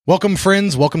Welcome,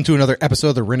 friends. Welcome to another episode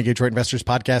of the Renegade Detroit Investors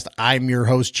Podcast. I'm your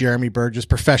host, Jeremy Burgess,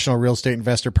 professional real estate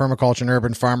investor, permaculture and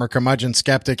urban farmer, curmudgeon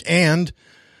skeptic, and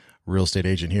real estate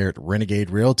agent here at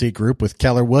Renegade Realty Group with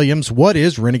Keller Williams. What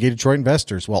is Renegade Detroit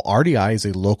Investors? Well, RDI is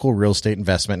a local real estate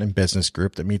investment and business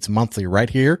group that meets monthly right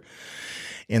here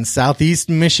in Southeast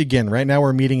Michigan. Right now,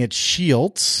 we're meeting at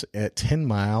Shields at 10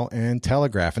 Mile and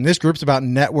Telegraph. And this group's about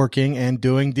networking and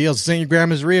doing deals. This ain't your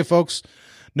grandma's Ria, folks.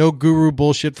 No guru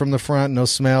bullshit from the front, no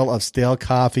smell of stale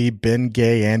coffee, been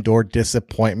gay, and or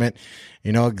disappointment.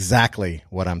 You know exactly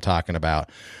what I'm talking about.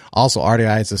 Also,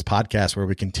 RDI is this podcast where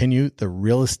we continue the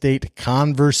real estate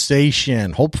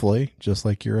conversation, hopefully, just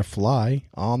like you're a fly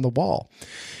on the wall.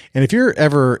 And if you're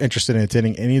ever interested in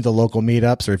attending any of the local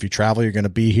meetups, or if you travel, you're going to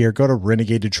be here, go to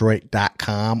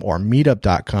renegadedetroit.com or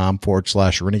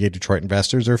meetup.com/Renegade Detroit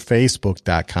Investors or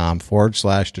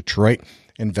facebook.com/Detroit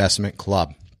Investment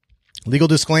Club. Legal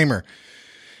disclaimer.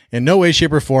 In no way,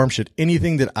 shape, or form should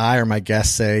anything that I or my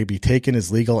guests say be taken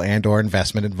as legal and or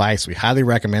investment advice. We highly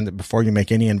recommend that before you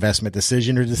make any investment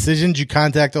decision or decisions, you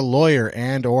contact a lawyer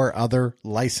and or other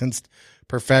licensed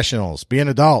professionals. Be an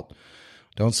adult.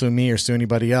 Don't sue me or sue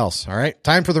anybody else. All right.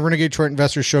 Time for the Renegade Detroit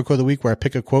Investors Show Quote of the Week, where I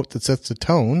pick a quote that sets the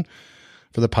tone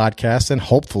for the podcast and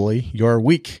hopefully your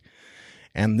week.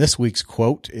 And this week's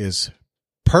quote is,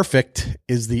 "Perfect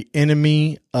is the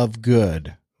enemy of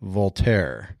good."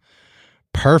 Voltaire.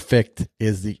 Perfect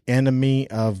is the enemy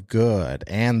of good.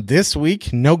 And this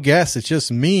week, no guess, it's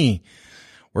just me.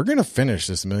 We're going to finish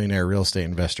this Millionaire Real Estate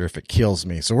Investor if it kills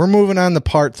me. So we're moving on to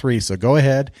part 3. So go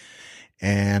ahead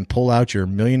and pull out your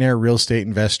Millionaire Real Estate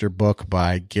Investor book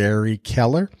by Gary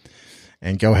Keller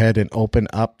and go ahead and open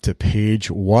up to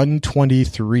page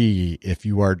 123 if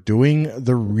you are doing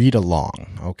the read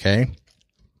along. Okay.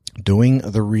 Doing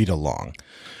the read along.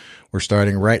 We're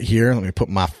starting right here. Let me put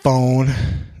my phone.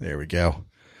 There we go.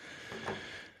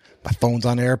 My phone's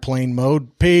on airplane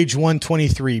mode. Page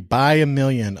 123. Buy a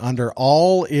million. Under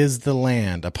all is the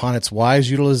land. Upon its wise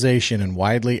utilization and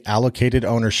widely allocated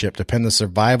ownership depend the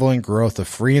survival and growth of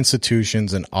free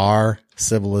institutions in our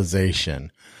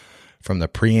civilization. From the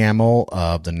preamble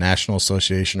of the National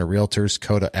Association of Realtors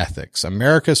Code of Ethics.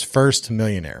 America's first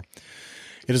millionaire.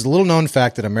 It is a little-known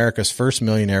fact that America's first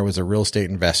millionaire was a real estate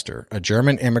investor, a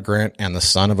German immigrant, and the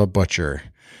son of a butcher.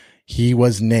 He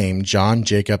was named John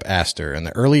Jacob Astor. In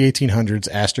the early 1800s,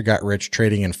 Astor got rich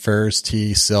trading in furs,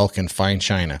 tea, silk, and fine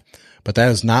china. But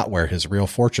that is not where his real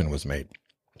fortune was made.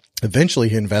 Eventually,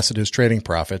 he invested his trading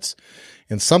profits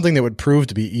in something that would prove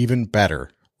to be even better,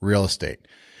 real estate.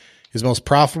 His most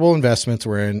profitable investments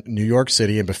were in New York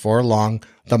City, and before long,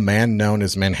 the man known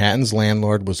as Manhattan's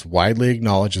landlord was widely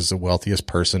acknowledged as the wealthiest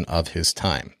person of his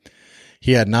time.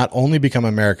 He had not only become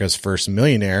America's first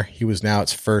millionaire, he was now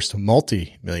its first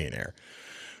multi-millionaire.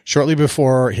 Shortly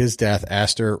before his death,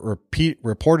 Astor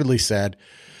reportedly said,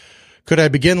 "Could I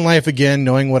begin life again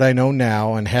knowing what I know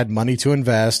now and had money to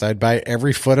invest, I'd buy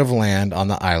every foot of land on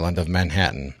the island of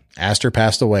Manhattan." Astor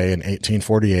passed away in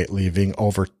 1848, leaving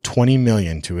over $20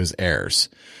 million to his heirs.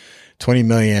 $20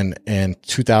 million in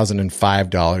 2005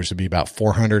 dollars would be about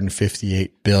 $458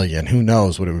 billion. Who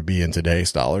knows what it would be in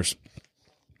today's dollars?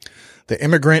 The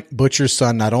immigrant butcher's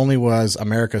son not only was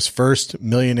America's first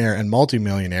millionaire and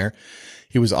multimillionaire,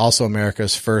 he was also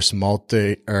America's first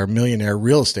millionaire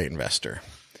real estate investor.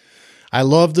 I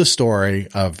love the story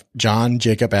of John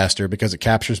Jacob Astor because it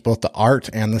captures both the art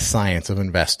and the science of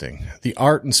investing. The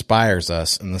art inspires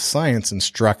us and the science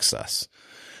instructs us.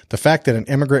 The fact that an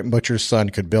immigrant butcher's son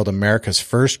could build America's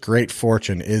first great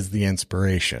fortune is the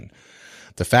inspiration.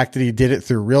 The fact that he did it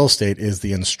through real estate is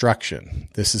the instruction.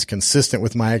 This is consistent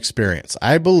with my experience.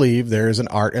 I believe there is an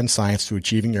art and science to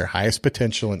achieving your highest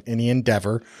potential in any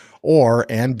endeavor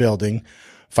and building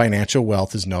financial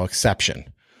wealth is no exception.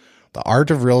 The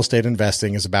art of real estate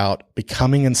investing is about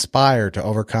becoming inspired to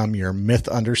overcome your myth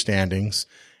understandings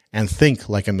and think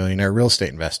like a millionaire real estate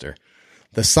investor.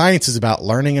 The science is about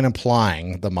learning and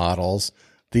applying the models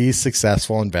these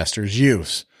successful investors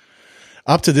use.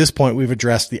 Up to this point, we've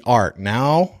addressed the art.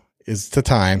 Now is the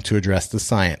time to address the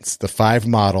science, the 5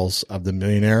 models of the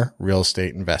millionaire real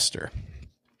estate investor.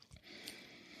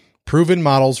 Proven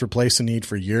models replace the need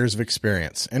for years of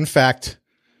experience. In fact,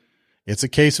 it's a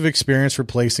case of experience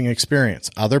replacing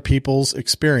experience. Other people's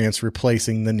experience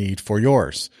replacing the need for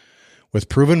yours. With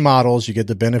proven models, you get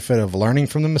the benefit of learning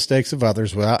from the mistakes of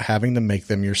others without having to make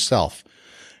them yourself.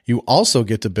 You also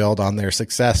get to build on their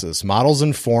successes. Models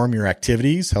inform your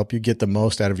activities, help you get the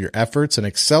most out of your efforts, and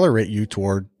accelerate you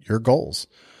toward your goals.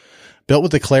 Built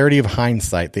with the clarity of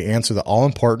hindsight, they answer the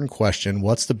all-important question,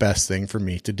 what's the best thing for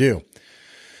me to do?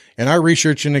 In our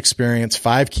research and experience,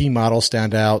 5 key models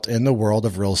stand out in the world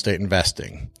of real estate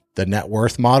investing: the net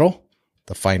worth model,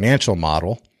 the financial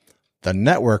model, the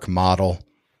network model,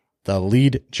 the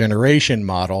lead generation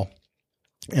model,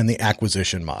 and the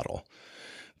acquisition model.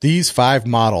 These 5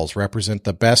 models represent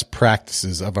the best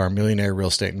practices of our millionaire real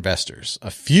estate investors.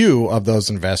 A few of those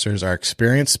investors are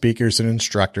experienced speakers and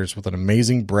instructors with an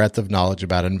amazing breadth of knowledge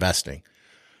about investing.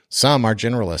 Some are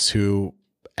generalists who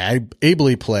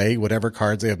ably play whatever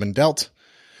cards they have been dealt,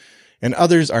 and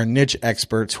others are niche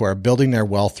experts who are building their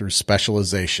wealth through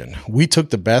specialization. We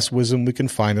took the best wisdom we can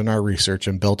find in our research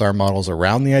and built our models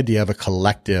around the idea of a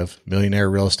collective millionaire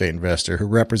real estate investor who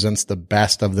represents the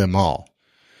best of them all.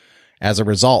 As a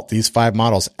result, these 5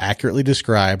 models accurately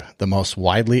describe the most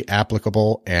widely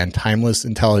applicable and timeless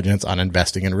intelligence on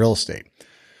investing in real estate.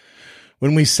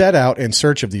 When we set out in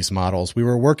search of these models, we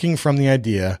were working from the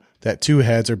idea that 2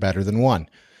 heads are better than 1.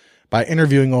 By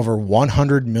interviewing over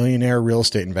 100 millionaire real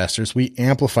estate investors, we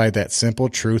amplified that simple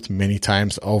truth many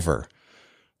times over.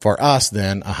 For us,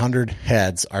 then, 100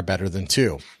 heads are better than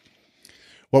 2.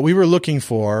 What we were looking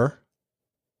for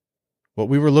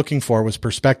was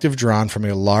perspective drawn from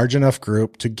a large enough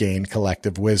group to gain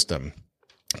collective wisdom.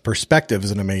 Perspective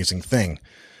is an amazing thing.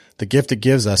 The gift it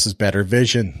gives us is better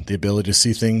vision, the ability to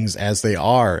see things as they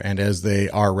are and as they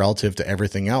are relative to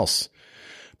everything else.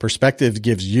 Perspective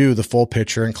gives you the full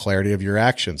picture and clarity of your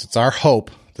actions. It's our hope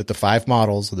that the 5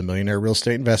 models of the millionaire real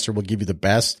estate investor will give you the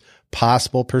best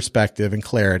possible perspective and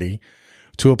clarity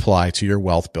to apply to your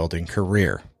wealth building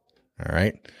career. All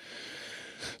right.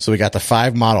 So we got the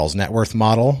 5 models: net worth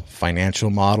model,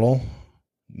 financial model,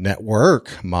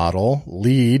 network model,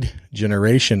 lead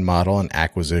generation model, and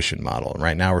acquisition model. And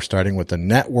right now we're starting with the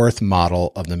net worth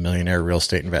model of the millionaire real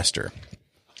estate investor.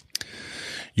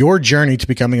 Your journey to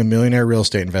becoming a millionaire real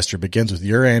estate investor begins with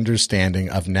your understanding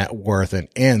of net worth and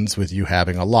ends with you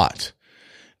having a lot.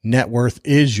 Net worth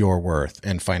is your worth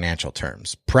in financial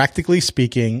terms. Practically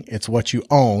speaking, it's what you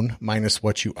own minus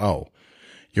what you owe.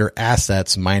 Your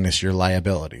assets minus your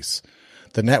liabilities.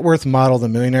 The net worth model of the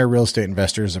millionaire real estate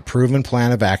investor is a proven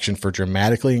plan of action for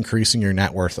dramatically increasing your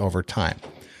net worth over time.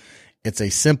 It's a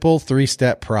simple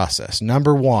 3-step process.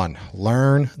 Number 1,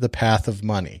 learn the path of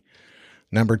money.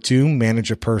 Number 2, manage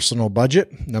a personal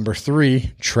budget. Number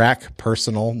 3, track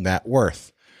personal net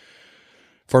worth.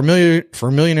 For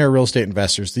millionaire real estate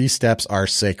investors, these steps are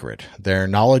sacred. Their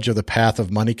knowledge of the path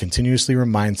of money continuously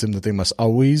reminds them that they must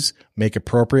always make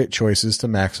appropriate choices to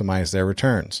maximize their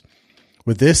returns.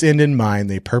 With this end in mind,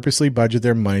 they purposely budget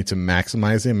their money to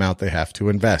maximize the amount they have to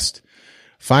invest.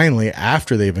 Finally,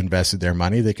 after they've invested their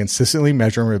money, they consistently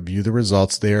measure and review the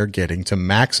results they are getting to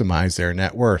maximize their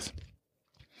net worth.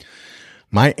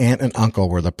 My aunt and uncle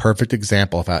were the perfect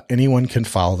example of how anyone can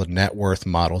follow the net worth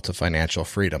model to financial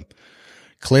freedom.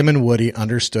 Clem and Woody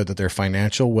understood that their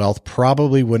financial wealth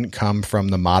probably wouldn't come from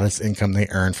the modest income they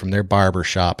earned from their barber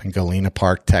shop in Galena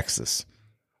Park, Texas.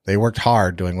 They worked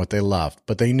hard doing what they loved,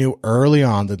 but they knew early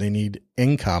on that they need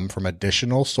income from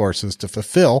additional sources to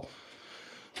fulfill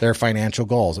their financial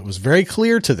goals. It was very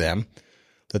clear to them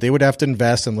that they would have to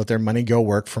invest and let their money go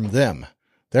work from them.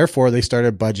 Therefore, they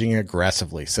started budgeting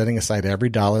aggressively, setting aside every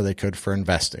dollar they could for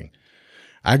investing.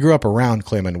 I grew up around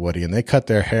Clem and Woody, and they cut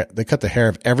the hair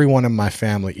of everyone in my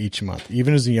family each month.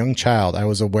 Even as a young child, I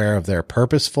was aware of their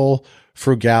purposeful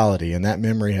frugality, and that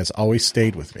memory has always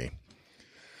stayed with me.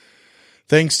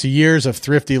 Thanks to years of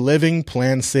thrifty living,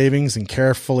 planned savings, and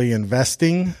carefully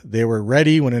investing, they were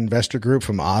ready when an investor group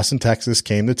from Austin, Texas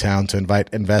came to town to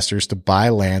invite investors to buy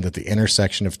land at the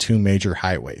intersection of 2 major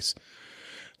highways.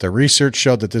 The research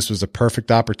showed that this was a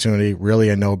perfect opportunity, really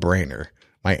a no-brainer.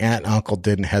 My aunt and uncle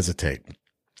didn't hesitate.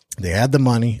 They had the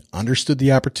money, understood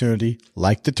the opportunity,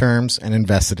 liked the terms, and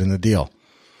invested in the deal.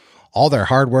 All their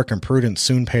hard work and prudence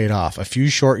soon paid off. A few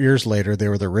short years later, they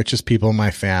were the richest people in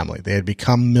my family. They had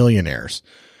become millionaires.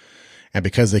 And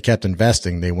because they kept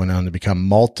investing, they went on to become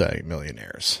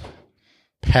multi-millionaires.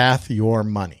 Path your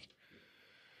money.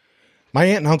 My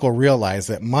aunt and uncle realized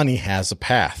that money has a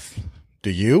path. Do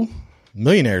you?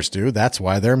 Millionaires do. That's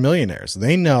why they're millionaires.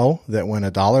 They know that when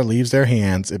a dollar leaves their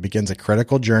hands, it begins a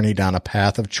critical journey down a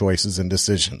path of choices and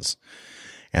decisions.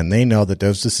 And they know that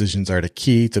those decisions are the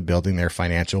key to building their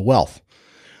financial wealth.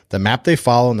 The map they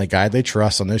follow and the guide they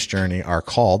trust on this journey are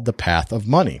called the path of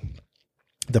money.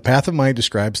 The path of money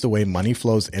describes the way money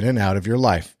flows in and out of your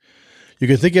life. You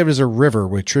can think of it as a river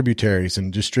with tributaries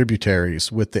and distributaries,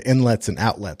 with the inlets and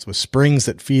outlets, with springs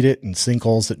that feed it and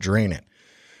sinkholes that drain it,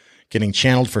 getting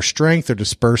channeled for strength or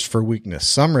dispersed for weakness.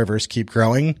 Some rivers keep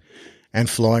growing and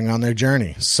flowing on their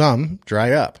journey. Some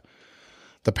dry up.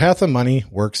 The path of money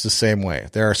works the same way.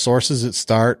 There are sources that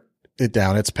start it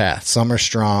down its path. Some are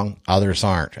strong, others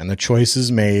aren't. And the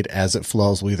choices made as it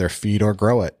flows will either feed or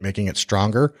grow it, making it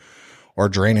stronger, or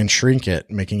drain and shrink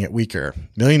it, making it weaker.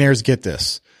 Millionaires get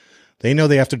this. They know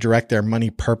they have to direct their money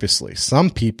purposely.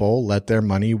 Some people let their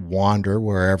money wander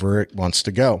wherever it wants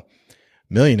to go.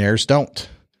 Millionaires don't.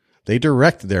 They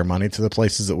direct their money to the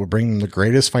places that will bring them the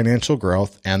greatest financial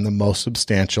growth and the most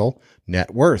substantial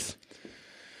net worth.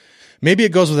 Maybe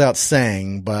it goes without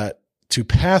saying, but to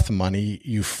path money,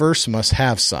 you first must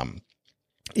have some.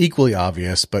 Equally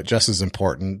obvious, but just as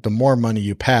important, the more money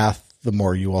you path, the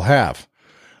more you will have.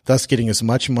 Thus, getting as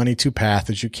much money to path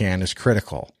as you can is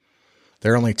critical.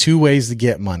 There are only two ways to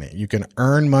get money. You can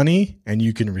earn money and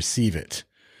you can receive it.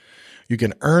 You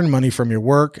can earn money from your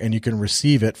work and you can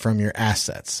receive it from your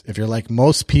assets. If you're like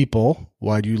most people,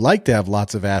 while you like to have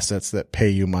lots of assets that pay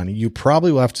you money, you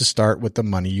probably will have to start with the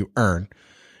money you earn,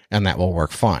 and that will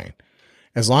work fine.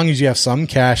 As long as you have some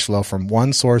cash flow from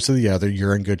one source or the other,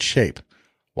 you're in good shape.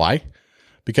 Why?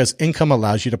 Because income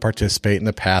allows you to participate in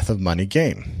the path of money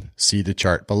game. See the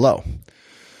chart below.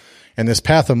 And this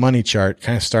path of money chart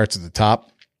kind of starts at the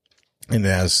top. And it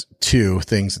has two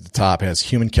things at the top. It has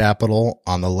human capital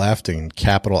on the left and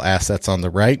capital assets on the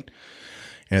right.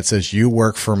 And it says you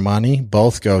work for money.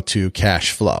 Both go to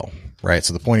cash flow, right?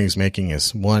 So the point he's making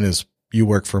is one is you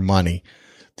work for money.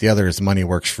 The other is money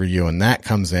works for you. And that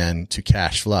comes in to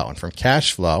cash flow. And from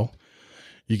cash flow,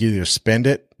 you can either spend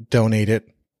it, donate it,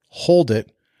 hold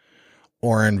it,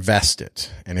 or invest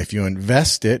it. And if you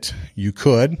invest it, you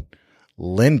could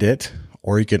lend it,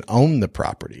 or you can own the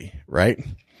property, right?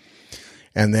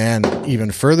 And then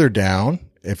even further down,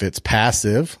 if it's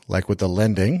passive, like with the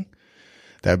lending,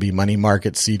 that would be money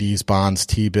market, CDs, bonds,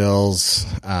 T-bills,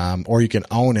 or you can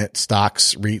own it,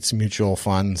 stocks, REITs, mutual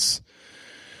funds,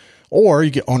 or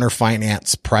you can owner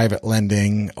finance, private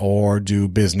lending, or do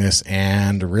business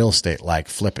and real estate like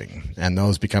flipping. And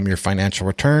those become your financial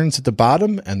returns at the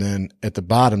bottom. And then at the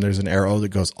bottom, there's an arrow that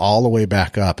goes all the way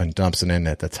back up and dumps it in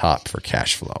at the top for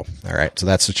cash flow. All right. So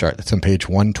that's the chart. That's on page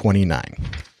 129.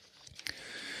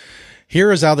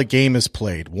 Here is how the game is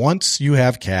played. Once you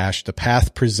have cash, the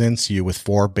path presents you with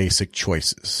four basic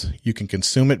choices. You can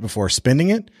consume it before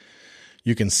spending it.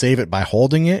 You can save it by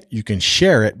holding it. You can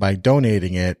share it by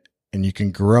donating it. And you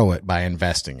can grow it by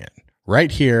investing it.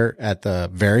 Right here at the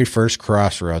very first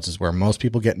crossroads is where most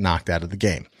people get knocked out of the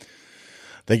game.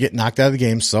 They get knocked out of the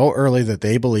game so early that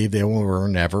they believe they were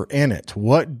never in it.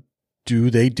 What do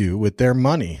they do with their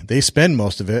money? They spend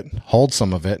most of it, hold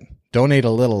some of it, donate a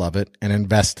little of it, and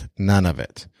invest none of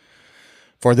it.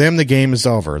 For them, the game is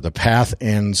over. The path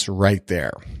ends right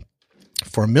there.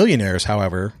 For millionaires,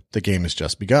 however, the game has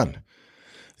just begun.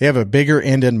 They have a bigger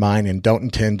end in mind and don't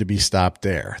intend to be stopped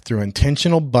there. Through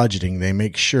intentional budgeting, they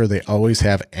make sure they always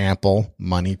have ample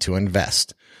money to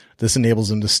invest. This enables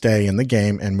them to stay in the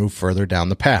game and move further down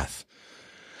the path.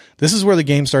 This is where the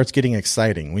game starts getting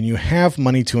exciting. When you have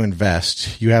money to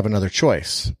invest, you have another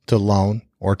choice, to loan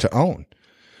or to own.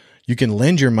 You can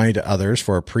lend your money to others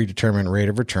for a predetermined rate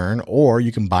of return, or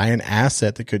you can buy an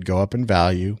asset that could go up in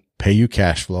value, pay you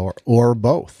cash flow, or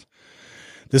both.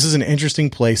 This is an interesting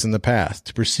place in the path.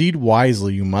 To proceed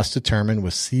wisely, you must determine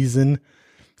which season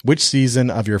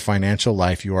of your financial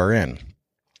life you are in.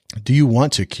 Do you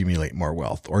want to accumulate more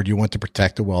wealth, or do you want to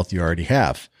protect the wealth you already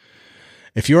have?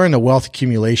 If you are in the wealth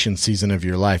accumulation season of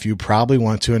your life, you probably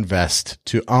want to invest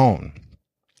to own.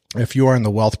 If you are in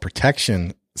the wealth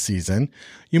protection season,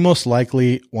 you most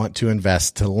likely want to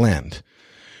invest to lend.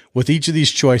 With each of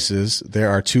these choices, there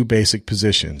are two basic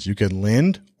positions. You can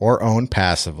lend or own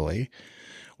passively,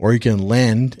 or you can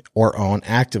lend or own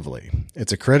actively.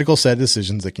 It's a critical set of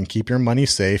decisions that can keep your money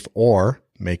safe or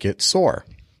make it soar.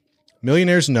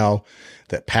 Millionaires know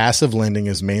that passive lending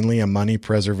is mainly a money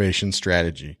preservation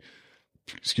strategy.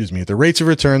 The rates of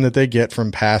return that they get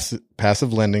from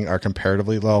passive lending are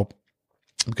comparatively low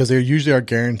because they usually are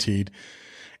guaranteed,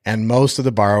 and most of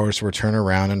the borrowers will turn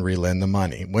around and relend the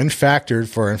money. When factored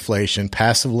for inflation,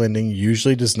 passive lending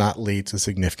usually does not lead to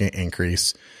significant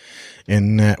increase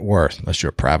in net worth, unless you're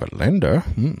a private lender.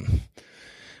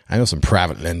 I know some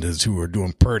private lenders who are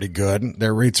doing pretty good.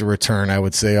 Their rates of return, I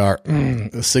would say, are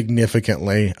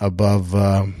significantly above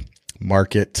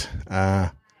market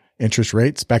interest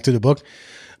rates. Back to the book.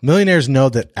 Millionaires know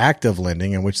that active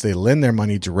lending, in which they lend their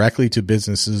money directly to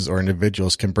businesses or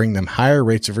individuals, can bring them higher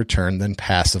rates of return than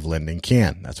passive lending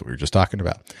can. That's what we were just talking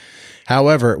about.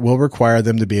 However, it will require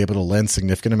them to be able to lend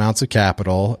significant amounts of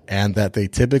capital, and that they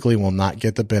typically will not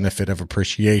get the benefit of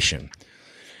appreciation.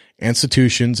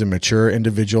 Institutions and mature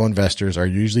individual investors are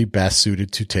usually best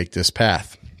suited to take this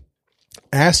path.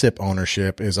 Asset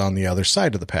ownership is on the other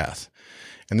side of the path.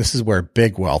 And this is where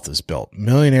big wealth is built.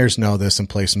 Millionaires know this and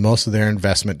place most of their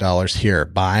investment dollars here,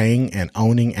 buying and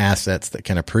owning assets that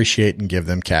can appreciate and give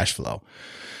them cash flow.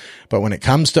 But when it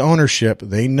comes to ownership,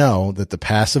 they know that the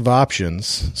passive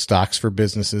options, stocks for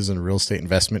businesses and real estate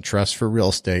investment trusts for real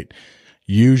estate,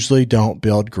 usually don't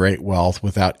build great wealth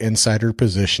without insider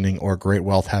positioning or great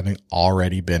wealth having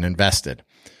already been invested.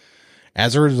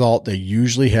 As a result, they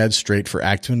usually head straight for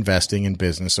active investing in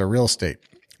business or real estate.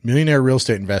 Millionaire real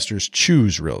estate investors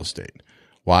choose real estate.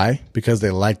 Why? Because they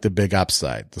like the big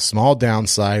upside, the small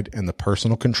downside, and the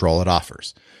personal control it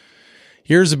offers.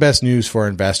 Here's the best news for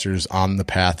investors on the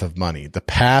path of money. The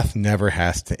path never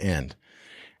has to end.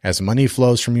 As money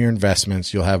flows from your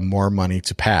investments, you'll have more money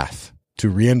to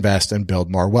reinvest and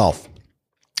build more wealth.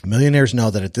 Millionaires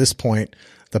know that at this point,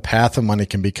 the path of money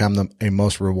can become a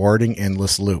most rewarding,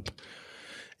 endless loop.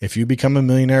 If you become a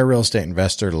millionaire real estate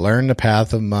investor, learn the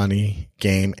path of money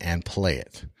game and play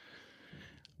it.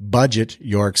 Budget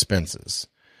your expenses.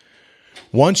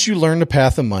 Once you learn the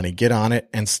path of money, get on it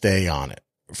and stay on it.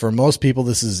 For most people,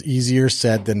 this is easier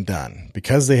said than done.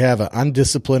 Because they have an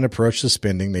undisciplined approach to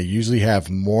spending, they usually have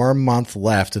more month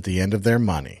left at the end of their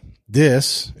money.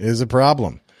 This is a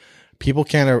problem. People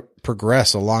can't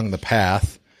progress along the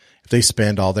path if they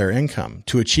spend all their income.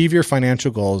 To achieve your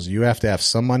financial goals, you have to have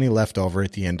some money left over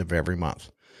at the end of every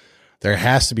month. There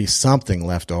has to be something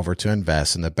left over to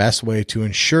invest, and the best way to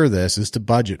ensure this is to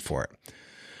budget for it.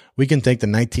 We can thank the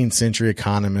 19th century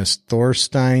economist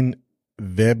Thorstein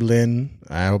Veblen,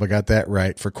 I hope I got that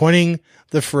right, for coining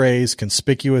the phrase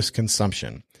conspicuous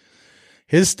consumption.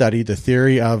 His study, The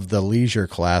Theory of the Leisure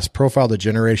Class, profiled a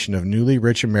generation of newly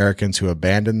rich Americans who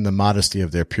abandoned the modesty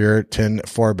of their Puritan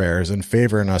forebears in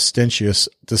favor of an ostentatious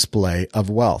display of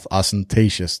wealth.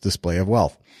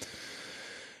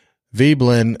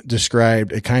 Veblen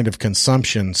described a kind of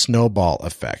consumption snowball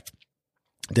effect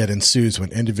that ensues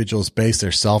when individuals base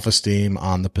their self-esteem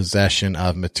on the possession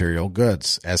of material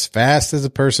goods. As fast as a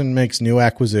person makes new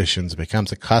acquisitions,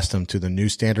 becomes accustomed to the new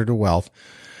standard of wealth,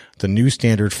 the new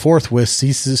standard forthwith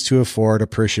ceases to afford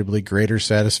appreciably greater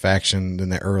satisfaction than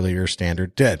the earlier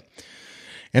standard did.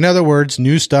 In other words,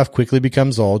 new stuff quickly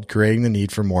becomes old, creating the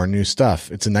need for more new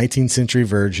stuff. It's a 19th century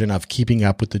version of keeping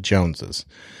up with the Joneses.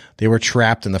 They were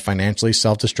trapped in the financially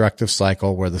self-destructive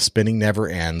cycle where the spending never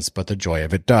ends, but the joy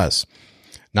of it does.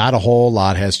 Not a whole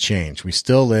lot has changed. We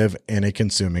still live in a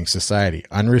consuming society,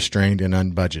 unrestrained and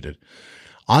unbudgeted.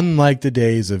 Unlike the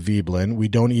days of Veblen, we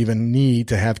don't even need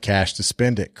to have cash to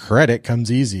spend it. Credit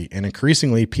comes easy, and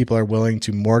increasingly people are willing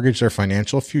to mortgage their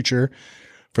financial future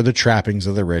for the trappings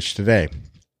of the rich today.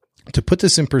 To put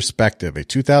this in perspective, a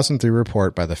 2003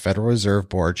 report by the Federal Reserve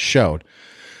Board showed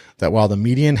that while the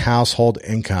median household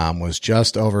income was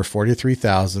just over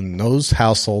 $43,000, those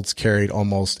households carried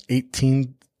almost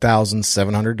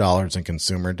 $18,700 in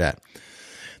consumer debt.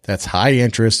 That's high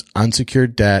interest,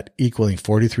 unsecured debt equaling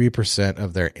 43%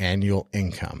 of their annual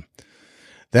income.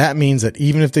 That means that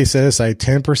even if they set aside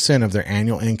 10% of their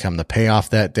annual income to pay off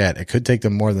that debt, it could take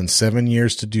them more than 7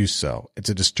 years to do so. It's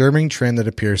a disturbing trend that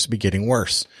appears to be getting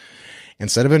worse.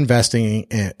 Instead of investing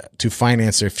to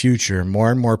finance their future,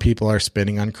 more and more people are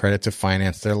spending on credit to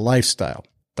finance their lifestyle.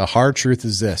 The hard truth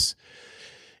is this: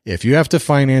 if you have to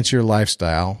finance your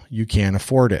lifestyle, you can't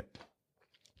afford it.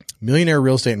 Millionaire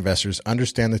real estate investors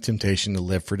understand the temptation to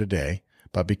live for today,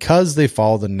 but because they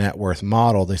follow the net worth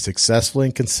model, they successfully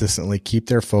and consistently keep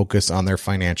their focus on their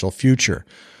financial future.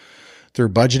 Through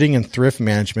budgeting and thrift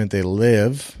management, to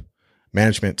live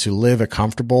a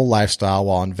comfortable lifestyle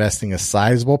while investing a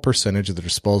sizable percentage of their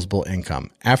disposable income.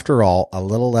 After all, a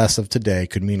little less of today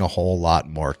could mean a whole lot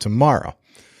more tomorrow.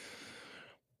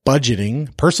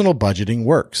 Personal budgeting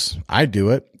works. I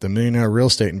do it. The millionaire real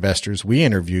estate investors we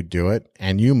interviewed do it,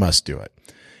 and you must do it.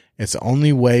 It's the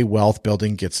only way wealth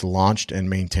building gets launched and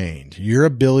maintained. Your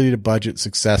ability to budget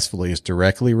successfully is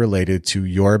directly related to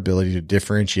your ability to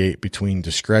differentiate between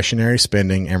discretionary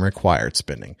spending and required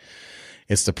spending.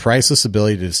 It's the priceless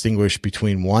ability to distinguish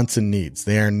between wants and needs.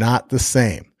 They are not the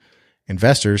same.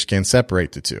 Investors can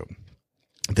separate the two.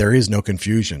 There is no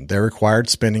confusion. Their required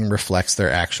spending reflects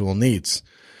their actual needs.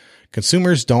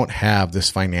 Consumers don't have this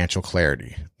financial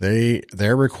clarity.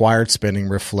 Their required spending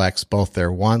reflects both their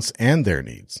wants and their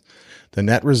needs. The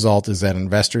net result is that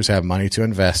investors have money to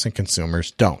invest and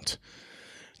consumers don't.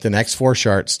 The next four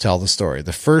charts tell the story.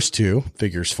 The first two,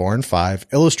 figures 4 and 5,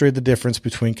 illustrate the difference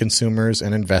between consumers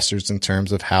and investors in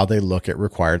terms of how they look at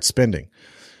required spending.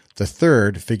 The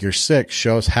third, figure 6,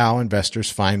 shows how investors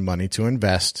find money to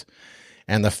invest.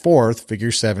 And the fourth,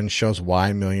 figure 7, shows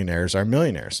why millionaires are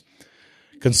millionaires.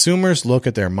 Consumers look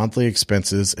at their monthly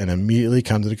expenses and immediately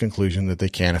come to the conclusion that they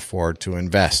can't afford to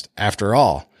invest. After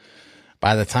all,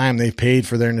 By the time they've paid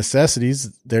for their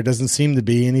necessities, there doesn't seem to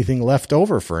be anything left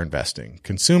over for investing.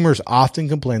 Consumers often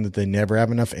complain that they never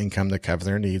have enough income to cover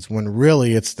their needs, when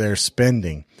really it's their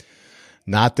spending,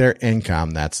 not their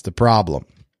income. That's the problem.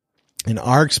 In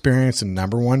our experience, the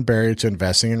number one barrier to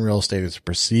investing in real estate is a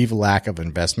perceived lack of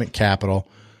investment capital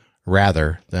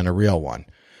rather than a real one.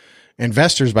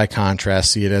 Investors, by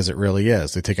contrast, see it as it really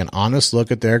is. They take an honest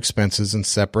look at their expenses and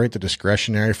separate the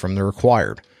discretionary from the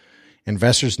required.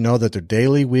 Investors know that their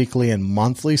daily, weekly, and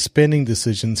monthly spending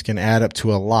decisions can add up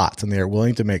to a lot, and they are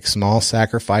willing to make small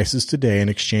sacrifices today in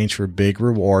exchange for big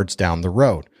rewards down the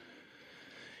road.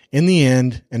 In the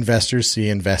end, investors see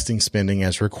investing spending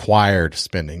as required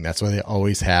spending. That's why they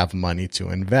always have money to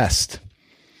invest.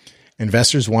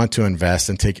 Investors want to invest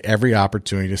and take every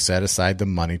opportunity to set aside the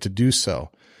money to do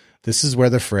so. This is where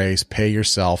the phrase pay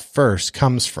yourself first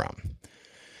comes from.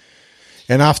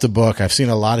 And off the book, I've seen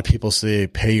a lot of people say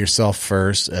pay yourself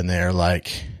first, and they're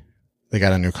like, they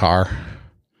got a new car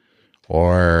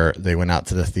or they went out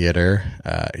to the theater.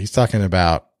 He's talking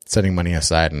about setting money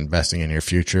aside and investing in your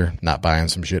future, not buying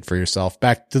some shit for yourself.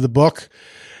 Back to the book.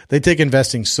 They take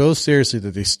investing so seriously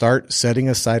that they start setting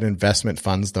aside investment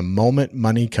funds the moment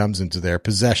money comes into their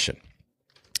possession.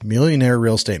 Millionaire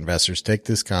real estate investors take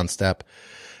this concept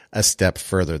a step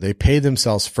further. They pay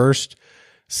themselves first,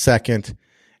 second,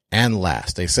 and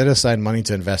last. They set aside money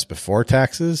to invest before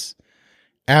taxes,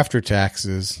 after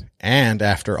taxes, and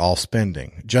after all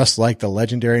spending. Just like the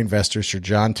legendary investor Sir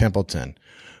John Templeton,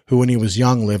 who when he was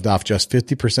young lived off just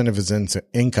 50% of his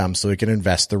income so he could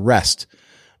invest the rest.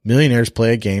 Millionaires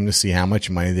play a game to see how much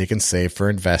money they can save for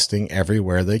investing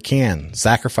everywhere they can.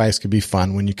 Sacrifice can be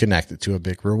fun when you connect it to a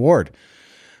big reward.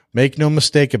 Make no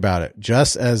mistake about it.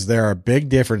 Just as there are big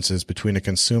differences between a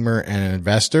consumer and an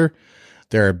investor,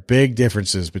 there are big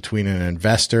differences between an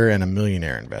investor and a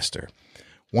millionaire investor.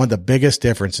 One of the biggest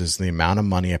differences is the amount of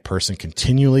money a person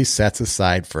continually sets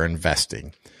aside for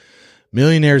investing.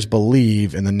 Millionaires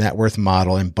believe in the net worth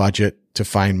model and budget to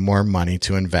find more money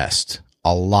to invest,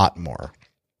 a lot more.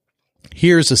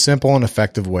 Here's a simple and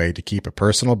effective way to keep a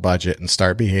personal budget and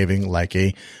start behaving like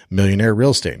a millionaire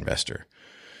real estate investor.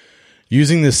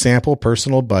 Using the sample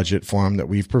personal budget form that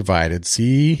we've provided,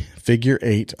 see Figure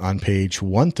 8 on page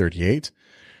 138.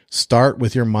 Start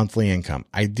with your monthly income.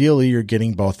 Ideally, you're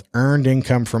getting both earned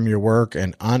income from your work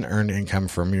and unearned income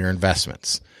from your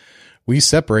investments. We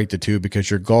separate the two because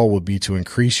your goal will be to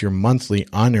increase your monthly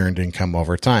unearned income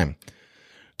over time.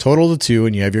 Total the two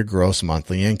and you have your gross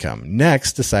monthly income.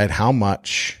 Next, decide how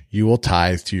much you will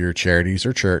tithe to your charities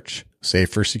or church, save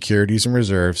for securities and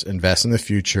reserves, invest in the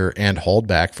future, and hold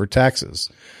back for taxes.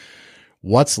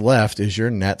 What's left is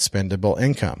your net spendable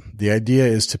income. The idea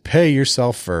is to pay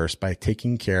yourself first by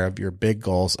taking care of your big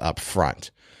goals up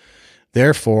front.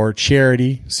 Therefore,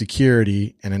 charity,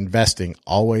 security, and investing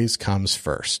always comes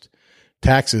first.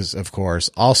 Taxes, of course,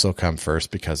 also come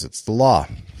first because it's the law.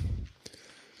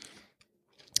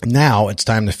 Now it's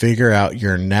time to figure out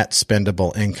your net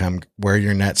spendable income, where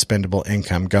your net spendable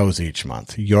income goes each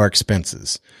month, your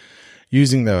expenses.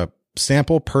 Using the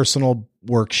sample personal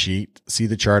worksheet, see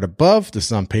the chart above. This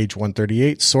is on page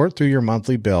 138. Sort through your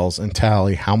monthly bills and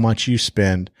tally how much you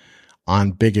spend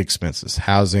on big expenses,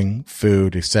 housing,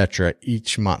 food, etc.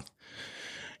 each month.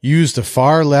 Use the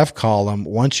far left column.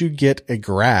 Once you get a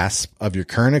grasp of your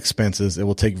current expenses, it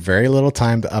will take very little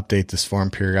time to update this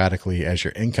form periodically as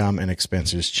your income and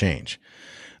expenses change.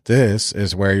 This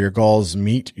is where your goals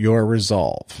meet your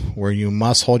resolve, where you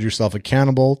must hold yourself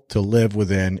accountable to live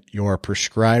within your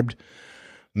prescribed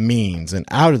means. And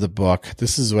out of the book,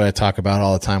 this is what I talk about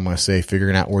all the time when I say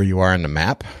figuring out where you are in the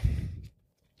map.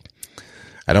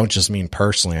 I don't just mean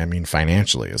personally, I mean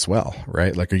financially as well,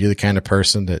 right? Like, are you the kind of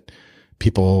person that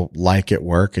people like at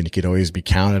work and you could always be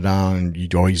counted on and you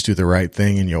always do the right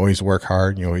thing and you always work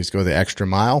hard and you always go the extra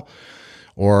mile?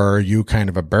 Or are you kind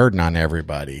of a burden on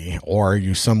everybody? Or are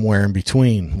you somewhere in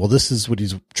between? Well, this is what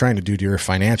he's trying to do to your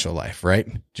financial life, right?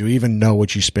 Do you even know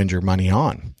what you spend your money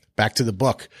on? Back to the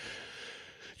book.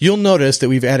 You'll notice that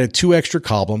we've added 2 extra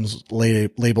columns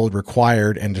labeled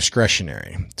required and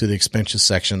discretionary to the expenses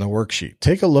section of the worksheet.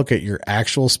 Take a look at your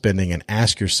actual spending and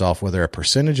ask yourself whether a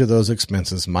percentage of those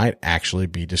expenses might actually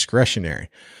be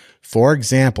discretionary. For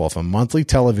example, if a monthly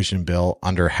television bill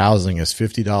under housing is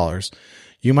 $50,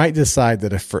 you might decide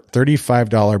that a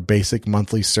 $35 basic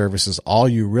monthly service is all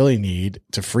you really need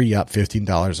to free up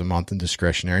 $15 a month in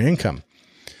discretionary income.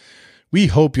 We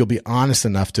hope you'll be honest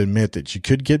enough to admit that you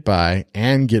could get by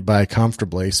and get by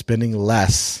comfortably spending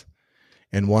less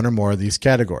in one or more of these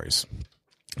categories.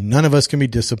 None of us can be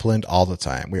disciplined all the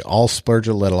time. We all splurge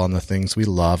a little on the things we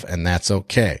love, and that's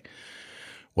okay.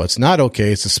 What's not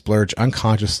okay is to splurge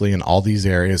unconsciously in all these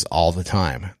areas all the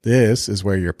time. This is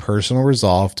where your personal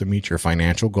resolve to meet your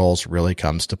financial goals really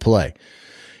comes to play.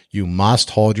 You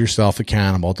must hold yourself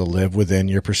accountable to live within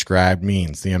your prescribed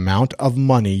means, the amount of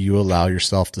money you allow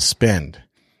yourself to spend.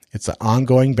 It's an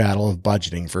ongoing battle of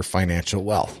budgeting for financial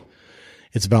wealth.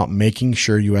 It's about making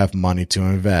sure you have money to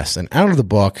invest. And out of the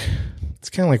book, it's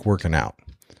kind of like working out,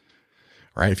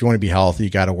 right? If you want to be healthy, you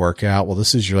got to work out. Well,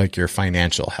 this is your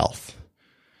financial health.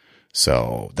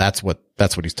 So that's what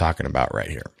he's talking about right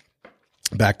here.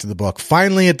 Back to the book.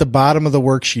 Finally, at the bottom of the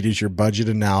worksheet is your budget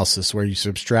analysis, where you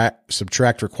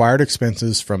subtract required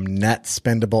expenses from net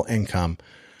spendable income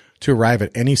to arrive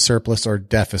at any surplus or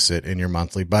deficit in your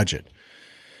monthly budget.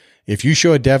 If you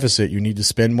show a deficit, you need to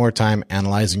spend more time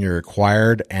analyzing your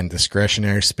required and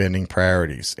discretionary spending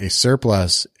priorities. A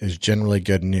surplus is generally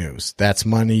good news. That's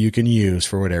money you can use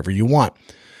for whatever you want.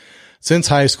 Since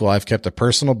high school, I've kept a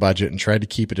personal budget and tried to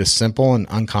keep it as simple and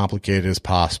uncomplicated as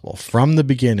possible. From the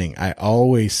beginning, I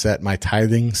always set my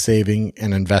tithing, saving,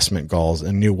 and investment goals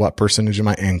and knew what percentage of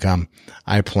my income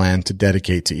I planned to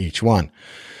dedicate to each one.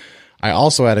 I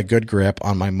also had a good grip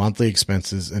on my monthly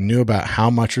expenses and knew about how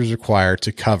much was required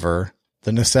to cover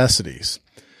the necessities.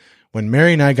 When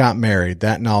Mary and I got married,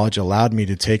 that knowledge allowed me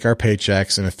to take our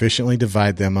paychecks and efficiently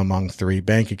divide them among 3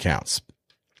 bank accounts.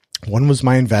 One was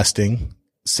my investing,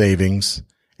 savings,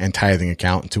 and tithing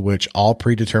account, to which all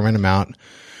predetermined amount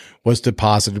was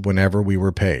deposited whenever we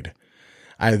were paid.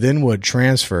 I then would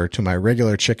transfer to my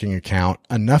regular checking account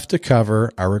enough to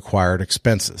cover our required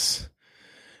expenses.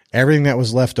 Everything that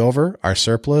was left over, our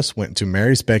surplus, went to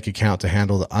Mary's bank account to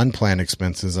handle the unplanned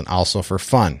expenses and also for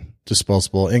fun,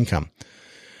 disposable income.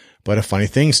 But a funny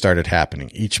thing started happening.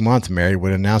 Each month, Mary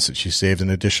would announce that she saved an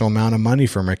additional amount of money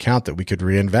from her account that we could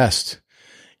reinvest.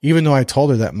 Even though I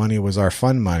told her that money was our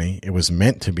fun money, it was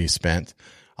meant to be spent,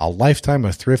 a lifetime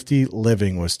of thrifty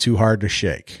living was too hard to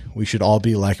shake. We should all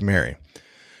be like Mary.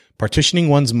 Partitioning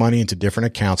one's money into different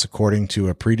accounts according to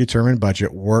a predetermined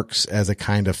budget works as a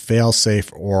kind of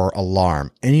fail-safe or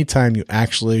alarm. Anytime your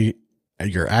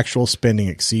actual spending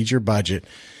exceeds your budget,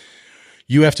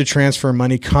 you have to transfer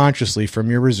money consciously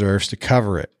from your reserves to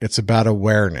cover it. It's about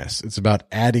awareness. It's about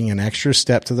adding an extra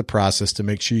step to the process to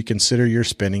make sure you consider your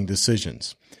spending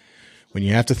decisions. When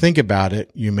you have to think about it,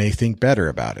 you may think better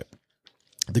about it.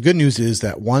 The good news is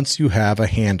that once you have a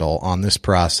handle on this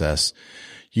process,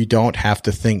 you don't have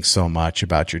to think so much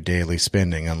about your daily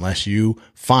spending unless you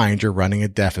find you're running a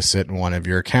deficit in one of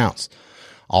your accounts.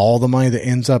 All the money that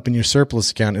ends up in your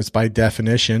surplus account is by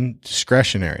definition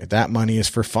discretionary. That money is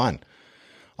for fun.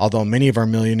 Although many of our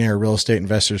millionaire real estate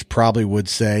investors probably would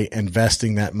say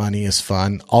investing that money is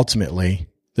fun, ultimately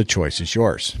the choice is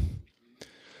yours.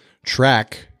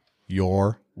 Track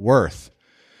your worth.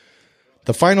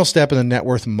 The final step in the net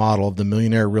worth model of the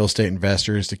millionaire real estate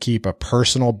investor is to keep a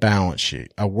personal balance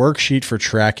sheet, a worksheet for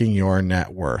tracking your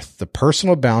net worth. The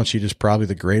personal balance sheet is probably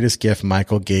the greatest gift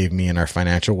Michael gave me in our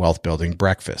financial wealth building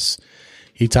breakfast.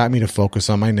 He taught me to focus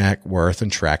on my net worth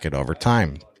and track it over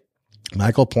time.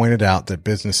 Michael pointed out that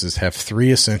businesses have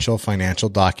 3 essential financial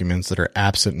documents that are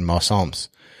absent in most homes: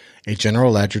 a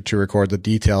general ledger to record the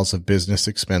details of business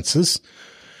expenses,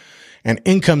 an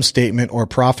income statement or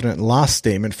profit and loss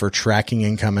statement for tracking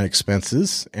income and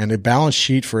expenses, and a balance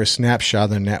sheet for a snapshot of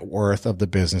the net worth of the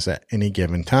business at any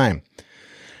given time.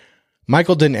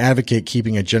 Michael didn't advocate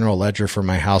keeping a general ledger for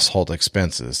my household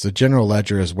expenses. The general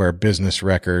ledger is where business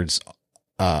records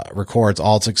records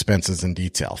all its expenses in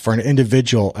detail. For an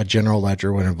individual, a general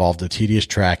ledger would involve the tedious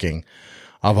tracking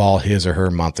of all his or her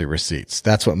monthly receipts.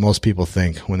 That's what most people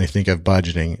think when they think of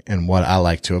budgeting, and what I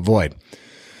like to avoid.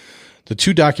 The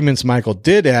 2 documents Michael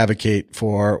did advocate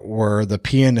for were the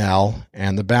P&L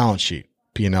and the balance sheet.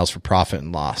 P&Ls for profit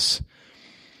and loss.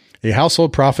 A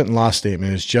household profit and loss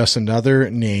statement is just another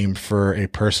name for a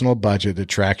personal budget that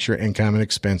tracks your income and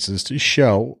expenses to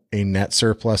show a net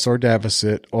surplus or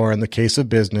deficit, or in the case of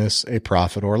business, a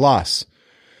profit or loss.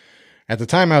 At the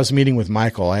time I was meeting with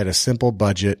Michael, I had a simple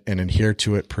budget and adhered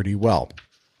to it pretty well.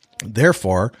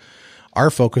 Therefore, our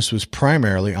focus was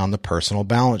primarily on the personal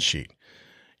balance sheet.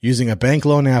 Using a bank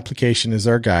loan application as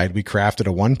our guide, we crafted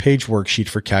a 1-page worksheet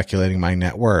for calculating my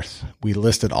net worth. We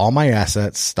listed all my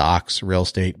assets, stocks, real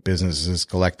estate, businesses,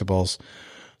 collectibles,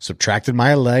 subtracted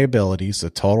my liabilities, the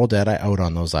total debt I owed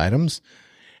on those items,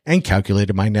 and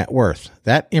calculated my net worth.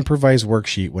 That improvised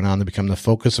worksheet went on to become the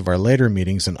focus of our later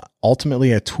meetings and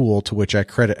ultimately a tool to which I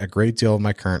credit a great deal of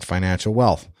my current financial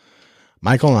wealth.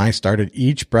 Michael and I started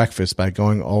each breakfast by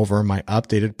going over my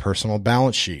updated personal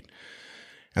balance sheet.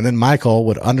 And then Michael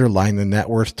would underline the net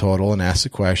worth total and ask the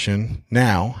question,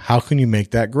 now, how can you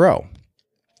make that grow?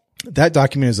 That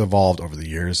document has evolved over the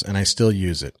years, and I still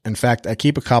use it. In fact, I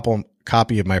keep a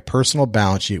copy of my personal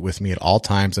balance sheet with me at all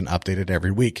times and update it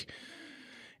every week.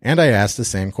 And I ask the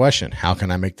same question: how can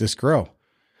I make this grow?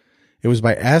 It was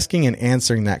by asking and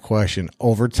answering that question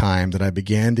over time that I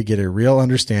began to get a real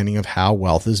understanding of how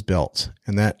wealth is built,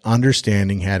 and that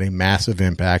understanding had a massive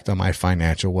impact on my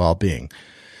financial well-being.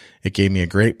 It gave me a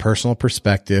great personal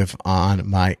perspective on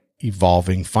my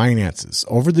evolving finances.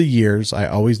 Over the years, I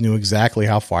always knew exactly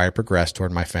how far I progressed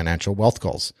toward my financial wealth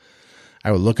goals.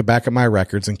 I would look back at my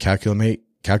records and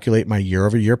calculate my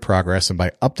year-over-year progress, and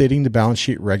by updating the balance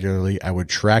sheet regularly, I would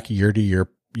track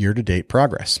year-to-date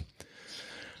progress.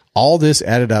 All this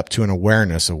added up to an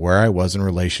awareness of where I was in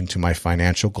relation to my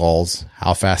financial goals,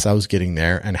 how fast I was getting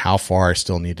there, and how far I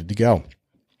still needed to go.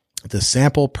 The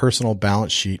sample personal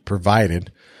balance sheet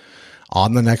provided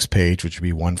on the next page, which would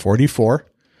be 144.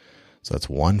 So that's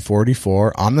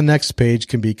 144. On the next page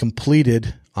can be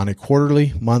completed on a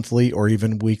quarterly, monthly, or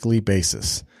even weekly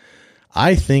basis.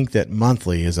 I think that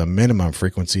monthly is a minimum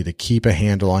frequency to keep a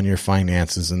handle on your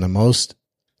finances, and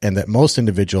that most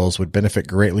individuals would benefit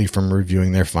greatly from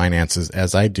reviewing their finances,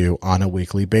 as I do, on a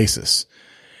weekly basis.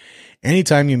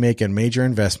 Anytime you make a major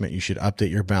investment, you should update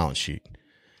your balance sheet.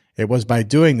 It was by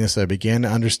doing this I began to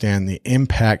understand the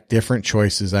impact different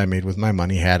choices I made with my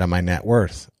money had on my net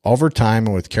worth. Over time,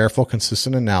 and with careful,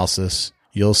 consistent analysis,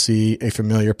 you'll see a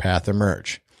familiar path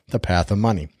emerge: the path of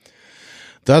money.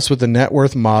 Thus, with the net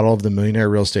worth model of the Millionaire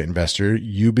Real Estate Investor,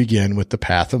 you begin with the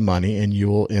path of money, and you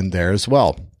will end there as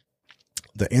well.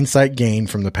 The insight gained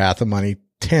from the path of money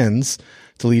tends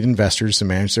to lead investors to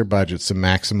manage their budgets to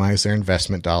maximize their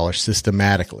investment dollars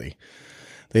systematically.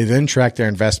 They then track their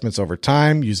investments over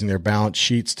time using their balance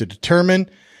sheets to determine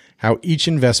how each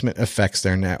investment affects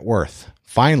their net worth.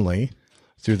 Finally,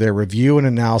 through their review and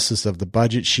analysis of the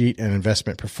budget sheet and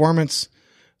investment performance,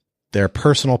 their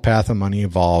personal path of money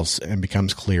evolves and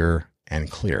becomes clearer and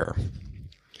clearer.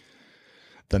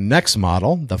 The next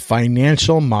model, the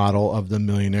financial model of the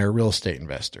Millionaire Real Estate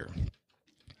Investor.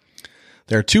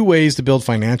 There are two ways to build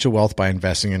financial wealth by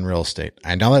investing in real estate.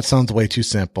 I know that sounds way too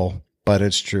simple, but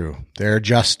it's true. There are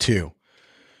just two.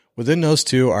 Within those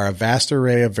two are a vast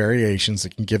array of variations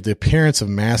that can give the appearance of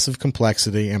massive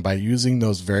complexity, and by using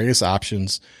those various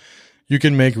options, you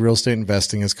can make real estate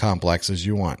investing as complex as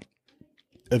you want.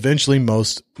 Eventually,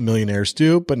 most millionaires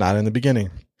do, but not in the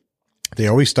beginning. They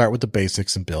always start with the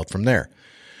basics and build from there.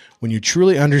 When you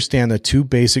truly understand the two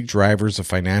basic drivers of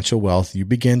financial wealth, you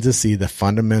begin to see the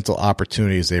fundamental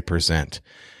opportunities they present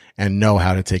and know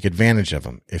how to take advantage of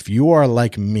them. If you are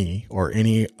like me or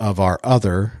any of our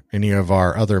other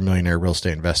millionaire real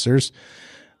estate investors,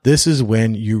 this is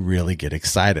when you really get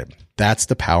excited. That's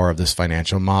the power of this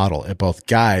financial model. It both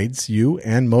guides you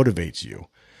and motivates you.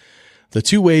 The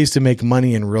two ways to make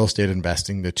money in real estate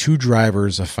investing, the two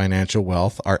drivers of financial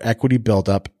wealth, are equity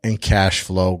buildup and cash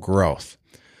flow growth.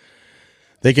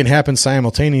 They can happen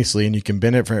simultaneously, and you can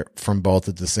benefit from both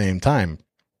at the same time.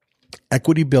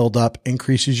 Equity buildup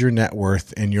increases your net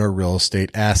worth in your real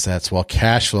estate assets, while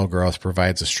cash flow growth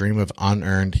provides a stream of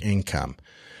unearned income.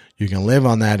 You can live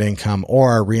on that income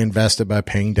or reinvest it by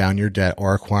paying down your debt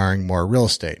or acquiring more real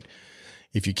estate.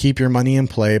 If you keep your money in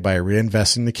play by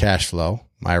reinvesting the cash flow,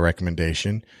 my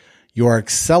recommendation, you are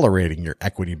accelerating your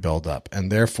equity buildup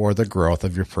and therefore the growth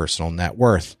of your personal net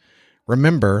worth.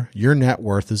 Remember, your net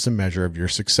worth is a measure of your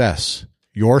success,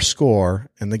 your score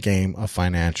in the game of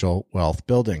financial wealth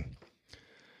building.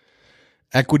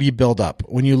 Equity buildup.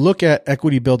 When you look at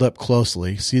equity buildup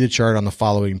closely, see the chart on the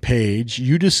following page,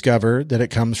 you discover that it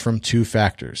comes from two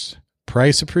factors: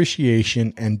 price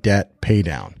appreciation and debt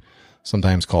paydown,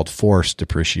 sometimes called forced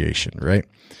depreciation, right?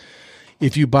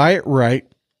 If you buy it right,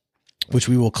 which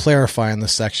we will clarify in the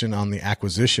section on the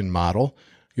acquisition model,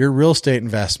 your real estate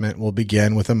investment will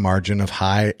begin with a margin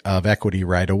of equity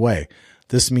right away.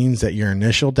 This means that your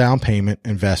initial down payment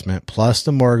investment plus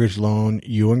the mortgage loan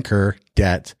you incur,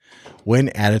 debt, when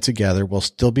added together, will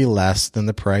still be less than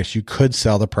the price you could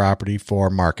sell the property for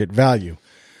market value.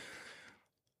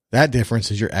 That difference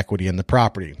is your equity in the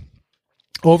property.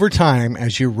 Over time,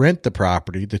 as you rent the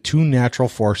property, the two natural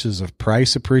forces of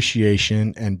price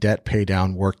appreciation and debt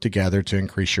paydown work together to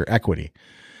increase your equity.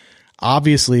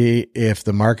 Obviously, if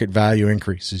the market value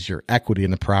increases, your equity in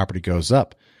the property goes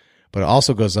up, but it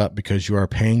also goes up because you are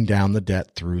paying down the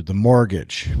debt through the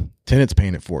mortgage. Tenant's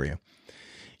paying it for you.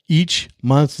 Each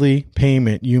monthly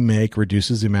payment you make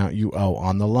reduces the amount you owe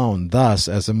on the loan. Thus,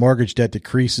 as the mortgage debt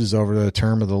decreases over the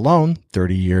term of the loan,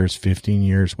 30 years, 15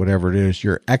 years, whatever it is,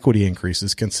 your equity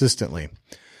increases consistently.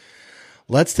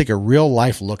 Let's take a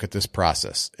real-life look at this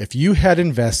process. If you had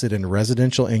invested in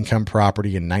residential income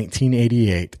property in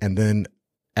 1988 and then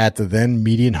at the then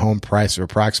median home price of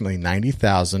approximately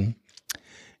 $90,000.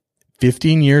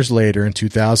 15 years later, in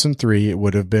 2003, it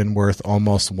would have been worth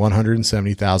almost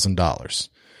 $170,000.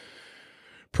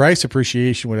 Price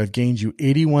appreciation would have gained you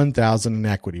 $81,000 in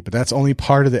equity, but that's only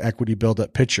part of the equity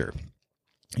buildup picture.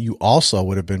 You also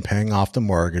would have been paying off the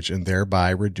mortgage and thereby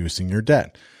reducing your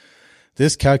debt.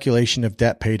 This calculation of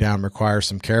debt paydown requires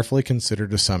some carefully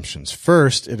considered assumptions.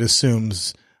 First, it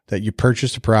assumes that you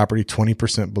purchased a property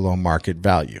 20% below market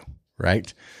value,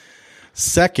 right?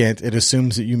 Second, it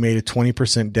assumes that you made a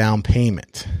 20% down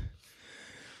payment.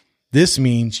 This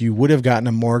means you would have gotten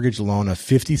a mortgage loan of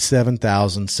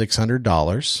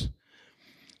 $57,600.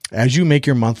 As you make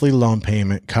your monthly loan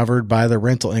payment covered by the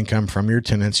rental income from your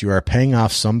tenants, you are paying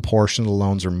off some portion of the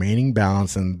loan's remaining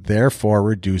balance and therefore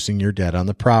reducing your debt on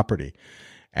the property.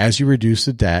 As you reduce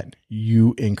the debt,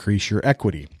 you increase your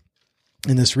equity.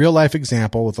 In this real-life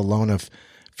example with a loan of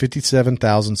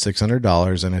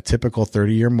 $57,600 and a typical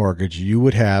 30-year mortgage, you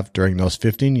would have, during those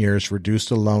 15 years, reduced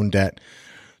the loan debt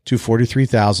to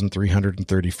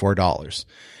 $43,334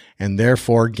 and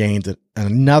therefore gained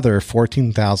another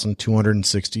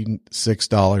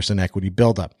 $14,266 in equity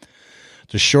buildup.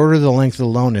 The shorter the length of the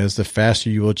loan is, the faster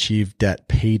you will achieve debt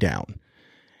paydown.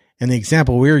 In the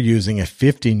example we were using, a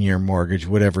 15-year mortgage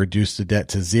would have reduced the debt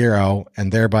to zero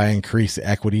and thereby increased the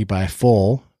equity by a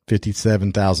full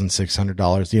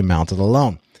 $57,600, the amount of the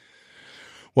loan.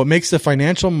 What makes the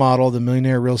financial model of the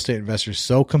Millionaire Real Estate Investor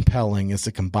so compelling is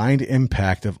the combined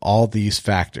impact of all these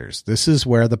factors. This is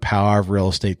where the power of real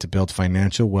estate to build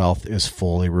financial wealth is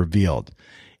fully revealed.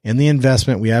 In the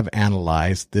investment we have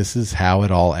analyzed, this is how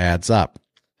it all adds up.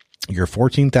 Your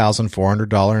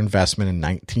 $14,400 investment in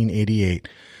 1988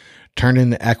 turned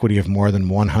into equity of more than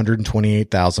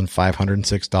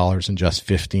 $128,506 in just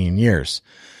 15 years.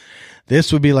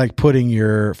 This would be like putting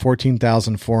your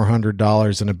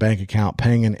 $14,400 in a bank account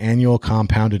paying an annual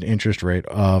compounded interest rate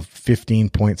of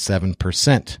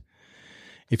 15.7%.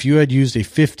 If you had used a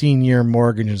 15-year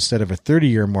mortgage instead of a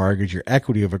 30-year mortgage, your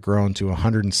equity would have grown to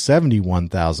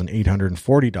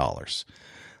 $171,840.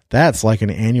 That's like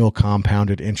an annual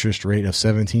compounded interest rate of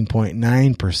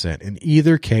 17.9%. In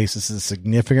either case, this is a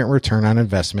significant return on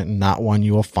investment and not one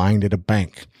you will find at a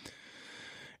bank.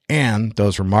 And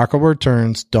those remarkable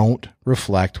returns don't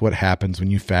reflect what happens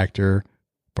when you factor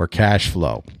for cash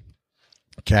flow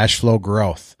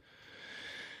growth.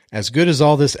 As good as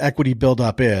all this equity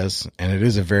buildup is, and it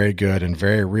is a very good and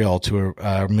very real to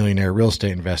a millionaire real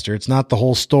estate investor, it's not the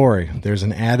whole story. There's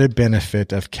an added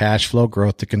benefit of cash flow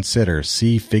growth to consider.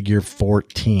 See figure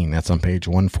 14. That's on page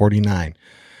 149.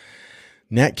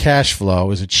 Net cash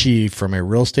flow is achieved from a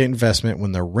real estate investment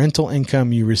when the rental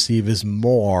income you receive is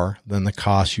more than the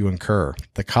cost you incur.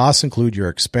 The costs include your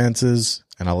expenses,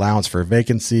 an allowance for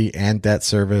vacancy and debt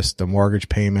service, the mortgage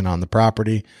payment on the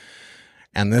property,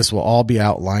 and this will all be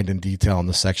outlined in detail in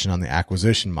the section on the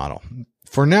acquisition model.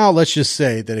 For now, let's just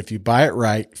say that if you buy it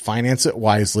right, finance it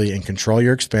wisely, and control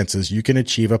your expenses, you can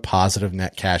achieve a positive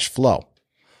net cash flow.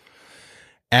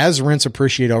 As rents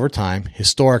appreciate over time,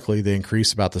 historically they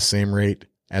increase about the same rate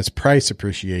as price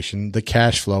appreciation, the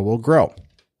cash flow will grow.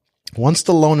 Once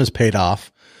the loan is paid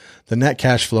off, the net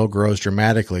cash flow grows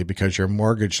dramatically because your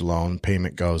mortgage loan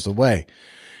payment goes away.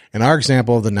 In our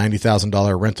example of the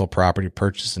 $90,000 rental property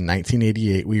purchased in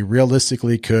 1988, we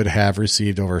realistically could have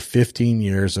received over 15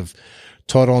 years of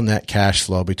total net cash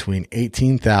flow between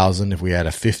 $18,000 if we had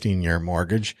a 15-year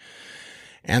mortgage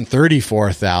and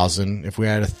 $34,000 if we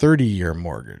had a 30-year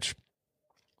mortgage.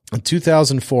 In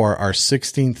 2004, our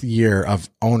 16th year of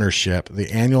ownership,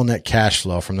 the annual net cash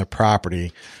flow from the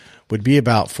property would be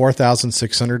about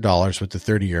 $4,600 with the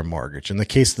 30-year mortgage. In the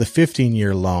case of the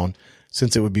 15-year loan,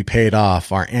 since it would be paid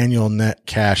off, our annual net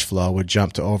cash flow would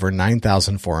jump to over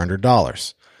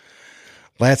 $9,400.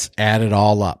 Let's add it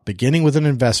all up. Beginning with an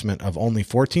investment of only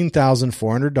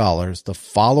 $14,400, the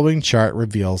following chart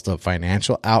reveals the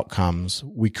financial outcomes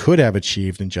we could have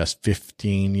achieved in just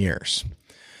 15 years.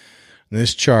 In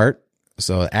this chart,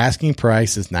 so the asking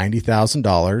price is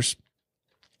 $90,000.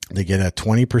 They get a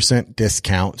 20%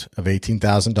 discount of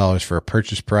 $18,000 for a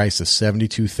purchase price of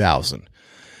 $72,000.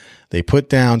 They put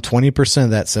down 20%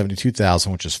 of that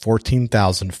 $72,000, which is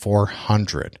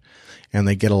 $14,400, and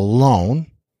they get a loan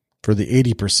for the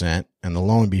 80%, and the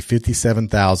loan would be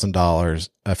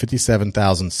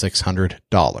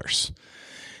 $57,600.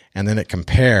 And then it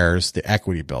compares the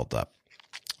equity buildup.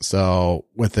 So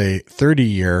with a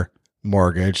 30-year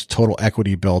mortgage, total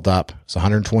equity buildup is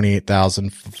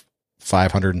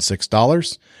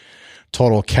 $128,506.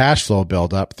 Total cash flow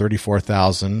buildup,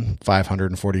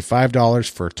 $34,545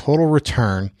 for a total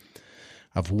return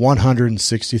of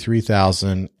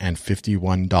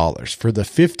 $163,051. For the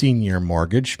 15-year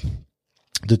mortgage,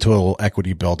 the total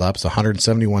equity buildup is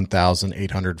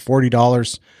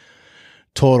 $171,840.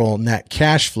 Total net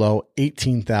cash flow,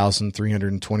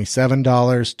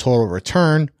 $18,327. Total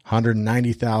return,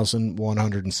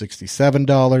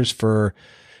 $190,167 for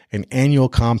an annual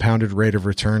compounded rate of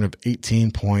return of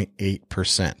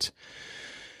 18.8%.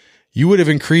 You would have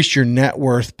increased your net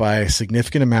worth by a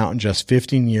significant amount in just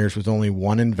 15 years with only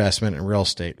one investment in real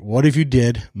estate. What if you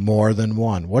did more than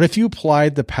one? What if you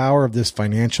applied the power of this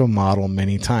financial model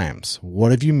many times?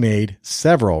 What if you made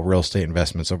several real estate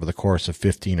investments over the course of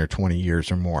 15 or 20 years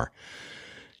or more?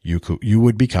 You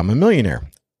would become a millionaire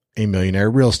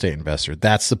real estate investor.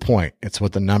 That's the point. It's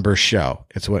what the numbers show.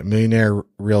 It's what millionaire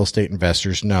real estate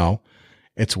investors know.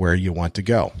 It's where you want to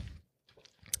go.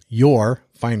 Your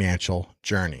financial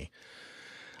journey.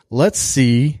 Let's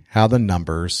see how the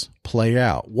numbers play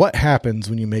out. What happens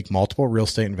when you make multiple real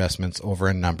estate investments over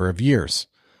a number of years?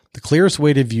 The clearest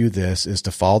way to view this is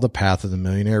to follow the path of the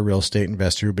millionaire real estate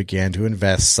investor who began to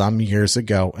invest some years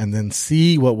ago and then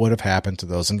see what would have happened to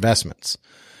those investments.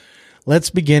 Let's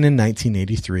begin in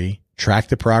 1983, track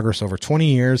the progress over 20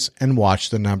 years, and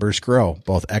watch the numbers grow,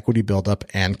 both equity buildup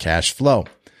and cash flow.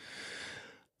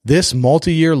 This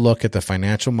multi-year look at the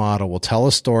financial model will tell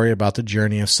a story about the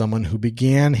journey of someone who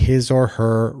began his or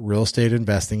her real estate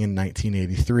investing in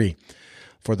 1983.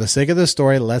 For the sake of the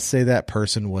story, let's say that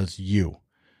person was you.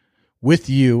 With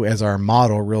you as our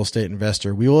model real estate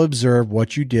investor, we will observe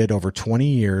what you did over 20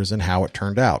 years and how it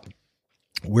turned out.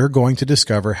 We're going to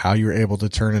discover how you were able to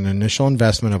turn an initial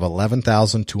investment of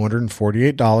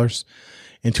 $11,248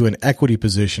 into an equity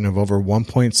position of over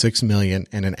 $1.6 million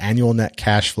and an annual net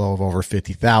cash flow of over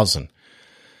 $50,000.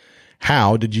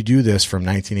 How did you do this from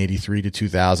 1983 to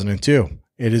 2002?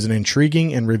 It is an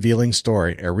intriguing and revealing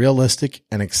story, a realistic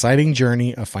and exciting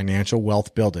journey of financial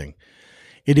wealth building.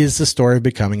 It is the story of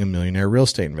becoming a millionaire real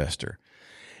estate investor.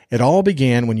 It all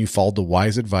began when you followed the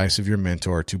wise advice of your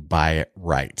mentor to buy it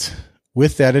right.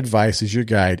 With that advice as your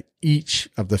guide, each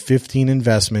of the 15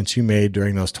 investments you made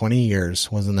during those 20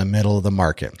 years was in the middle of the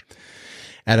market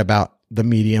at about the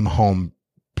median home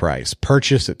price,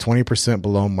 purchased at 20%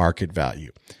 below market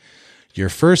value. Your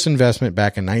first investment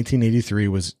back in 1983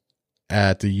 was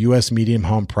at the U.S. median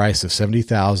home price of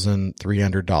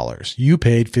 $70,300. You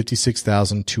paid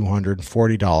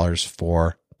 $56,240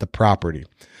 for the property.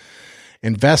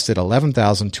 Invested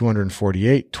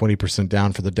 $11,248, 20%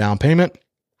 down for the down payment,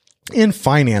 and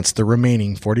financed the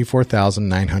remaining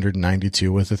 $44,992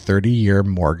 with a 30-year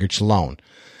mortgage loan.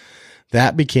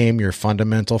 That became your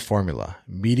fundamental formula.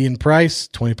 Median price,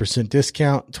 20%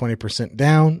 discount, 20%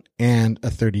 down, and a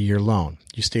 30-year loan.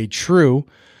 You stayed true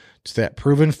to that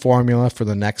proven formula for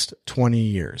the next 20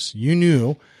 years. You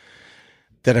knew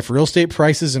that if real estate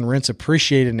prices and rents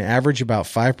appreciated an average about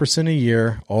 5% a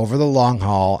year over the long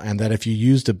haul, and that if you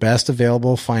used the best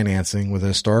available financing with a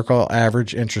historical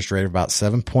average interest rate of about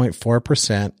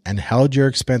 7.4% and held your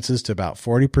expenses to about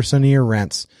 40% of your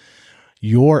rents,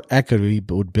 your equity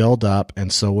would build up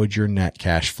and so would your net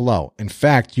cash flow. In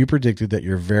fact, you predicted that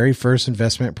your very first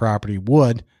investment property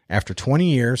would, after 20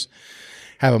 years,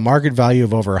 have a market value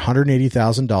of over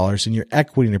 $180,000 and your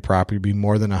equity in the property be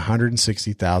more than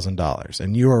 $160,000.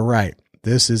 And you are right.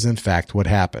 This is in fact what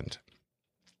happened.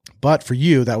 But for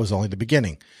you, that was only the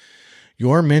beginning.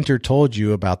 Your mentor told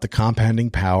you about the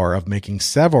compounding power of making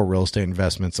several real estate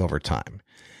investments over time.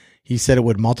 He said it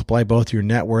would multiply both your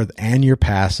net worth and your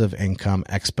passive income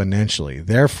exponentially.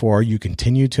 Therefore, you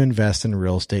continue to invest in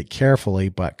real estate carefully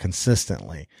but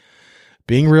consistently.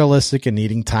 Being realistic and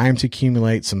needing time to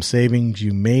accumulate some savings,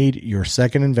 you made your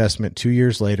second investment 2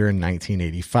 years later in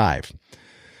 1985.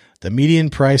 The median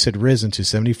price had risen to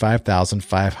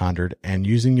 $75,500, and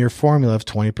using your formula of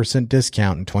 20%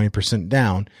 discount and 20%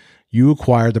 down, you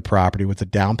acquired the property with a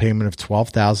down payment of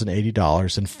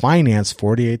 $12,080 and financed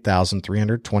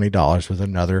 $48,320 with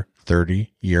another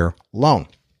 30-year loan.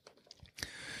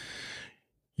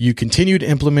 You continued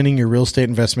implementing your real estate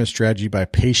investment strategy by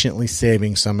patiently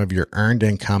saving some of your earned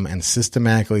income and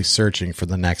systematically searching for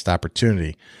the next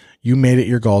opportunity. You made it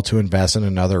your goal to invest in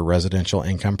another residential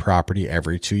income property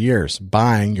every 2 years,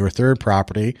 buying your third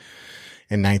property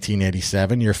in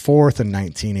 1987, your fourth in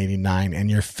 1989, and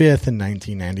your fifth in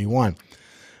 1991.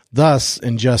 Thus,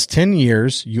 in just 10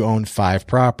 years, you owned 5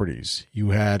 properties. You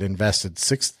had invested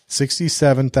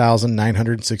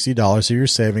 $67,960 of your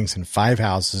savings in 5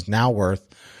 houses, now worth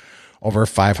over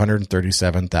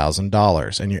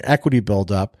 $537,000, and your equity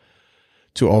build up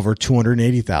to over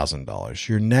 $280,000.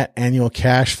 Your net annual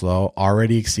cash flow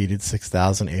already exceeded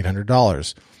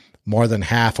 $6,800, more than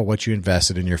half of what you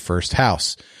invested in your first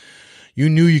house. You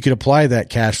knew you could apply that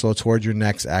cash flow towards your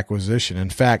next acquisition. In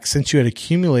fact, since you had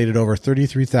accumulated over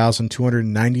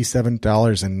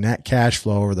 $33,297 in net cash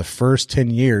flow over the first 10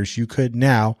 years, you could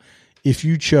now, if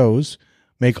you chose,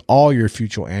 make all your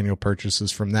future annual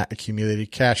purchases from that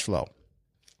accumulated cash flow.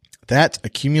 That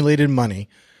accumulated money,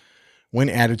 when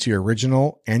added to your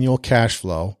original annual cash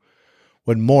flow,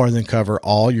 would more than cover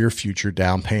all your future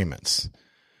down payments.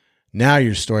 Now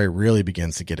your story really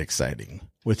begins to get exciting.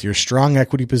 With your strong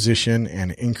equity position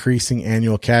and increasing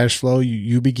annual cash flow,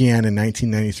 you began in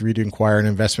 1993 to acquire an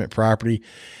investment property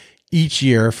each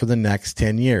year for the next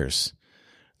 10 years.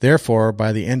 Therefore,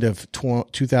 by the end of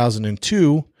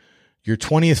 2002, your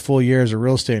 20th full year as a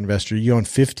real estate investor, you own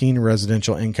 15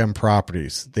 residential income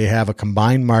properties. They have a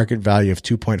combined market value of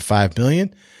 $2.5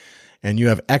 million, and you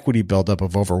have equity buildup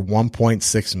of over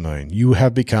 $1.6 million. You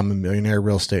have become a millionaire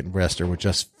real estate investor with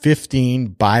just 15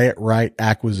 buy-it-right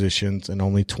acquisitions in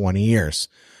only 20 years.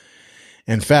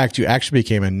 In fact, you actually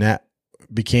became a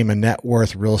net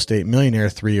worth real estate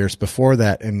millionaire 3 years before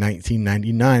that in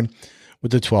 1999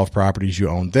 with the 12 properties you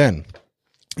owned then.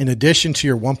 In addition to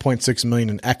your $1.6 million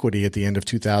in equity at the end of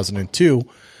 2002,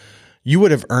 you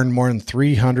would have earned more than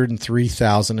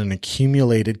 $303,000 in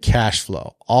accumulated cash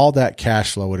flow. All that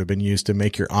cash flow would have been used to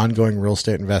make your ongoing real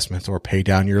estate investments or pay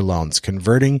down your loans,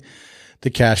 converting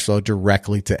the cash flow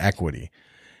directly to equity.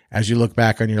 As you look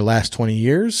back on your last 20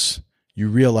 years, you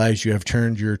realize you have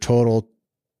turned your total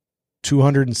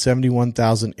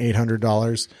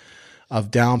 $271,800 of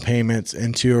down payments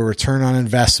into a return on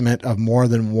investment of more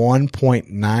than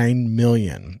 $1.9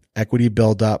 million equity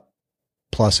buildup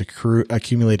plus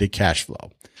accumulated cash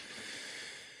flow.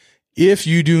 If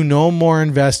you do no more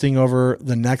investing over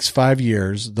the next 5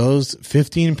 years, those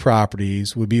 15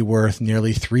 properties would be worth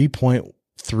nearly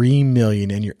 $3.3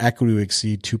 million and your equity would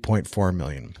exceed $2.4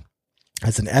 million.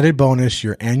 As an added bonus,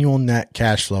 your annual net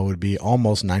cash flow would be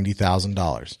almost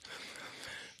 $90,000.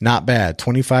 Not bad.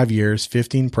 25 years,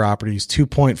 15 properties,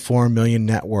 $2.4 million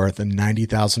net worth, and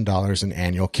 $90,000 in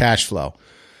annual cash flow.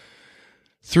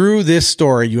 Through this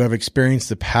story, you have experienced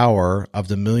the power of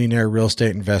the Millionaire Real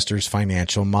Estate Investor's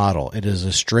financial model. It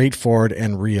is straightforward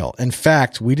and real. In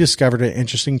fact, we discovered an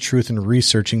interesting truth in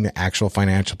researching the actual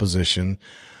financial position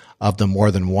of the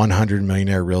more than 100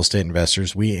 millionaire real estate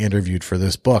investors we interviewed for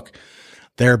this book.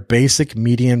 Their basic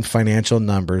median financial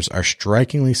numbers are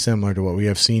strikingly similar to what we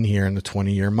have seen here in the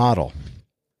 20-year model.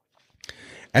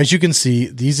 As you can see,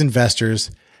 these investors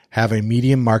have a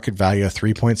median market value of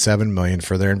 $3.7 million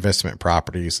for their investment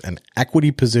properties, an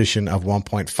equity position of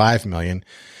 $1.5 million,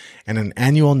 and an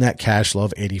annual net cash flow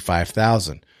of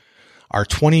 $85,000. Our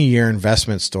 20-year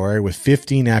investment story with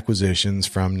 15 acquisitions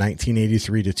from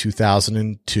 1983 to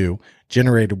 2002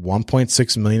 generated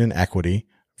 $1.6 million in equity,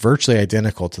 virtually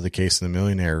identical to the case in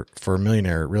the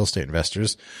millionaire real estate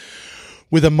investors,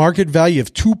 with a market value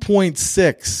of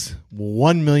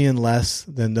 $2.1 million less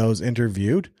than those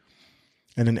interviewed,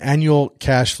 and an annual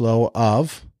cash flow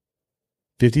of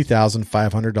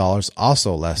 $50,500,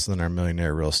 also less than our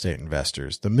millionaire real estate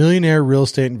investors. The millionaire real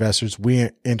estate investors we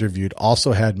interviewed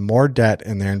also had more debt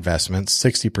in their investments,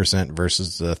 60%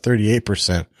 versus the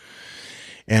 38%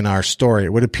 in our story.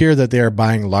 It would appear that they are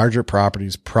buying larger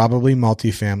properties, probably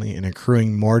multifamily, and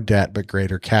accruing more debt but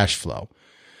greater cash flow.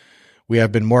 We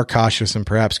have been more cautious and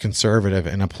perhaps conservative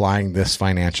in applying this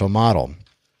financial model.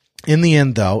 In the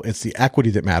end, though, it's the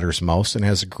equity that matters most and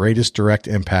has the greatest direct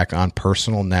impact on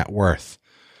personal net worth.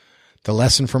 The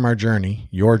lesson from our journey,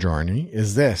 your journey,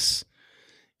 is this.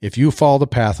 If you follow the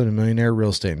path of a millionaire real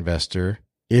estate investor,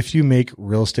 if you make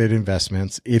real estate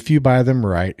investments, if you buy them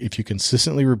right, if you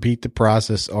consistently repeat the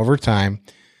process over time,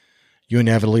 you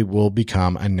inevitably will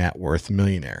become a net worth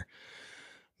millionaire.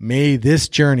 May this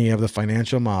journey of the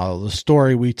financial model, the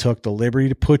story we took the liberty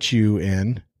to put you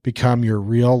in, become your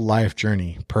real life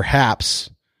journey.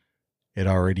 Perhaps it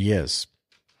already is.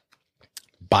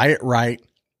 Buy it right,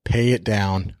 pay it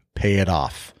down, pay it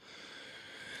off.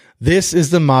 This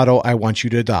is the motto I want you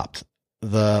to adopt.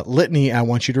 The litany I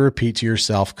want you to repeat to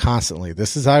yourself constantly.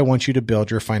 This is how I want you to build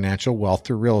your financial wealth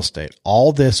through real estate.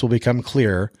 All this will become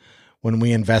clear when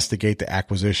we investigate the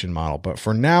acquisition model. But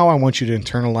for now, I want you to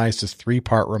internalize this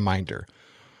 3-part reminder.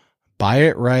 Buy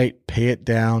it right, pay it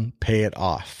down, pay it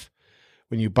off.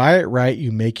 When you buy it right,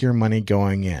 you make your money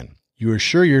going in. You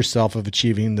assure yourself of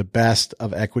achieving the best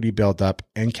of equity buildup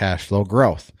and cash flow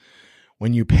growth.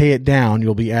 When you pay it down,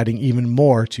 you'll be adding even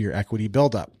more to your equity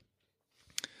buildup.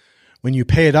 When you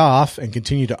pay it off and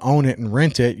continue to own it and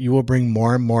rent it, you will bring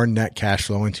more and more net cash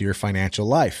flow into your financial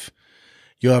life.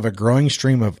 You'll have a growing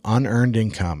stream of unearned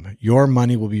income. Your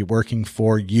money will be working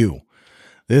for you.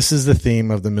 This is the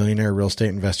theme of the Millionaire Real Estate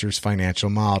Investor's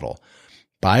financial model.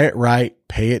 Buy it right,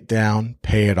 pay it down,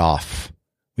 pay it off.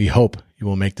 We hope you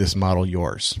will make this model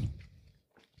yours.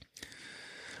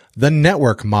 The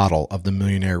network model of the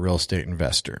millionaire real estate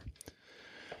investor.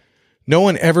 No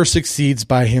one ever succeeds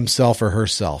by himself or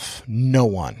herself. No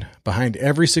one. Behind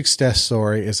every success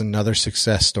story is another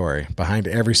success story. Behind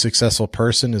every successful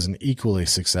person is an equally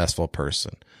successful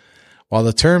person. While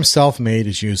the term self-made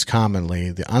is used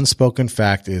commonly, the unspoken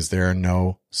fact is there are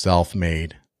no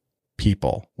self-made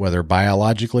people, whether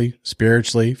biologically,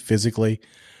 spiritually, physically,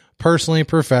 personally,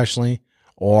 professionally,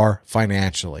 or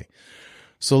financially.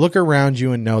 So look around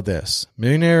you and know this.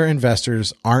 Millionaire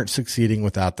investors aren't succeeding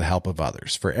without the help of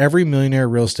others. For every millionaire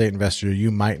real estate investor you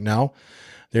might know,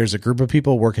 there's a group of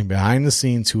people working behind the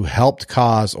scenes who helped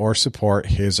cause or support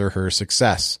his or her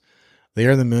success. They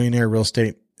are the millionaire real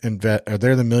estate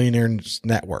they're the Millionaires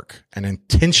Network, an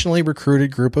intentionally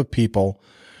recruited group of people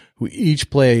who each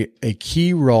play a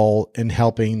key role in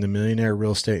helping the millionaire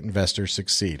real estate investor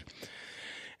succeed.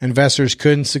 Investors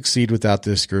couldn't succeed without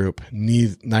this group.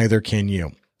 Neither can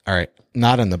you. All right,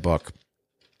 not in the book.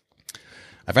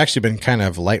 I've actually been kind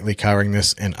of lightly covering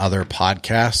this in other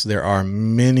podcasts. There are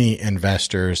many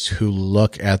investors who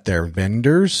look at their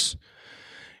vendors,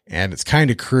 and it's kind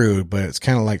of crude, but it's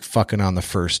kind of like fucking on the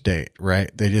first date,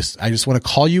 right? I just want to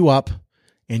call you up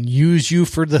and use you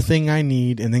for the thing I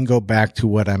need and then go back to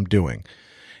what I'm doing.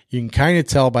 You can kind of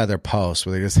tell by their posts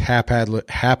where they just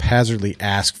haphazardly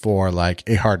ask for like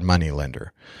a hard money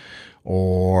lender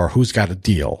or who's got a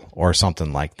deal or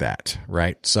something like that,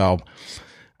 right? So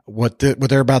what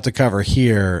they're about to cover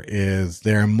here is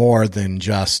they're more than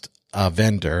just a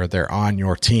vendor. They're on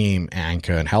your team and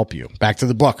can help you. Back to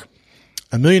the book.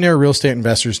 A millionaire real estate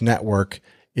investors network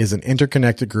is an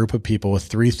interconnected group of people with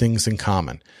three things in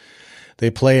common.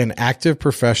 They play an active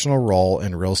professional role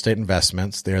in real estate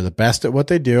investments. They are the best at what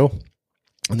they do,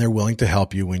 and they're willing to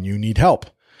help you when you need help.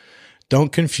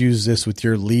 Don't confuse this with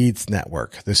your leads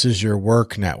network. This is your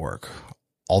work network.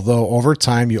 Although over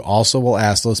time, you also will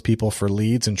ask those people for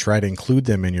leads and try to include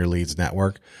them in your leads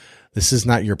network, this is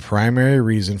not your primary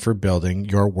reason for building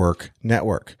your work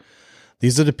network.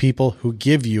 These are the people who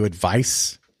give you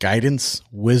advice, guidance,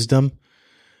 wisdom,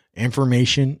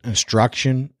 information,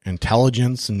 instruction,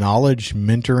 intelligence, knowledge,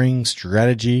 mentoring,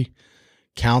 strategy,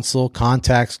 counsel,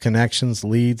 contacts, connections,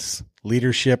 leads,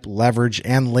 leadership, leverage,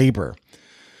 and labor.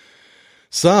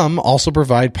 Some also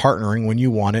provide partnering when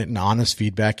you want it and honest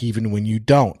feedback even when you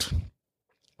don't.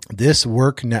 This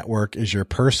work network is your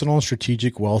personal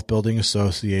strategic wealth building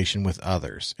association with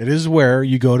others. It is where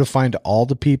you go to find all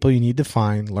the people you need to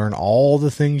find, learn all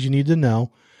the things you need to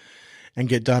know, and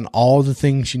get done all the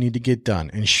things you need to get done.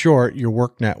 In short, your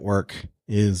work network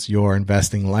is your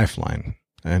investing lifeline.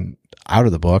 And out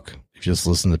of the book, if you just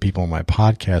listen to people on my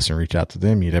podcast and reach out to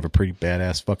them, you'd have a pretty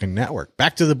badass fucking network.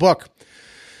 Back to the book.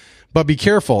 But be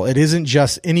careful. It isn't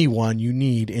just anyone you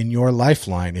need in your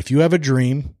lifeline. If you have a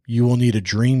dream, you will need a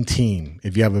dream team.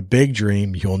 If you have a big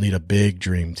dream, you will need a big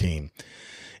dream team.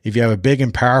 If you have a big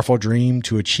and powerful dream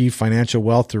to achieve financial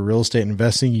wealth through real estate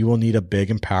investing, you will need a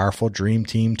big and powerful dream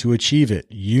team to achieve it.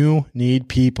 You need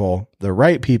people, the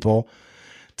right people,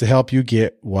 to help you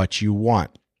get what you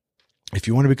want. If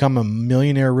you want to become a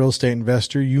millionaire real estate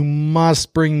investor, you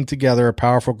must bring together a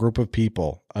powerful group of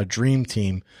people, a dream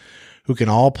team, who can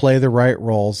all play the right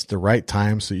roles at the right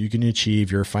time so you can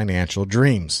achieve your financial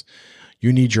dreams.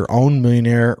 You need your own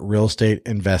millionaire real estate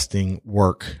investing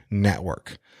work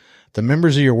network. The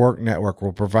members of your work network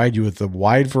will provide you with a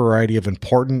wide variety of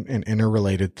important and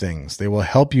interrelated things. They will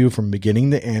help you from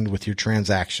beginning to end with your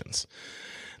transactions.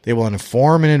 They will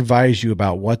inform and advise you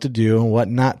about what to do and what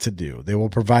not to do. They will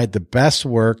provide the best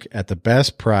work at the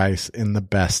best price in the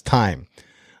best time.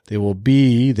 They will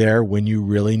be there when you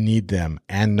really need them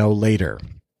and no later.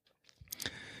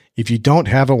 If you don't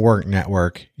have a work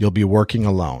network, you'll be working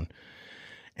alone.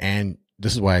 And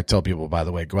this is why I tell people, by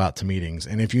the way, go out to meetings.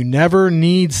 And if you never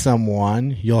need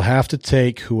someone, you'll have to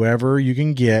take whoever you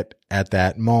can get at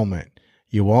that moment.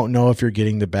 You won't know if you're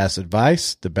getting the best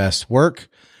advice, the best work,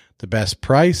 the best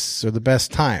price, or the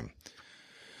best time.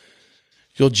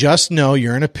 You'll just know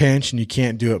you're in a pinch and you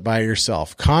can't do it by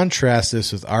yourself. Contrast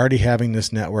this with already having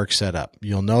this network set up.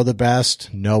 You'll know the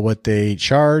best, know what they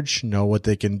charge, know what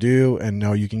they can do, and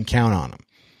know you can count on them.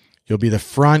 You'll be the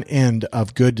front end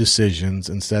of good decisions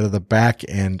instead of the back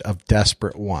end of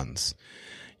desperate ones.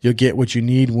 You'll get what you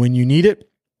need when you need it.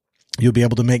 You'll be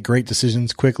able to make great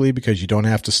decisions quickly because you don't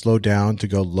have to slow down to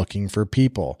go looking for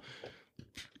people.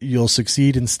 You'll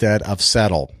succeed instead of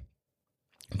settle.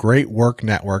 Great work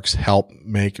networks help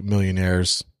make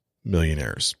millionaires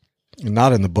millionaires. And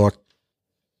not in the book.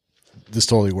 This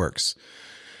totally works.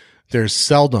 There's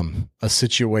seldom a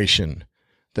situation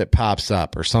that pops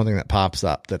up or something that pops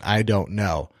up that I don't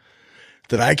know,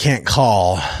 that I can't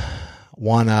call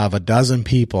one of a dozen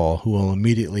people who will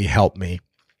immediately help me.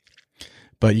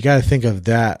 But you got to think of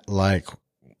that like,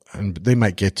 and they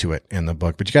might get to it in the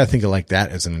book, but you got to think of like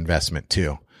that as an investment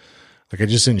too. Like I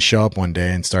just didn't show up one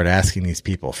day and start asking these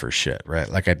people for shit, right?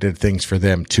 Like I did things for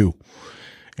them too.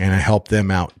 And I helped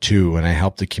them out too. And I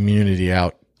helped the community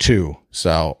out too.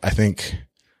 So I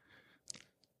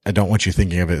don't want you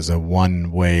thinking of it as a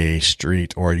one-way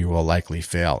street or you will likely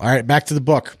fail. All right, back to the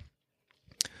book.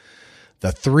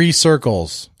 The 3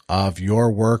 circles of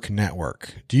your work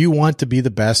network. Do you want to be the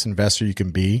best investor you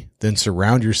can be? Then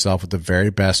surround yourself with the very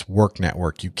best work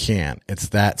network you can. It's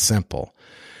that simple.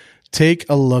 Take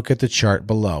a look at the chart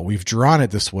below. We've drawn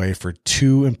it this way for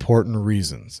 2 important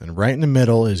reasons. And right in the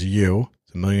middle is you,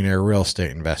 the millionaire real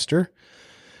estate investor.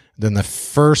 Then the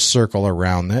first circle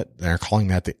around it, they're calling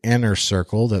that the inner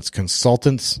circle. That's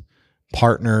consultants,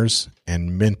 partners,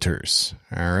 and mentors.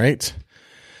 All right.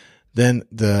 Then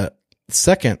the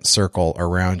second circle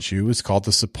around you is called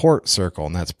the support circle,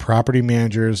 and that's property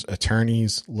managers,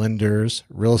 attorneys, lenders,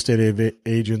 real estate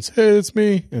agents. Hey, it's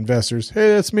me. Investors. Hey,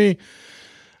 that's me.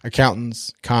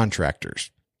 Accountants, contractors.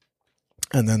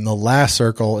 And then the last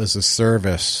circle is the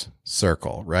service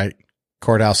circle, right?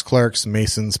 Courthouse clerks,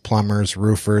 masons, plumbers,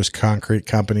 roofers, concrete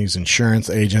companies, insurance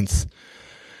agents,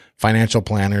 financial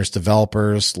planners,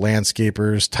 developers,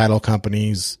 landscapers, title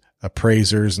companies,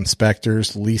 appraisers,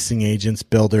 inspectors, leasing agents,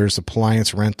 builders,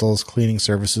 appliance rentals, cleaning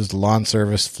services, lawn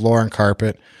service, floor and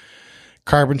carpet,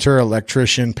 carpenter,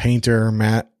 electrician, painter,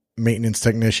 maintenance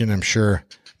technician, I'm sure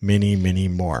many, many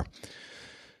more.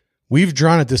 We've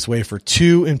drawn it this way for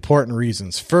 2 important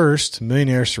reasons. First,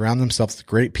 millionaires surround themselves with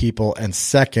great people. And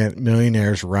second,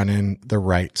 millionaires run in the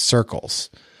right circles.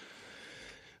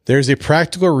 There's a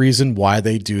practical reason why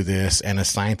they do this and a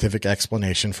scientific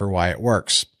explanation for why it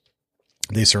works.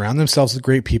 They surround themselves with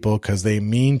great people because they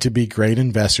mean to be great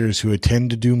investors who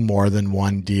intend to do more than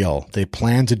one deal. They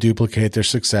plan to duplicate their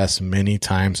success many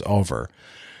times over.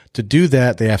 To do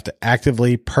that, they have to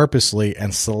actively, purposely,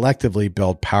 and selectively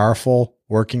build powerful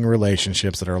working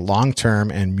relationships that are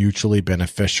long-term and mutually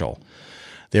beneficial.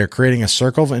 They are creating a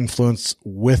circle of influence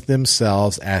with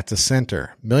themselves at the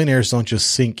center. Millionaires don't just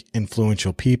seek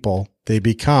influential people, they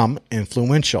become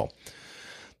influential.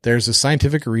 There's a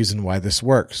scientific reason why this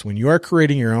works. When you are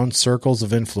creating your own circles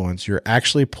of influence, you're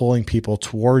actually pulling people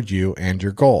toward you and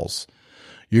your goals.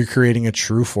 You're creating a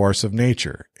true force of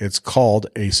nature. It's called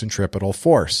a centripetal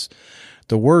force.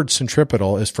 The word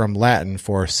centripetal is from Latin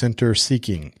for center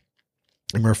seeking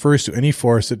and refers to any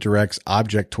force that directs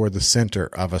object toward the center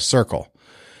of a circle.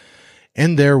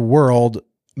 In their world,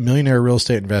 millionaire real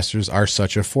estate investors are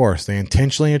such a force. They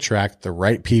intentionally attract the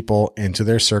right people into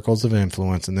their circles of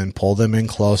influence and then pull them in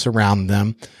close around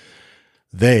them.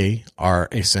 They are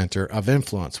a center of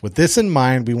influence. With this in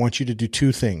mind, we want you to do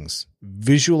 2 things.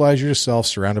 Visualize yourself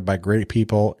surrounded by great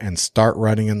people and start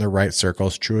running in the right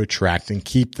circles to attract and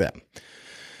keep them.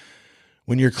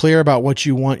 When you're clear about what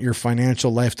you want your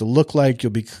financial life to look like,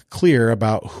 you'll be clear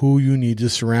about who you need to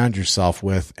surround yourself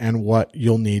with and what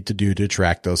you'll need to do to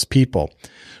attract those people.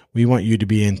 We want you to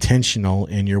be intentional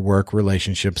in your work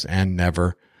relationships and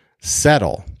never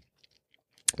settle.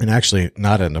 And actually,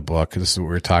 not in the book. This is what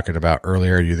we were talking about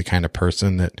earlier. Are you the kind of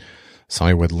person that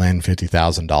somebody would lend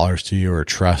 $50,000 to you or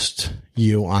trust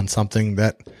you on something?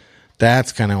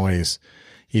 That's kind of what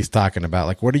he's talking about.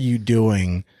 Like, what are you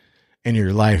doing in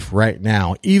your life right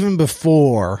now, even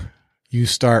before you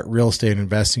start real estate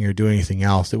investing or doing anything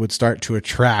else, that would start to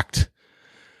attract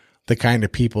the kind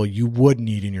of people you would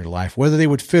need in your life, whether they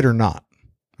would fit or not.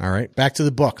 All right, back to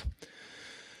the book.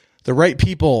 The right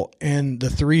people in the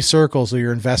 3 circles of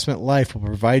your investment life will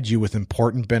provide you with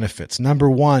important benefits. Number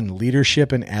 1,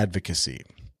 leadership and advocacy.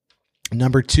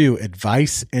 Number 2,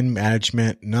 advice and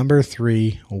management. Number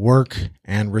 3, work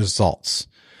and results.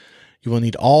 You will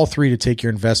need all 3 to take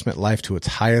your investment life to its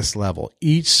highest level.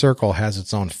 Each circle has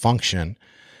its own function,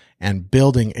 and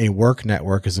building a work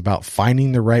network is about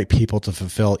finding the right people to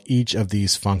fulfill each of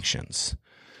these functions.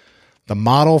 The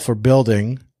model for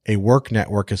building a work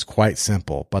network is quite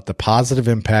simple, but the positive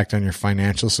impact on your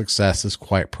financial success is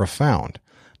quite profound.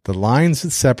 The lines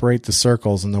that separate the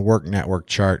circles in the work network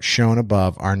chart shown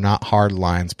above are not hard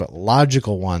lines, but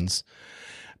logical ones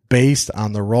based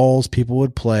on the roles people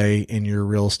would play in your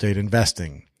real estate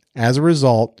investing. As a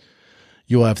result,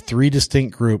 you'll have 3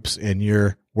 distinct groups in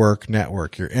your work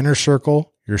network: your inner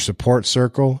circle, your support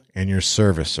circle, and your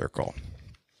service circle.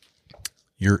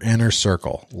 Your inner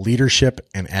circle, leadership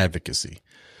and advocacy.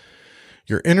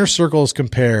 Your inner circle is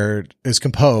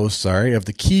composed of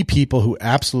the key people who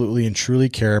absolutely and truly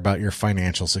care about your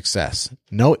financial success.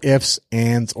 No ifs,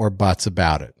 ands, or buts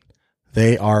about it.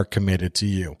 They are committed to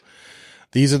you.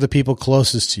 These are the people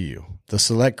closest to you, the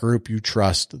select group you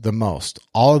trust the most.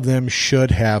 All of them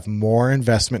should have more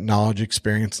investment knowledge,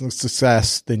 experience, and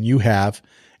success than you have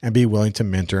and be willing to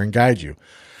mentor and guide you.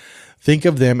 Think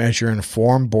of them as your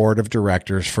informed board of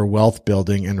directors for wealth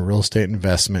building and real estate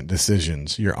investment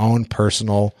decisions, your own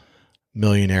personal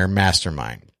millionaire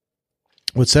mastermind.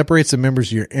 What separates the members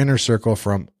of your inner circle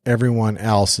from everyone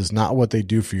else is not what they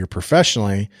do for you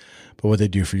professionally, but what they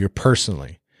do for you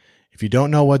personally. If you don't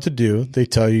know what to do, they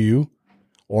tell you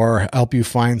or help you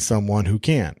find someone who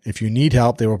can. If you need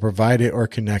help, they will provide it or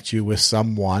connect you with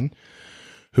someone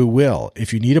who will.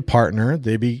 If you need a partner,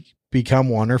 they become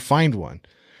one or find one.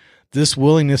 This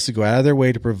willingness to go out of their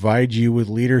way to provide you with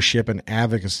leadership and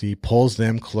advocacy pulls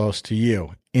them close to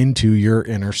you, into your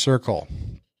inner circle.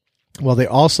 While they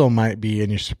also might be in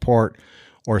your support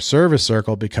or service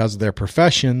circle because of their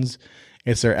professions,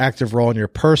 it's their active role in your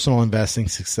personal investing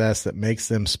success that makes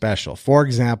them special. For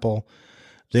example,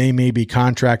 they may be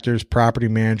contractors, property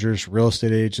managers, real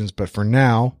estate agents, but for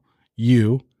now,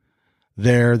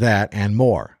 they're that and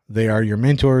more. They are your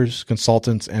mentors,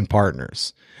 consultants, and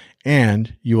partners,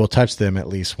 and you will touch them at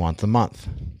least once a month.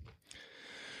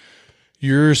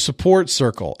 Your support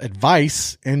circle,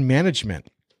 advice and management.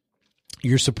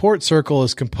 Your support circle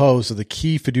is composed of the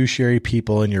key fiduciary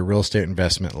people in your real estate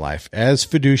investment life. As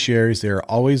fiduciaries, they are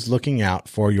always looking out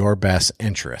for your best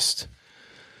interest.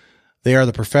 They are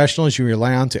the professionals you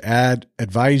rely on to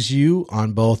advise you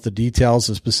on both the details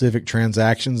of specific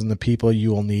transactions and the people you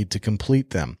will need to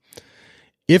complete them.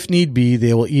 If need be,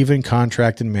 they will even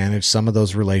contract and manage some of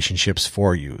those relationships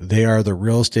for you. They are the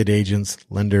real estate agents,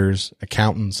 lenders,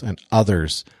 accountants, and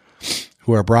others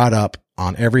who are brought up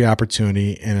on every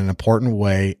opportunity in an important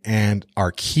way and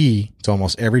are key to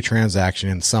almost every transaction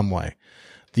in some way.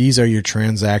 These are your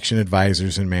transaction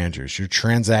advisors and managers, your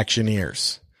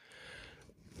transactioneers.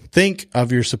 Think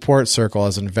of your support circle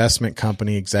as investment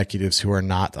company executives who are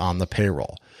not on the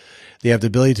payroll. They have the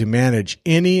ability to manage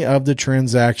any of the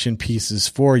transaction pieces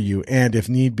for you and, if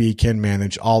need be, can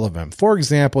manage all of them. For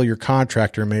example, your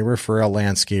contractor may refer a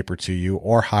landscaper to you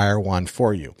or hire one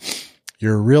for you.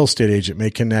 Your real estate agent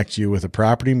may connect you with a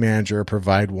property manager or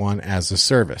provide one as a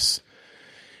service.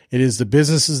 It is the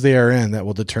businesses they are in that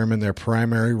will determine their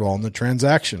primary role in the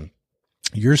transaction.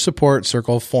 Your support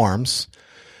circle forms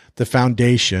the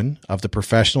foundation of the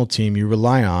professional team you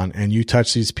rely on, and you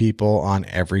touch these people on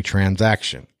every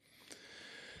transaction.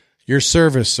 Your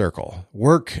service circle,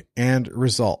 work and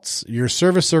results. Your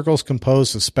service circle is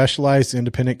composed of specialized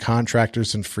independent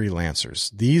contractors and freelancers.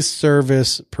 These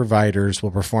service providers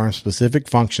will perform specific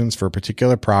functions for a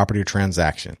particular property or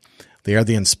transaction. They are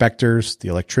the inspectors, the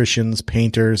electricians,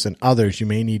 painters, and others you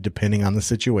may need depending on the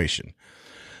situation.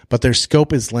 But their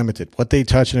scope is limited. What they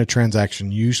touch in a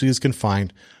transaction usually is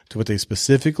confined to what they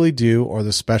specifically do or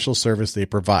the special service they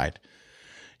provide.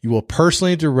 You will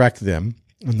personally direct them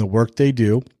in the work they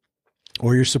do,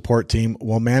 or your support team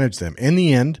will manage them. In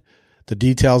the end, the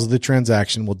details of the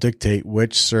transaction will dictate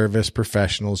which service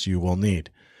professionals you will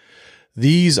need.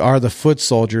 These are the foot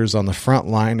soldiers on the front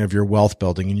line of your wealth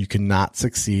building, and you cannot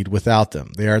succeed without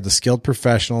them. They are the skilled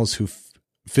professionals who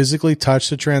physically touch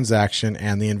the transaction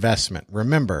and the investment.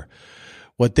 Remember,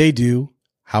 what they do,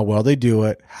 how well they do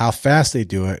it, how fast they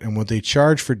do it, and what they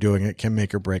charge for doing it can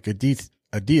make or break a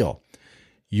deal.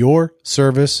 Your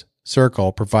service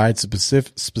circle provides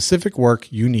specific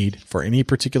work you need for any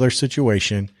particular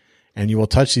situation, and you will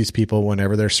touch these people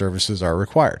whenever their services are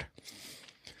required.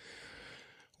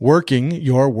 Working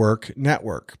your work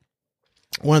network.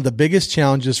 One of the biggest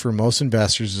challenges for most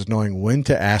investors is knowing when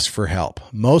to ask for help.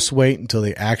 Most wait until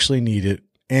they actually need it,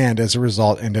 and as a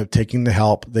result, end up taking the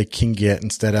help they can get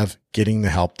instead of getting the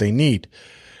help they need.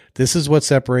 This is what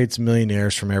separates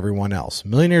millionaires from everyone else.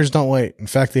 Millionaires don't wait. In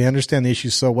fact, they understand the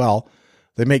issues so well,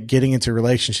 they make getting into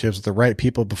relationships with the right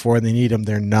people before they need them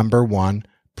their number one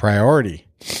priority.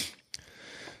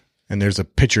 And there's a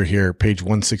picture here, page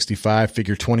 165,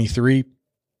 figure 23.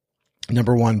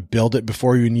 Number one, build it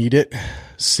before you need it.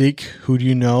 Seek, who do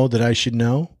you know that I should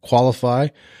know? Qualify,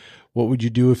 what would you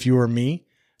do if you were me?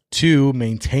 2,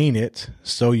 maintain it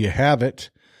so you have it.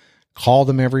 Call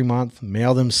them every month.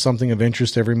 Mail them something of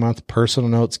interest every month. Personal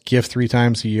notes, gift 3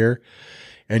 times a year.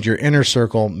 And your inner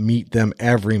circle, meet them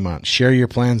every month. Share your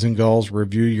plans and goals.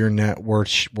 Review your net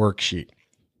worksheet.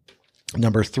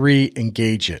 Number 3,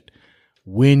 engage it.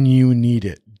 When you need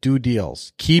it. Do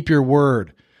deals. Keep your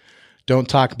word. Don't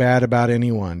talk bad about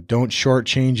anyone. Don't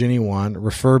shortchange anyone.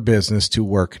 Refer business to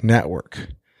work network.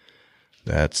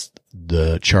 That's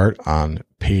the chart on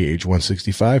page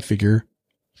 165, figure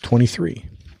 23.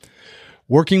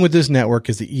 Working with this network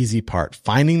is the easy part.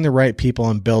 Finding the right people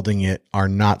and building it are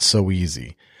not so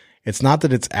easy. It's not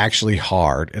that it's actually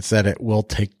hard. It's that it will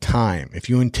take time. If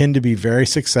you intend to be very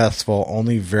successful,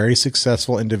 only very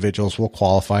successful individuals will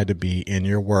qualify to be in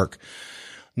your work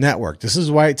network. This is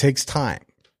why it takes time.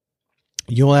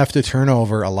 You'll have to turn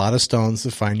over a lot of stones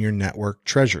to find your network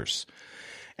treasures.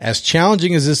 As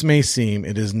challenging as this may seem,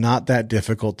 it is not that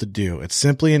difficult to do. It's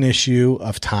simply an issue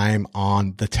of time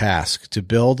on the task. To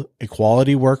build a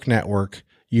quality work network,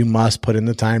 you must put in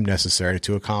the time necessary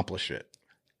to accomplish it.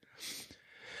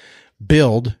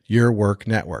 Build your work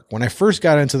network. When I first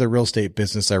got into the real estate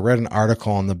business, I read an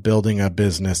article on the building a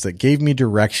business that gave me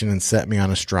direction and set me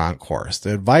on a strong course.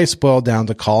 The advice boiled down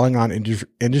to calling on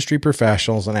industry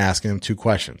professionals and asking them 2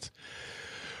 questions.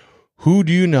 Who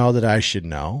do you know that I should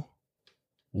know?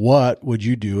 What would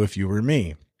you do if you were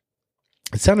me?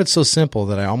 It sounded so simple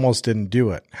that I almost didn't do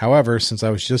it. However, since I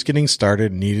was just getting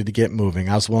started and needed to get moving,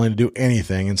 I was willing to do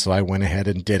anything, and so I went ahead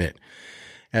and did it.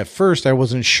 At first, I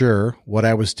wasn't sure what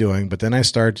I was doing, but then I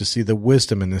started to see the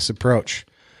wisdom in this approach.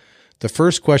 The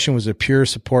first question was a pure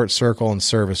support circle and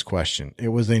service question. It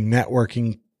was a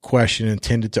networking question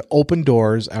intended to open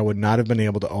doors I would not have been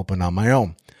able to open on my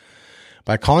own.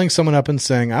 By calling someone up and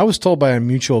saying, I was told by a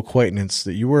mutual acquaintance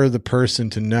that you were the person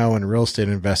to know in real estate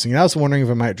investing, and I was wondering if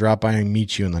I might drop by and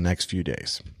meet you in the next few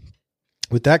days.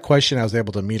 With that question, I was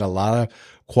able to meet a lot of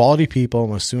quality people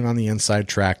and was soon on the inside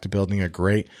track to building a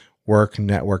great work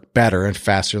network better and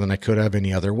faster than I could have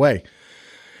any other way.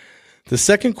 The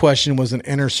second question was an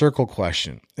inner circle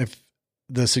question. If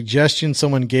the suggestion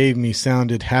someone gave me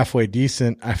sounded halfway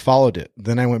decent, I followed it.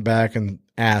 Then I went back and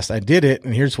asked, I did it,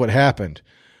 and here's what happened.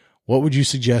 What would you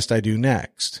suggest I do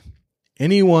next?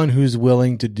 Anyone who's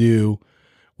willing to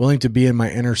be in my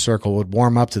inner circle would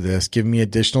warm up to this, give me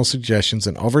additional suggestions,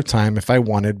 and over time, if I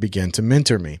wanted, begin to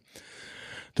mentor me.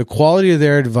 The quality of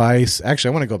their advice, actually,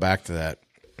 I want to go back to that.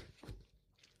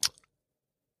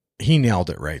 He nailed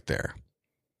it right there.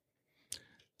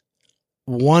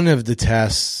 One of the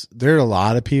tests, there are a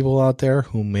lot of people out there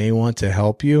who may want to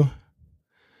help you,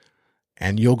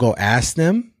 and you'll go ask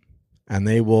them, and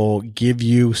they will give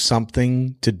you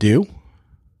something to do.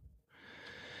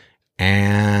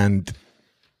 And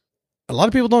a lot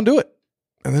of people don't do it.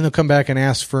 And then they'll come back and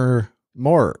ask for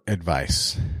more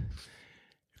advice.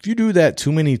 If you do that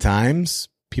too many times,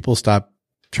 people stop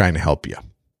trying to help you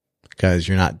because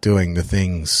you're not doing the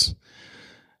things,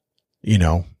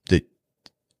 that,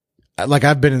 like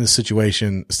I've been in this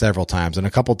situation several times, and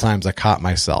a couple times I caught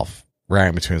myself right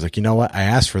in between. I was like, you know what? I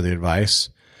asked for the advice.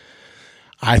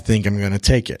 I think I'm going to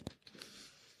take it.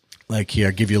 Like here,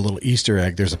 I'll give you a little Easter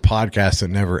egg. There's a podcast that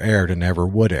never aired and never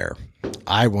would air.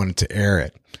 I wanted to air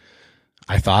it.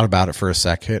 I thought about it for a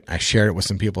second. I shared it with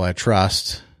some people I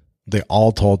trust. They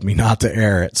all told me not to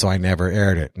air it, so I never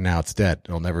aired it. Now it's dead.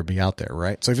 It'll never be out there,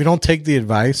 right? So if you don't take the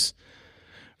advice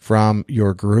from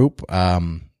your group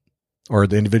or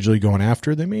the individual you're going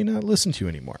after, they may not listen to you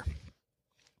anymore.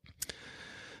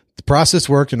 The process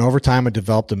worked, and over time, I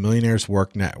developed a Millionaire's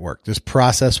Work Network. This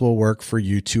process will work for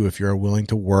you too if you're willing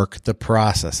to work the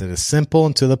process. It is simple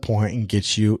and to the point and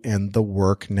gets you in the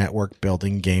work network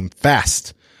building game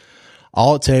fast.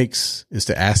 All it takes is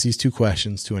to ask these 2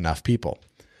 questions to enough people.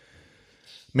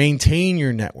 Maintain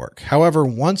your network. However,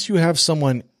 once you have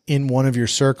someone in one of your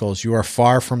circles, you are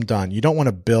far from done. You don't want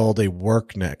to build a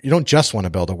work net. You don't just want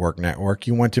to build a work network.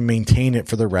 You want to maintain it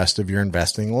for the rest of your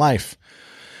investing life.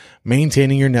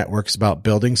 Maintaining your network is about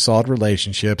building solid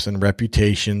relationships and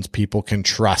reputations people can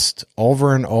trust.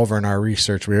 Over and over in our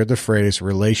research, we heard the phrase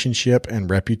relationship and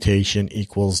reputation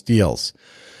equals deals,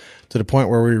 to the point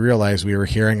where we realized we were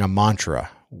hearing a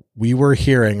mantra. We were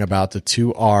hearing about the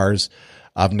 2 R's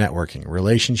of networking,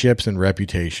 relationships and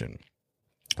reputation.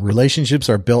 Relationships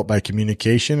are built by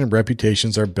communication, and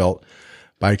reputations are built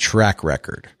by track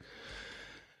record.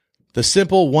 The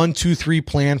simple 1, 2, 3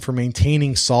 plan for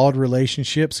maintaining solid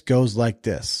relationships goes like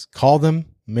this. Call them,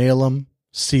 mail them,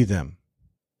 see them.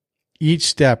 Each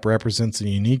step represents a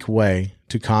unique way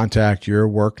to contact your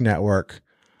work network,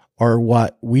 or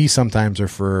what we sometimes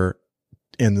refer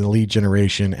in the lead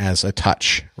generation as a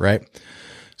touch, right?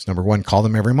 So number 1, call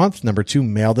them every month. Number 2,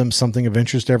 mail them something of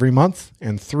interest every month.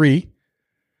 And 3,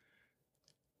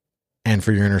 and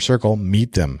for your inner circle,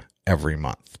 meet them every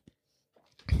month.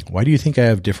 Why do you think I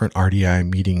have different RDI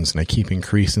meetings and I keep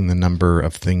increasing the number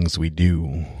of things we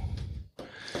do?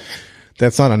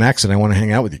 That's not an accident. I want to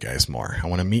hang out with you guys more. I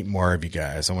want to meet more of you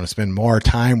guys. I want to spend more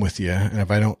time with you. And if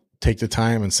I don't take the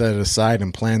time and set it aside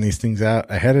and plan these things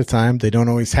out ahead of time, they don't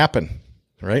always happen.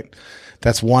 right?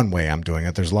 That's one way I'm doing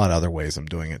it. There's a lot of other ways I'm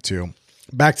doing it too.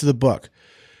 Back to the book.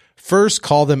 First,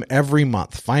 call them every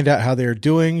month. Find out how they're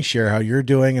doing, share how you're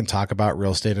doing, and talk about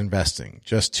real estate investing.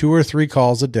 Just 2 or 3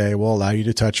 calls a day will allow you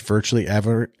to touch virtually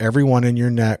everyone in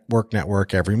your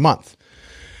network every month.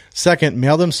 Second,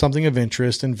 mail them something of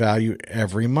interest and value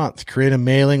every month. Create a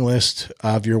mailing list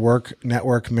of your work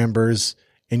network members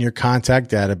in your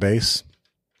contact database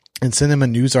and send them a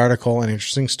news article, an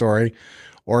interesting story,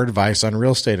 or advice on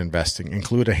real estate investing.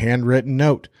 Include a handwritten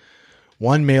note.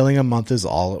 1 mailing a month is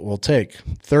all it will take.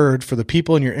 Third, for the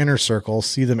people in your inner circle,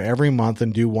 see them every month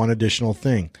and do one additional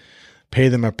thing. Pay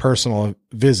them a personal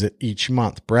visit each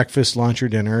month. Breakfast, lunch, or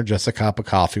dinner, or just a cup of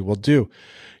coffee will do.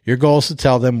 Your goal is to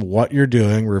tell them what you're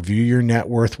doing, review your net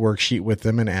worth worksheet with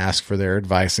them, and ask for their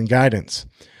advice and guidance.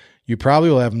 You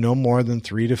probably will have no more than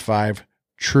 3 to 5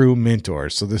 true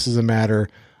mentors, so this is a matter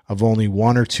of only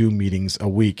 1 or 2 meetings a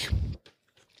week.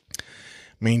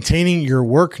 Maintaining your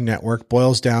work network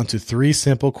boils down to 3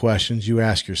 simple questions you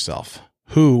ask yourself.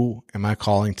 Who am I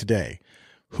calling today?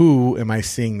 Who am I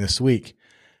seeing this week?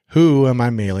 Who am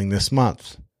I mailing this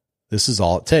month? This is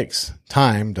all it takes.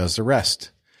 Time does the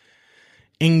rest.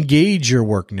 Engage your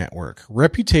work network.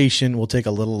 Reputation will take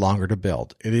a little longer to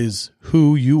build. It is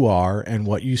who you are and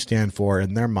what you stand for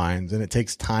in their minds, and it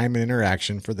takes time and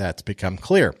interaction for that to become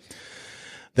clear.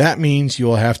 That means you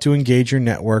will have to engage your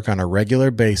network on a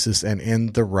regular basis and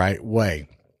in the right way.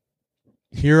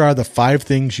 Here are the 5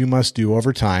 things you must do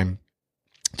over time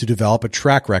to develop a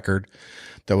track record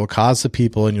that will cause the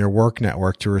people in your work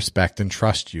network to respect and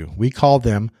trust you. We call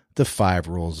them the 5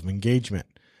 rules of engagement.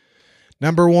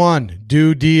 Number 1,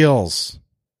 do deals.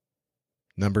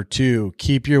 Number 2,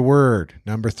 keep your word.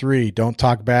 Number 3, don't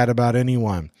talk bad about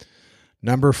anyone.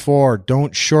 Number 4,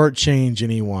 don't shortchange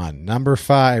anyone. Number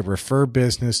 5, refer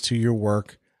business to your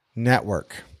work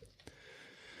network.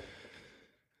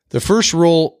 The first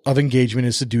rule of engagement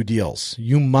is to do deals.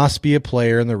 You must be a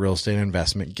player in the real estate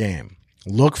investment game.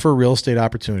 Look for real estate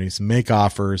opportunities, make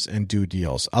offers, and do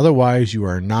deals. Otherwise, you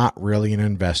are not really an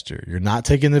investor. You're not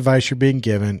taking the advice you're being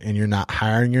given, and you're not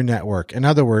hiring your network. In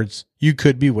other words, you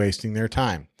could be wasting their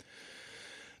time.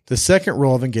 The second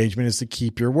rule of engagement is to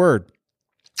keep your word.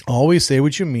 Always say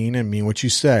what you mean and mean what you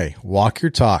say. Walk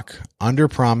your talk,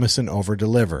 under-promise and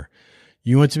over-deliver.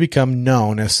 You want to become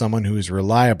known as someone who is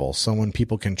reliable, someone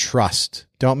people can trust.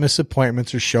 Don't miss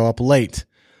appointments or show up late.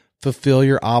 Fulfill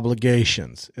your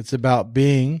obligations. It's about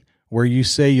being where you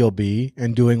say you'll be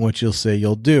and doing what you'll say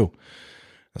you'll do.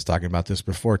 I was talking about this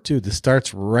before too. This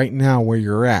starts right now where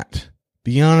you're at.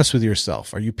 Be honest with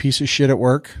yourself. Are you a piece of shit at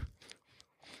work?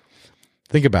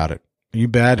 Think about it. Are you a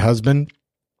bad husband?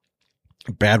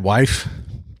 A bad wife?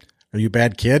 Are you a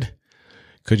bad kid?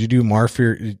 Could you do more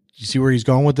for you see where he's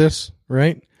going with this,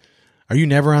 right? Are you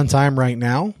never on time right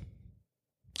now?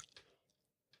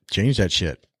 Change that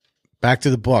shit. Back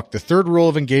to the book. The third rule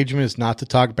of engagement is not to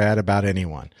talk bad about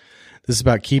anyone. This is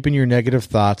about keeping your negative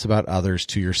thoughts about others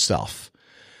to yourself.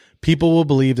 People will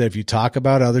believe that if you talk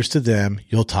about others to them,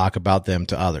 you'll talk about them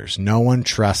to others. No one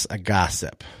trusts a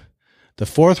gossip. The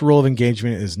fourth rule of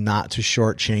engagement is not to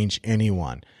shortchange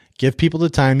anyone. Give people the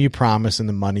time you promise and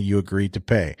the money you agreed to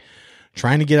pay.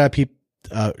 Trying to get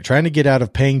out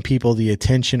of paying people the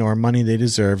attention or money they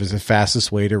deserve is the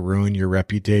fastest way to ruin your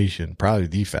reputation. Probably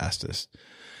the fastest.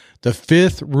 The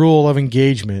fifth rule of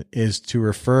engagement is to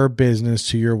refer business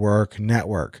to your work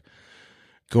network.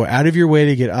 Go out of your way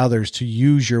to get others to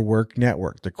use your work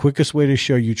network. The quickest way to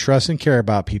show you trust and care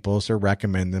about people is to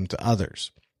recommend them to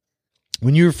others.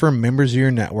 When you refer members of your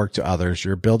network to others,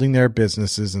 you're building their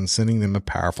businesses and sending them a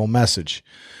powerful message.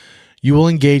 You will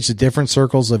engage the different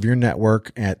circles of your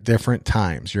network at different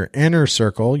times. Your inner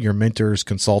circle, your mentors,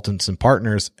 consultants, and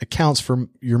partners, accounts for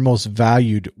your most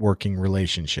valued working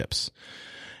relationships.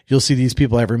 You'll see these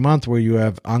people every month where you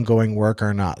have ongoing work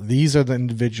or not. These are the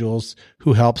individuals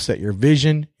who help set your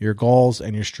vision, your goals,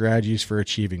 and your strategies for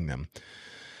achieving them.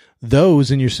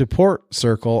 Those in your support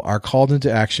circle are called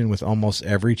into action with almost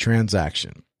every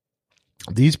transaction.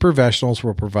 These professionals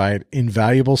will provide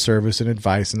invaluable service and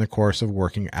advice in the course of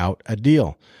working out a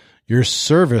deal. Your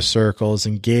service circle is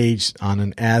engaged on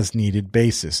an as-needed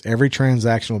basis. Every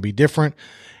transaction will be different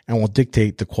and will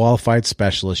dictate the qualified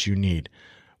specialist you need.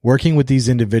 Working with these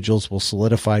individuals will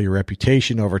solidify your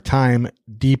reputation over time,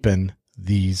 deepen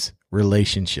these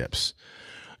relationships.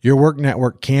 Your work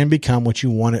network can become what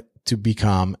you want it to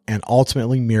become and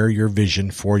ultimately mirror your vision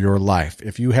for your life.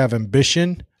 If you have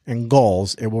ambition and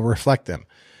goals, it will reflect them.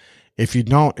 If you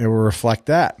don't, it will reflect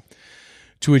that.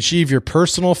 To achieve your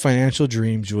personal financial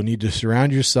dreams, you will need to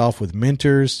surround yourself with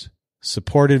mentors,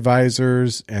 support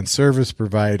advisors, and service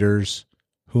providers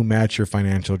who match your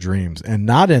financial dreams. And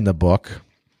not in the book,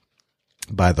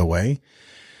 by the way,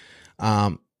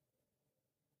 are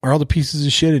all the pieces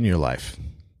of shit in your life.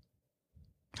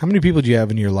 How many people do you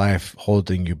have in your life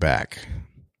holding you back,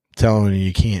 telling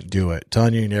you can't do it,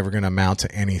 telling you you're never going to amount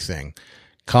to anything,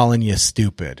 calling you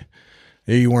stupid,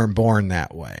 that you weren't born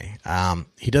that way?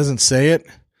 He doesn't say it,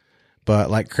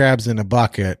 but like crabs in a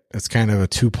bucket, it's kind of a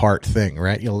two-part thing,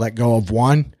 right? You let go of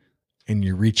one and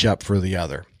you reach up for the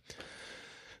other.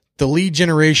 The lead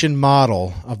generation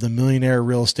model of the millionaire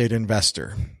real estate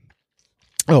investor.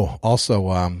 Oh,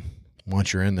 also,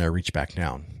 once you're in there, reach back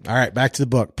down. All right, back to the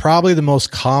book. Probably the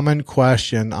most common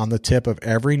question on the tip of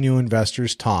every new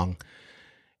investor's tongue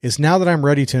is, now that I'm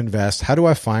ready to invest, how do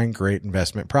I find great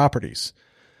investment properties?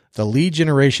 The lead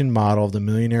generation model of the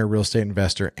millionaire real estate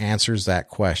investor answers that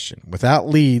question. Without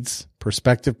leads,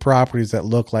 prospective properties that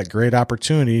look like great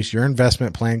opportunities, your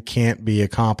investment plan can't be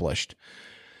accomplished.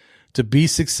 To be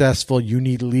successful, you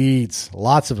need leads,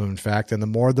 lots of them, in fact, and the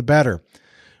more the better.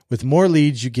 With more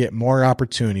leads, you get more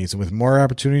opportunities, and with more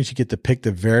opportunities, you get to pick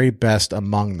the very best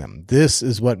among them. This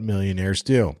is what millionaires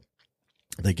do.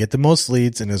 They get the most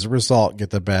leads, and as a result, get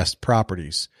the best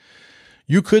properties.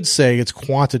 You could say it's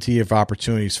quantity of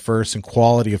opportunities first and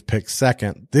quality of picks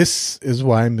second. This is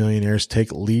why millionaires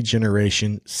take lead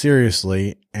generation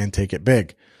seriously and take it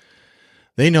big.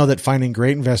 They know that finding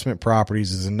great investment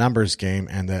properties is a numbers game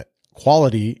and that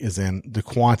quality is in the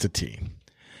quantity.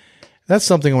 That's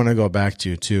something I want to go back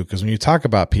to too, because when you talk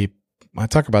about people, I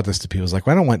talk about this to people, it's like,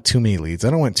 well, I don't want too many leads. I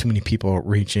don't want too many people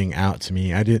reaching out to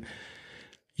me.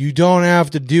 You don't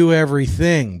have to do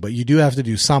everything, but you do have to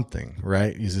do something,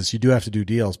 right? He says you do have to do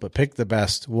deals, but pick the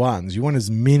best ones. You want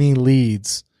as many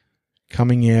leads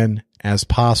coming in as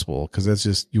possible, because that's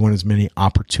just, you want as many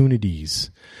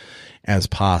opportunities as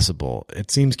possible.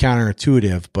 It seems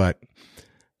counterintuitive, but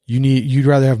you'd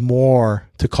rather have more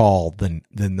to call than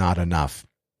not enough.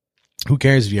 Who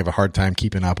cares if you have a hard time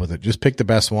keeping up with it? Just pick the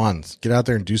best ones. Get out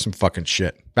there and do some fucking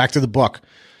shit. Back to the book.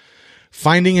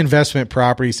 Finding investment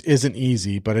properties isn't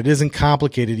easy, but it isn't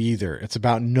complicated either. It's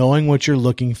about knowing what you're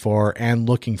looking for and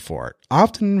looking for it.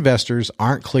 Often investors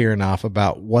aren't clear enough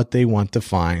about what they want to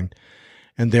find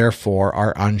and therefore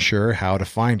are unsure how to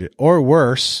find it. Or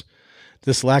worse,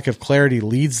 this lack of clarity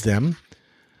leads them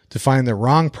to find the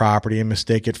wrong property and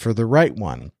mistake it for the right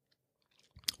one.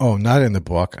 Oh, not in the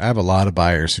book. I have a lot of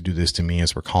buyers who do this to me,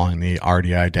 as we're calling the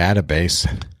RDI database.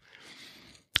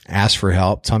 Ask for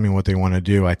help, tell me what they want to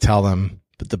do. I tell them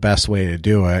the best way to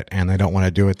do it, and they don't want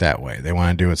to do it that way. They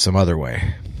want to do it some other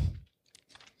way.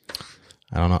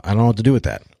 I don't know what to do with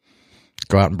that.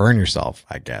 Go out and burn yourself,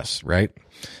 I guess, right?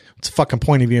 What's the fucking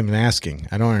point of you even asking?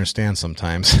 I don't understand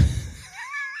sometimes.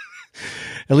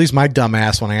 At least my dumb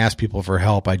ass, when I ask people for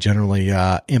help, I generally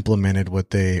implemented what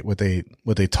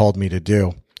they told me to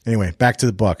do. Anyway, back to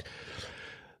the book.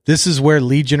 This is where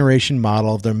lead generation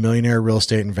model of the millionaire real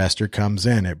estate investor comes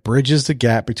in. It bridges the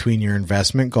gap between your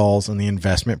investment goals and the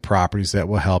investment properties that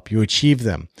will help you achieve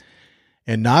them.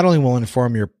 And not only will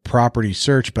inform your property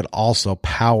search, but also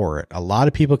power it. A lot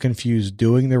of people confuse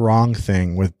doing the wrong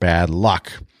thing with bad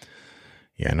luck.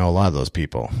 Yeah, I know a lot of those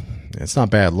people. It's not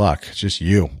bad luck. It's just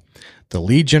you. The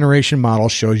lead generation model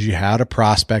shows you how to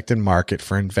prospect and market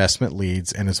for investment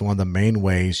leads, and is one of the main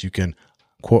ways you can,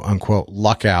 quote unquote,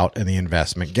 luck out in the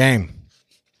investment game.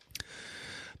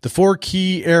 The 4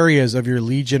 key areas of your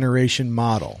lead generation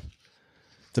model.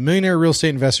 The millionaire real estate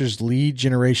investor's lead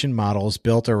generation model is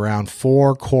built around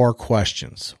 4 core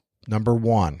questions. Number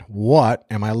 1, what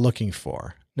am I looking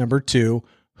for? Number 2,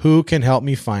 who can help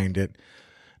me find it?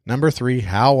 Number 3,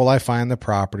 how will I find the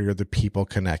property or the people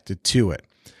connected to it?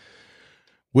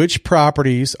 Which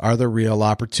properties are the real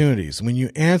opportunities? When you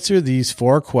answer these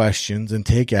 4 questions and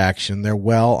take action, you're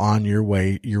well on your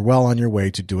way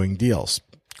to doing deals.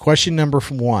 Question number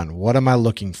 1, what am I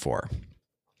looking for?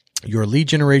 Your lead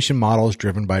generation model is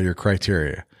driven by your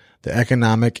criteria, the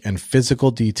economic and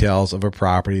physical details of a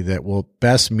property that will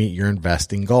best meet your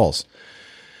investing goals.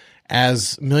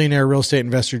 As millionaire real estate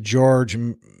investor George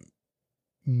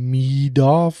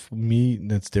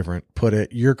that's different, put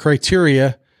it, your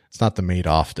criteria, it's not the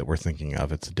Madoff that we're thinking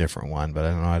of. It's a different one, but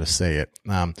I don't know how to say it.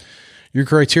 Your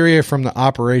criteria from the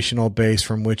operational base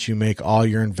from which you make all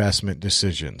your investment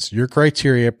decisions. Your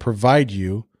criteria provide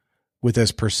you with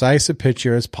as precise a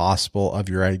picture as possible of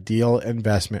your ideal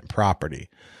investment property.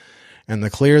 And the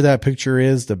clearer that picture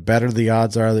is, the better the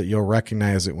odds are that you'll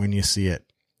recognize it when you see it.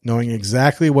 Knowing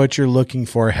exactly what you're looking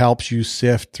for helps you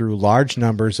sift through large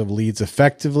numbers of leads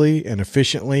effectively and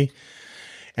efficiently,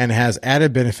 and has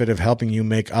added benefit of helping you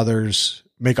make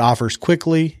offers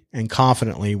quickly and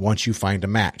confidently once you find a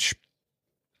match.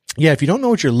 Yeah, if you don't know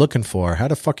what you're looking for, how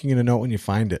the fuck are you going to know it when you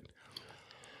find it?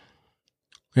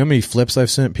 You know how many flips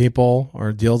I've sent people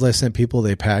or deals I sent people,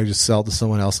 they package sell to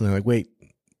someone else and they're like, wait,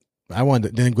 I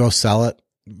wanted to then go sell it.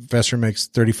 Investor makes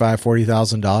 $35,000,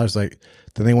 $40,000. Like,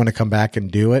 then they want to come back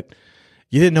and do it.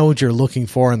 You didn't know what you're looking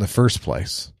for in the first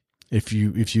place. If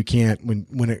you can't,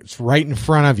 when it's right in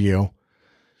front of you,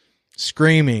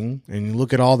 screaming, and you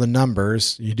look at all the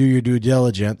numbers, you do your due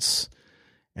diligence,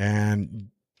 and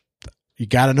you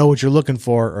got to know what you're looking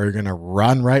for, or you're going to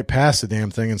run right past the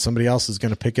damn thing and somebody else is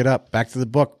going to pick it up. Back to the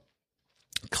book.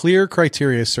 Clear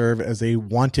criteria serve as a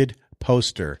wanted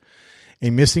poster, a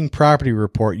missing property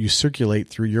report you circulate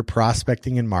through your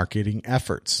prospecting and marketing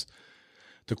efforts.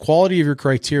 The quality of your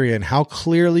criteria and how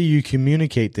clearly you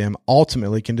communicate them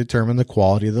ultimately can determine the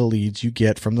quality of the leads you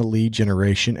get from the lead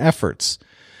generation efforts.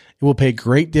 It will pay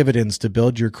great dividends to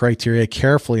build your criteria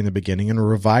carefully in the beginning and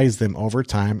revise them over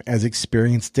time as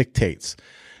experience dictates.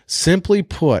 Simply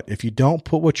put, if you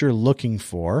don't know what you're looking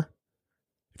for,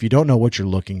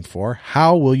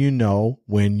 how will you know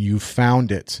when you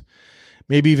found it?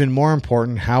 Maybe even more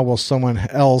important, how will someone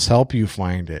else help you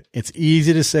find it? It's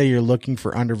easy to say you're looking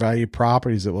for undervalued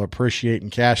properties that will appreciate in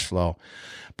cash flow,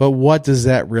 but what does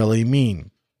that really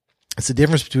mean? It's the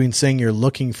difference between saying you're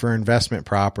looking for investment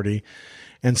property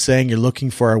and saying you're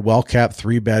looking for a well-capped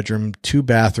 3-bedroom,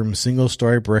 2-bathroom,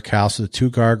 single-story brick house with a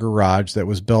 2-car garage that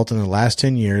was built in the last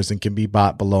 10 years and can be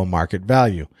bought below market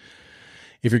value.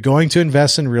 If you're going to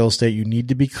invest in real estate, you need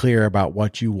to be clear about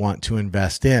what you want to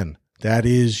invest in. That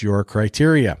is your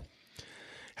criteria.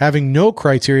 Having no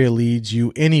criteria leads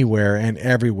you anywhere and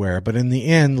everywhere, but in the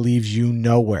end leaves you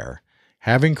nowhere.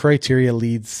 Having criteria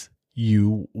leads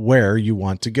you where you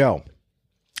want to go.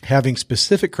 Having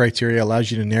specific criteria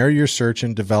allows you to narrow your search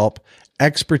and develop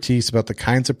expertise about the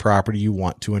kinds of property you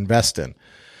want to invest in.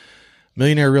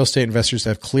 Millionaire real estate investors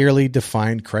have clearly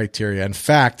defined criteria. In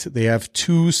fact, they have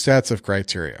 2 sets of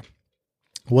criteria: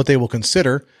 what they will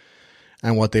consider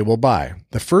and what they will buy.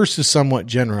 The first is somewhat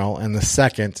general, and the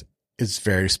second is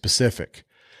very specific.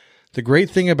 The great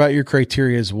thing about your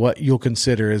criteria is what you'll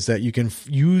consider is that you can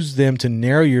use them to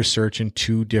narrow your search in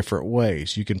 2 different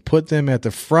ways. You can put them at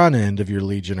the front end of your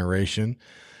lead generation,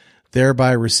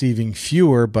 thereby receiving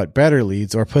fewer but better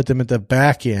leads, or put them at the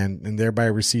back end and thereby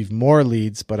receive more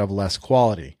leads but of less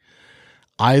quality.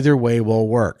 Either way will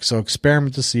work, so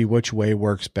experiment to see which way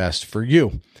works best for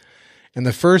you. In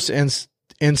the first instance,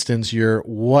 your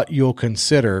what you'll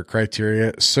consider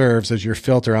criteria serves as your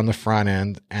filter on the front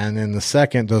end, and in the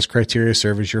second, those criteria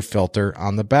serve as your filter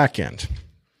on the back end.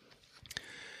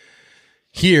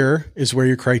 Here is where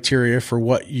your criteria for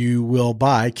what you will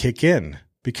buy kick in,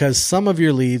 because some of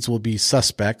your leads will be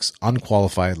suspects,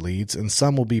 unqualified leads, and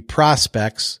some will be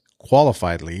prospects,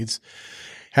 qualified leads.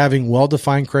 Having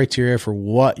well-defined criteria for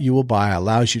what you will buy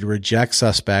allows you to reject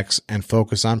suspects and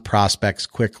focus on prospects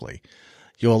quickly.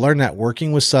 You will learn that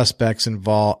working with suspects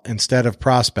instead of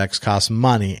prospects costs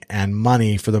money, and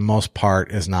money, for the most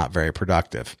part, is not very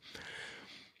productive.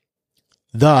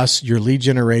 Thus, your lead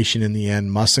generation in the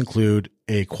end must include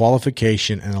a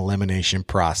qualification and elimination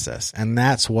process, and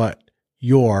that's what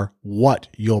you'll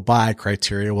buy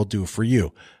criteria will do for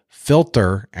you.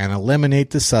 Filter and eliminate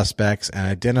the suspects and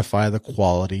identify the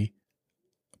quality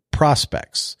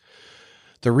prospects.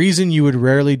 The reason you would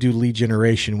rarely do lead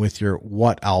generation with your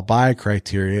what I'll buy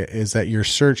criteria is that your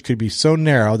search could be so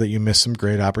narrow that you miss some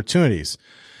great opportunities.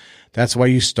 That's why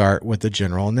you start with the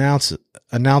general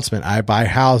announcement, I buy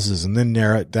houses, and then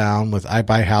narrow it down with I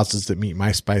buy houses that meet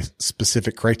my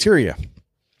specific criteria.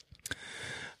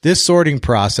 This sorting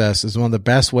process is one of the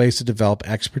best ways to develop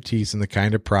expertise in the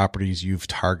kind of properties you've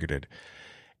targeted.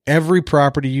 Every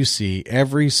property you see,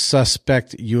 every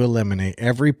suspect you eliminate,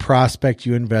 every prospect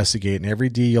you investigate, and every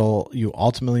deal you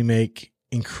ultimately make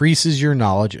increases your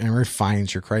knowledge and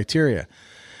refines your criteria.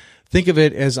 Think of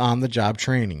it as on-the-job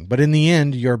training, but in the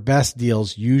end, your best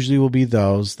deals usually will be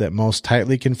those that most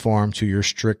tightly conform to your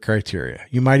strict criteria.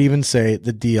 You might even say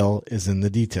the deal is in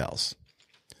the details.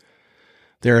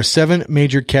 There are 7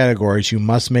 major categories you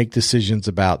must make decisions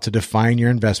about to define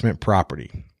your investment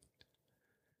property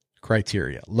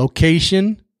criteria: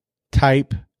 location,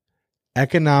 type,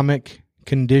 economic,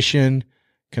 condition,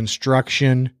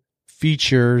 construction,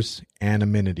 features, and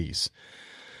amenities.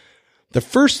 The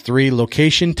first 3,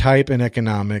 location, type, and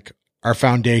economic, are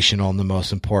foundational and the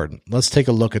most important. Let's take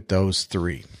a look at those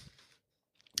 3.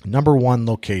 Number 1,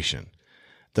 location.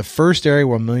 The first area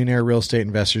where millionaire real estate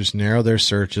investors narrow their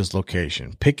search is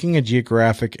location. Picking a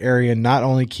geographic area not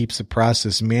only keeps the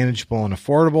process manageable and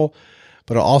affordable,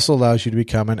 but it also allows you to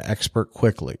become an expert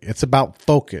quickly. It's about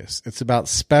focus. It's about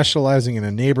specializing in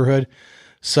a neighborhood,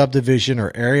 subdivision,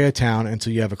 or area of town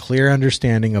until you have a clear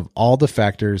understanding of all the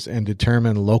factors and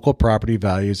determine local property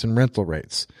values and rental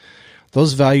rates.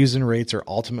 Those values and rates are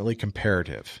ultimately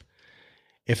comparative.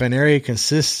 If an area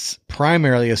consists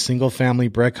primarily of single-family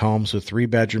brick homes with 3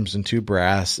 bedrooms and 2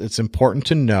 baths, it's important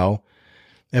to know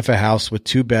if a house with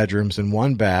 2 bedrooms and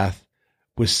 1 bath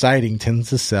with siding tends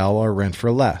to sell or rent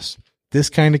for less. This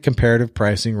kind of comparative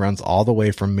pricing runs all the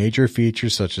way from major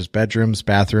features such as bedrooms,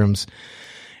 bathrooms,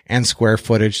 and square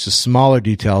footage to smaller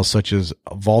details such as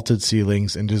vaulted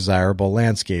ceilings and desirable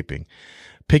landscaping.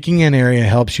 Picking an area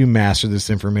helps you master this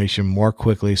information more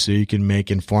quickly so you can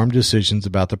make informed decisions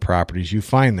about the properties you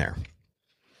find there.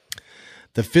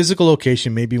 The physical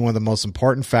location may be one of the most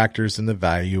important factors in the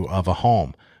value of a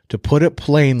home. To put it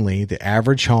plainly, the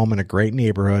average home in a great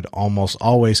neighborhood almost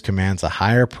always commands a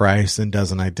higher price than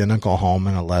does an identical home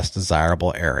in a less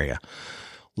desirable area.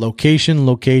 Location,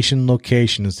 location,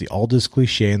 location is the oldest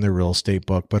cliche in the real estate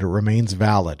book, but it remains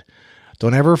valid.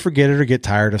 Don't ever forget it or get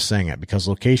tired of saying it, because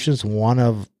location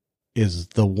is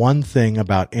the one thing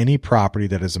about any property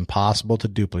that is impossible to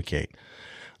duplicate.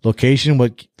 Location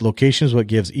is what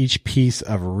gives each piece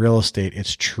of real estate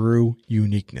its true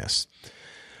uniqueness.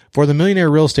 For the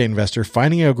millionaire real estate investor,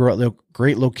 finding a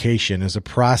great location is a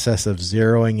process of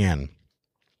zeroing in.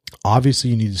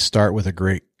 Obviously, you need to start with a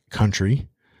great country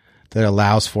that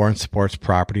allows for and supports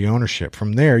property ownership.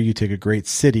 From there, you take a great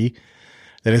city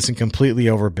that isn't completely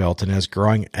overbuilt and has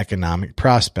growing economic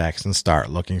prospects and start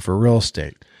looking for real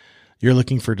estate. You're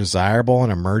looking for desirable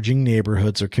and emerging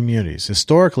neighborhoods or communities.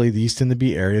 Historically, these tend to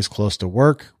be areas close to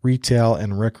work, retail,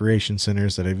 and recreation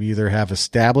centers that either have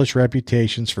established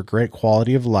reputations for great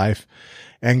quality of life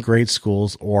and great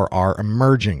schools or are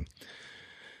emerging.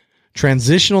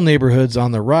 Transitional neighborhoods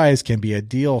on the rise can be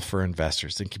ideal for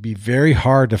investors. It can be very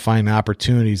hard to find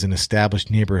opportunities in established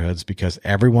neighborhoods because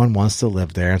everyone wants to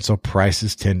live there, and so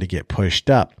prices tend to get pushed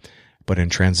up. But in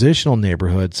transitional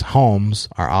neighborhoods, homes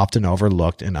are often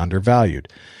overlooked and undervalued.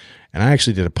 And I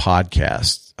actually did a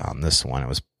podcast on this one. It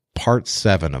was part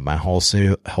 7 of my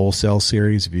wholesale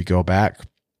series. If you go back,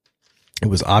 it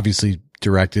was obviously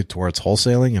directed towards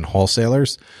wholesaling and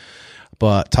wholesalers.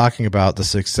 But talking about the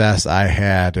success I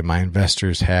had and my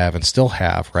investors have and still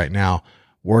have right now,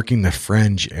 working the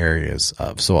fringe areas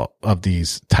of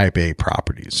these type A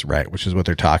properties, right? Which is what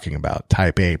they're talking about,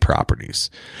 type A properties.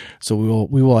 So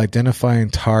we will identify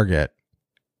and target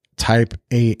type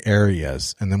A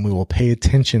areas, and then we will pay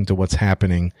attention to what's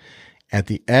happening at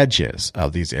the edges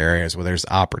of these areas where there's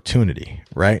opportunity,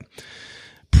 right?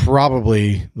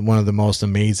 Probably one of the most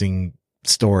amazing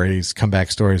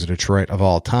comeback stories of Detroit of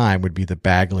all time would be the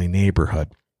Bagley neighborhood.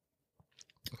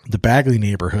 The Bagley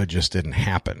neighborhood just didn't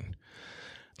happen.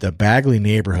 The Bagley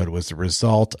neighborhood was the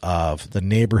result of the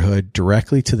neighborhood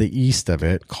directly to the east of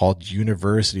it, called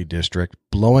University District,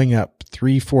 blowing up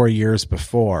 3-4 years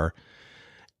before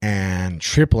and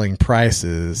tripling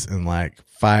prices in like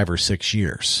 5 or 6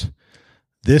 years.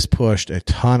 This pushed a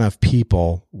ton of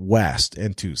people west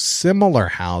into similar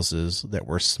houses that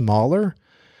were smaller,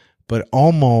 but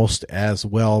almost as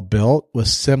well built with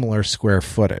similar square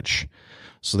footage.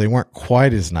 So they weren't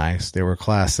quite as nice. They were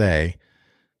Class A.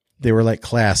 They were like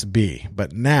Class B.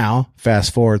 But now,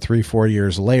 fast forward 3-4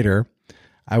 years later,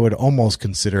 I would almost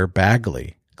consider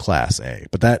Bagley Class A.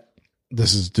 But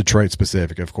this is Detroit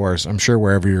specific, of course. I'm sure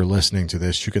wherever you're listening to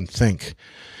this, you can think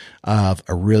of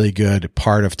a really good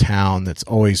part of town that's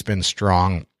always been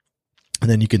strong. And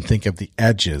then you can think of the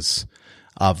edges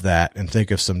of that and think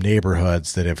of some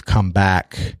neighborhoods that have come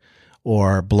back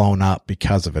or blown up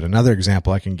because of it. Another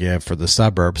example I can give for the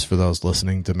suburbs, for those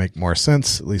listening to make more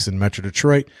sense, at least in Metro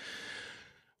Detroit,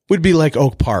 would be like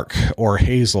Oak Park or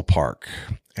Hazel Park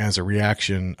as a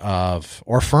reaction of,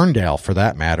 or Ferndale for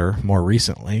that matter, more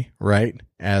recently, right?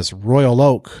 As Royal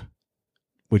Oak,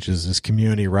 which is this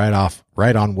community right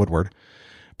on Woodward,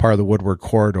 part of the Woodward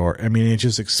corridor. I mean, it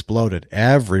just exploded.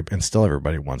 And still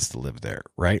everybody wants to live there,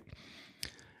 right?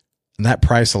 And that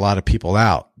priced a lot of people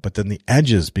out, but then the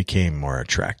edges became more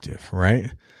attractive,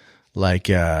 right? Like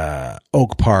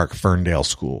Oak Park, Ferndale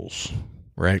schools,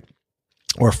 right?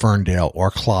 Or Ferndale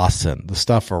or Clawson, the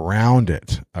stuff around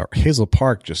it. Or Hazel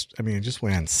Park it just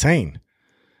went insane.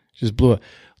 Just blew it.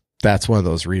 That's one of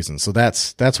those reasons. So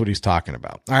that's what he's talking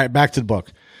about. All right, back to the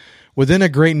book. Within a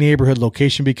great neighborhood,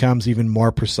 location becomes even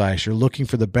more precise. You're looking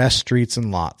for the best streets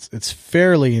and lots. It's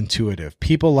fairly intuitive.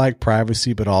 People like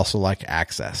privacy, but also like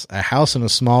access. A house in a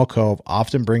small cove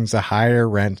often brings a higher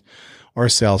rent or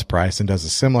sales price than does a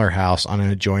similar house on an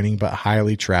adjoining but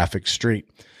highly trafficked street.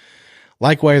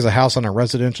 Likewise, a house on a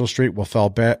residential street will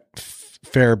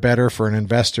fare better for an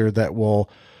investor that will,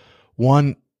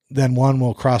 one, than one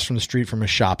will cross from the street from a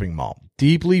shopping mall.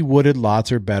 Deeply wooded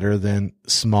lots are better than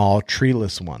small,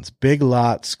 treeless ones. Big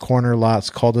lots, corner lots,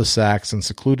 cul-de-sacs, and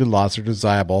secluded lots are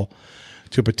desirable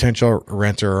to a potential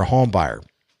renter or home buyer.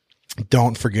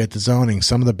 Don't forget the zoning.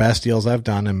 Some of the best deals I've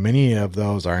done, and many of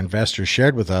those our investors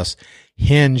shared with us,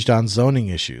 hinged on zoning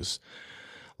issues.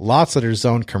 Lots that are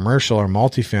zoned commercial or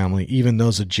multifamily, even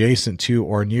those adjacent to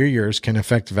or near yours, can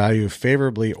affect value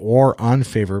favorably or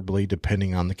unfavorably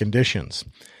depending on the conditions.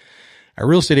 A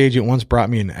real estate agent once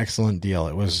brought me an excellent deal.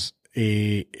 It was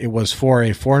for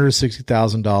a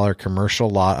 $460,000 commercial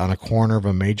lot on a corner of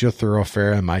a major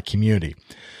thoroughfare in my community.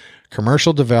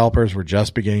 Commercial developers were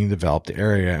just beginning to develop the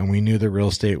area, and we knew that real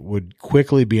estate would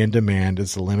quickly be in demand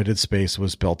as the limited space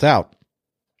was built out.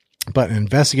 But in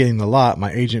investigating the lot,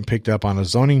 my agent picked up on a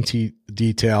zoning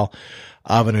detail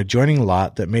of an adjoining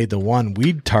lot that made the one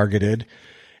we'd targeted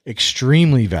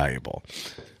extremely valuable.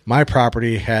 My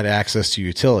property had access to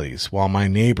utilities, while my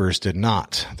neighbors did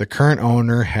not. The current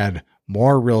owner had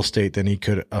more real estate than he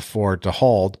could afford to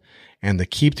hold, and to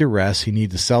keep the rest, he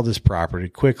needed to sell this property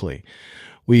quickly.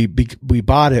 We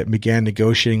bought it and began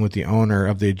negotiating with the owner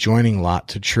of the adjoining lot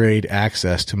to trade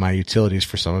access to my utilities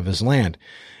for some of his land.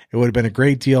 It would have been a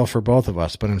great deal for both of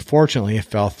us, but unfortunately it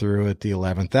fell through at the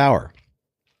 11th hour.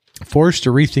 Forced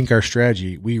to rethink our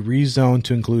strategy, we rezoned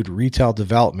to include retail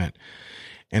development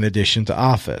in addition to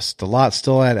office. The lot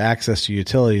still had access to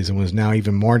utilities and was now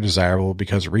even more desirable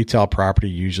because retail property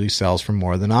usually sells for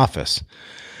more than office.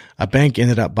 A bank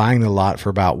ended up buying the lot for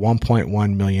about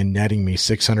 $1.1 million, netting me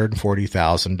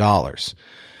 $640,000.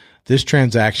 This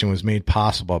transaction was made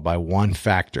possible by one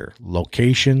factor: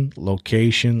 location,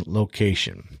 location,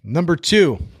 location. Number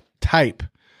 2, type.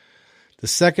 The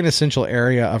second essential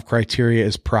area of criteria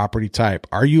is property type.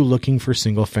 Are you looking for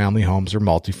single-family homes or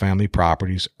multifamily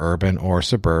properties, urban or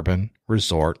suburban,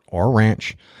 resort or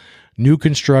ranch, new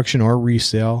construction or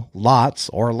resale, lots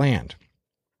or land?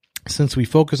 Since we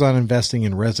focus on investing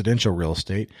in residential real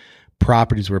estate,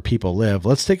 properties where people live,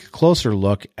 let's take a closer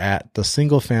look at the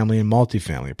single-family and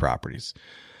multifamily properties.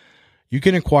 You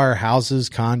can acquire houses,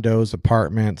 condos,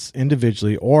 apartments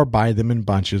individually or buy them in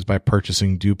bunches by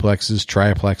purchasing duplexes,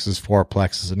 triplexes,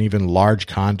 fourplexes, and even large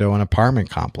condo and apartment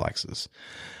complexes.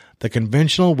 The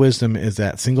conventional wisdom is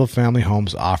that single-family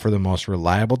homes offer the most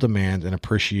reliable demand and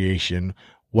appreciation,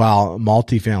 while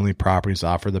multifamily properties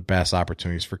offer the best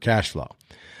opportunities for cash flow.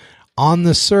 On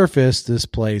the surface, this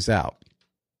plays out.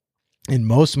 In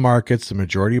most markets, the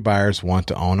majority of buyers want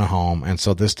to own a home, and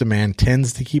so this demand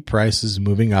tends to keep prices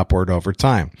moving upward over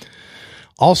time.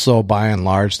 Also, by and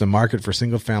large, the market for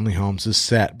single-family homes is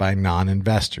set by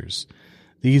non-investors.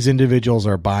 These individuals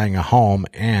are buying a home,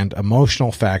 and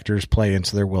emotional factors play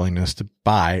into their willingness to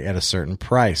buy at a certain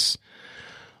price.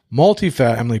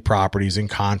 Multifamily properties, in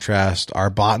contrast,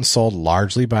 are bought and sold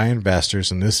largely by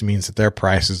investors, and this means that their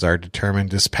prices are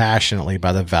determined dispassionately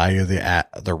by the value of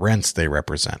the rents they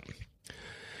represent.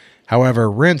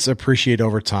 However, rents appreciate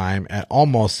over time at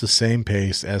almost the same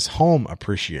pace as home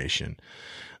appreciation.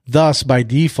 Thus, by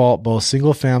default, both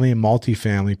single-family and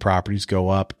multifamily properties go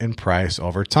up in price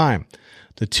over time.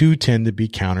 The two tend to be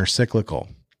counter-cyclical.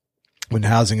 When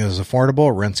housing is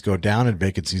affordable, rents go down and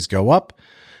vacancies go up.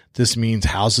 This means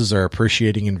houses are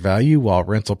appreciating in value while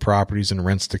rental properties and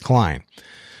rents decline.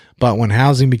 But when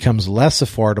housing becomes less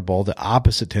affordable, the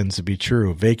opposite tends to be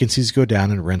true. Vacancies go down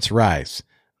and rents rise.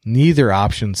 Neither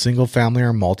option, single-family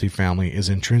or multifamily, is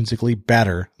intrinsically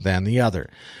better than the other.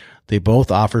 They both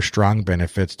offer strong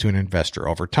benefits to an investor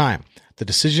over time. The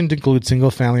decision to include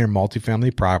single-family or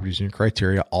multifamily properties in your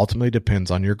criteria ultimately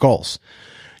depends on your goals.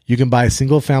 You can buy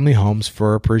single-family homes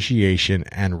for appreciation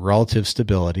and relative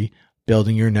stability,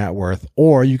 building your net worth,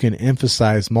 or you can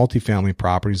emphasize multifamily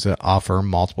properties that offer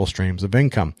multiple streams of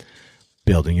income,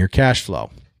 building your cash flow.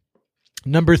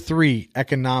 Number 3,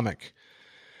 economic.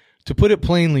 To put it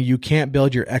plainly, you can't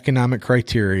build your economic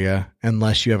criteria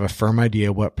unless you have a firm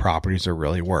idea what properties are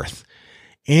really worth.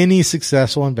 Any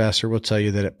successful investor will tell you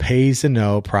that it pays to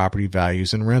know property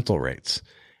values and rental rates.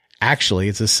 Actually,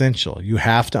 it's essential. You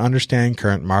have to understand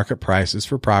current market prices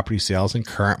for property sales and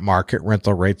current market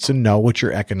rental rates to know what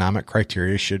your economic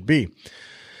criteria should be.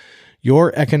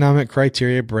 Your economic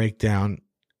criteria break down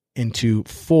into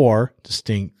 4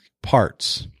 distinct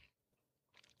parts.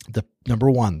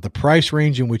 Number 1, the price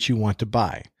range in which you want to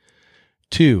buy.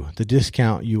 2, the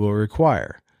discount you will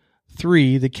require.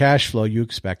 3, the cash flow you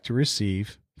expect to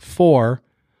receive. 4,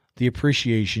 the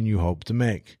appreciation you hope to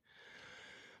make.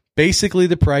 Basically,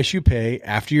 the price you pay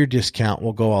after your discount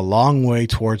will go a long way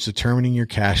towards determining your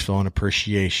cash flow and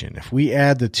appreciation. If we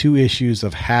add the 2 issues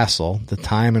of hassle, the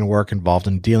time and work involved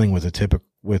in dealing with a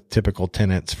with typical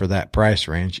tenants for that price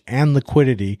range, and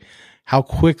liquidity, how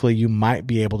quickly you might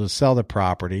be able to sell the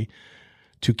property,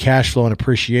 to cash flow and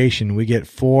appreciation, we get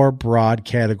 4 broad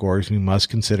categories we must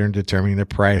consider in determining the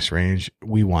price range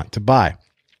we want to buy.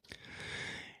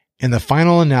 In the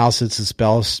final analysis,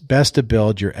 it's best to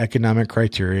build your economic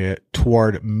criteria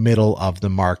toward middle of the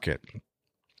market.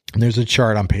 And there's a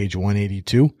chart on page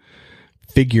 182.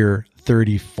 Figure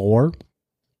 34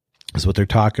 is what they're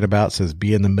talking about. It says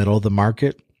be in the middle of the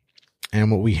market.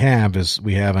 And what we have is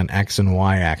we have an X and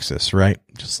Y axis, right?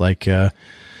 Just like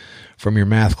from your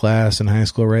math class in high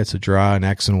school, right? So draw an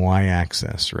X and Y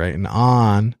axis, right? And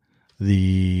on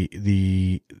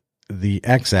the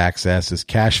X axis is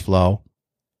cash flow,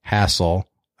 hassle,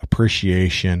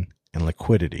 appreciation, and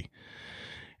liquidity.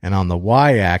 And on the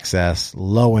Y-axis,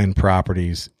 low-end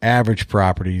properties, average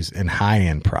properties, and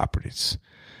high-end properties.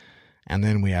 And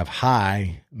then we have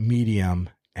high, medium,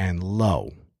 and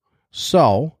low.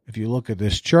 So if you look at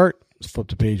this chart, let's flip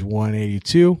to page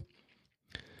 182.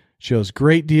 It shows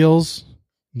great deals,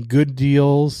 good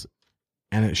deals,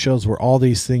 and it shows where all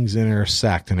these things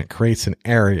intersect, and it creates an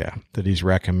area that he's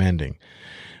recommending,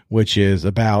 which is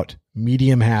about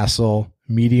medium hassle,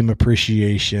 medium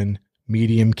appreciation,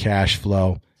 medium cash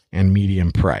flow, and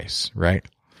medium price, right?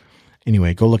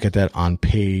 Anyway, go look at that on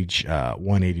page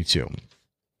 182.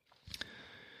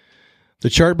 The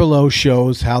chart below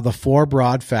shows how the 4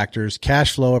 broad factors,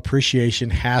 cash flow, appreciation,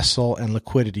 hassle, and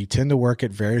liquidity, tend to work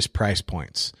at various price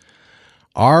points.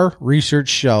 Our research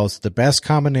shows the best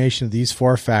combination of these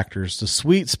 4 factors, the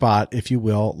sweet spot, if you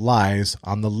will, lies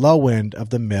on the low end of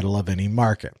the middle of any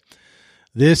market.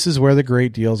 This is where the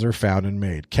great deals are found and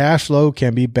made. Cash flow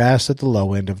can be best at the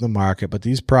low end of the market, but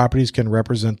these properties can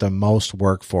represent the most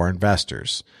work for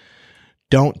investors.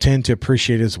 Don't tend to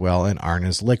appreciate as well and aren't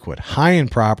as liquid.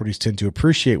 High-end properties tend to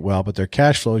appreciate well, but their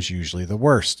cash flow is usually the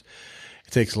worst.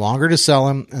 It takes longer to sell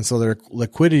them, and so their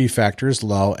liquidity factor is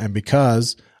low, and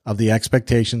because of the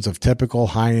expectations of typical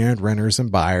high-end renters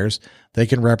and buyers, they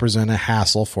can represent a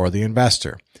hassle for the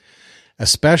investor.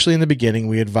 Especially in the beginning,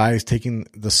 we advise taking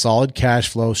the solid cash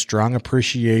flow, strong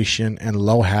appreciation, and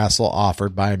low hassle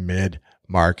offered by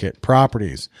mid-market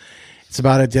properties. It's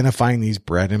about identifying these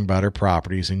bread and butter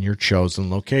properties in your chosen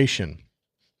location.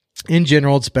 In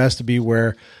general, it's best to be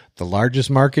where the largest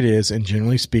market is, and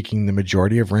generally speaking, the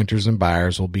majority of renters and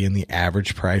buyers will be in the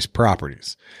average price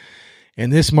properties. In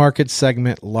this market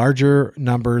segment, larger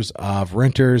numbers of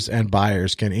renters and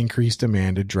buyers can increase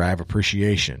demand to drive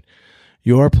appreciation.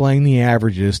 You are playing the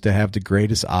averages to have the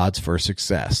greatest odds for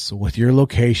success. With your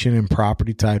location and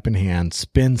property type in hand,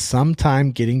 spend some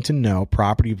time getting to know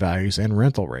property values and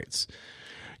rental rates.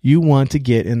 You want to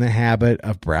get in the habit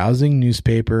of browsing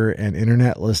newspaper and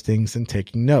internet listings and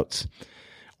taking notes.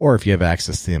 Or if you have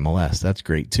access to MLS, that's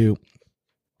great too.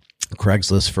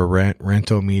 Craigslist for rent,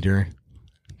 Rentometer,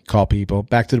 call people.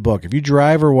 Back to the book. If you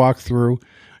drive or walk through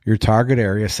your target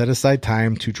area, set aside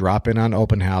time to drop in on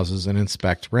open houses and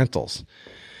inspect rentals.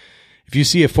 If you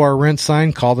see a for rent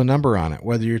sign, call the number on it.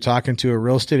 Whether you're talking to a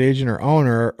real estate agent or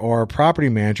owner or a property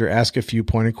manager, ask a few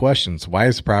pointed questions. Why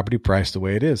is the property priced the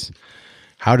way it is?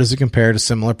 How does it compare to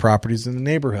similar properties in the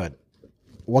neighborhood?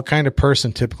 What kind of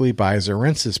person typically buys or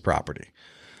rents this property?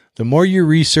 The more you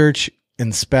research,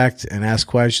 inspect, and ask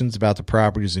questions about the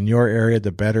properties in your area,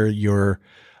 the better your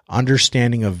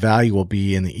understanding of value will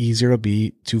be and the easier it will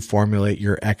be to formulate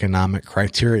your economic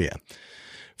criteria.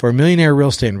 For millionaire real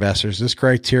estate investors, this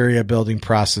criteria building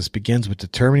process begins with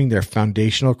determining their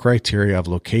foundational criteria of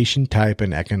location, type,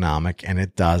 and economic, and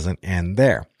it doesn't end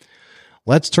there.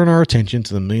 Let's turn our attention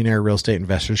to the Millionaire Real Estate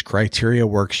Investors Criteria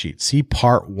Worksheet. See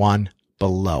Part 1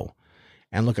 below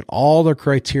and look at all the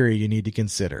criteria you need to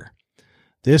consider.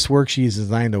 This worksheet is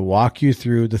designed to walk you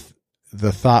through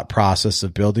the thought process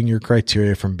of building your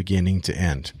criteria from beginning to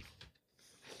end.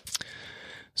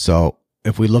 So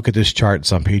if we look at this chart,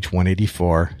 it's on page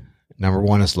 184. Number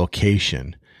 1 is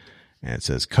location. And it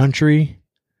says country,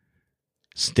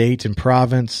 state and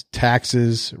province,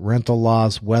 taxes, rental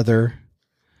laws, weather,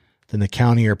 then the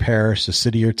county or parish, the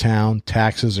city or town,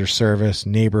 taxes or service,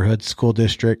 neighborhood, school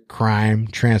district, crime,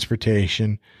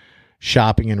 transportation,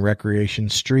 shopping and recreation,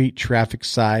 street, traffic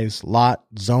size, lot,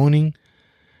 zoning,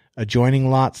 adjoining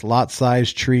lots, lot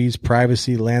size, trees,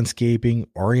 privacy, landscaping,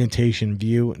 orientation,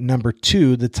 view. Number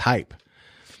 2, the type.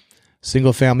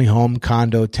 Single family home,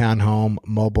 condo, townhome,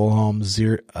 mobile home,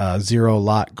 zero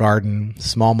lot garden,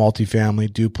 small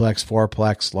multifamily, duplex,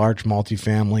 fourplex, large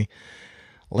multifamily,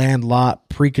 land lot,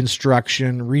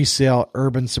 pre-construction, resale,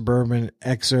 urban, suburban,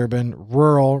 exurban,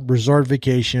 rural, resort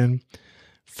vacation,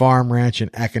 farm, ranch, and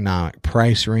economic.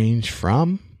 Price range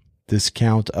from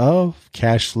discount of,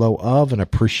 cash flow of, and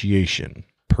appreciation.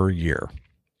 per year.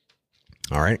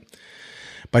 All right.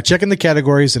 By checking the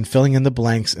categories and filling in the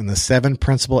blanks in the 7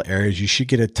 principal areas, you should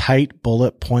get a tight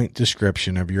bullet point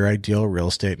description of your ideal real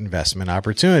estate investment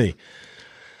opportunity.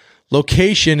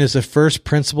 Location is the first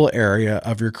principal area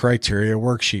of your criteria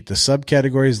worksheet. The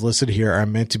subcategories listed here are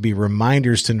meant to be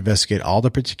reminders to investigate all the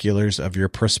particulars of your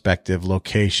prospective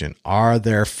location. Are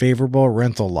there favorable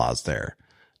rental laws there?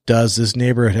 Does this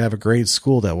neighborhood have a great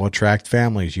school that will attract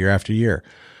families year after year?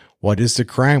 What is the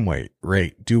crime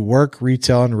rate? Do work,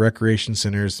 retail, and recreation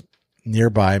centers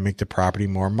nearby make the property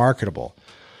more marketable?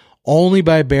 Only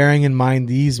by bearing in mind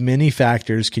these many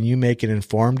factors can you make an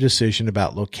informed decision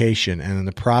about location, and in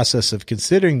the process of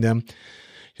considering them,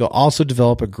 you'll also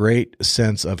develop a great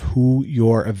sense of who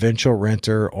your eventual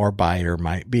renter or buyer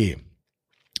might be.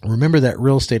 Remember that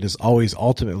real estate is always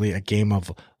ultimately a game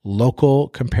of local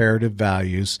comparative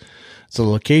values, so the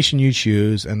location you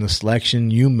choose and the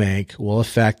selection you make will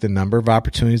affect the number of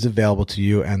opportunities available to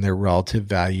you and their relative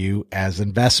value as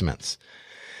investments.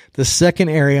 The second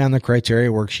area on the criteria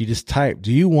worksheet is type.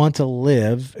 Do you want to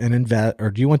live and invest, or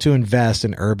do you want to invest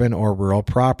in urban or rural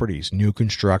properties, new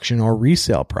construction or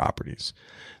resale properties?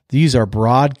 These are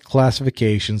broad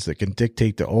classifications that can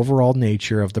dictate the overall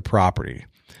nature of the property.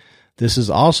 This is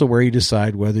also where you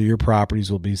decide whether your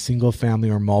properties will be single family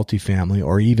or multifamily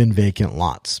or even vacant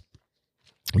lots.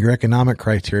 Your economic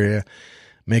criteria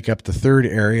make up the third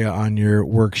area on your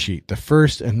worksheet. The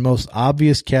first and most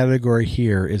obvious category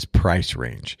here is price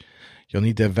range. You'll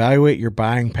need to evaluate your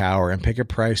buying power and pick a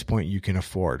price point you can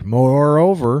afford.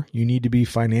 Moreover, you need to be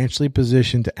financially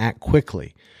positioned to act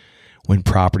quickly when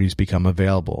properties become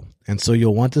available. And so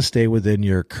you'll want to stay within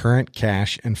your current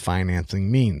cash and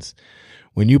financing means.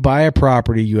 When you buy a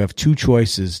property, you have 2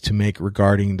 choices to make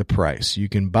regarding the price. You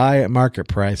can buy at market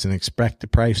price and expect the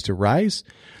price to rise,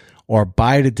 or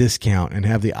buy at a discount and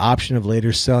have the option of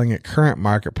later selling at current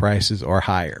market prices or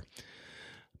higher.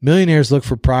 Millionaires look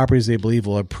for properties they believe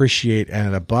will appreciate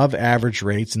at above average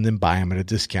rates and then buy them at a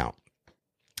discount.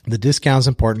 The discount is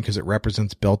important because it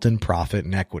represents built-in profit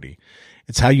and equity.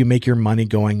 It's how you make your money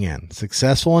going in.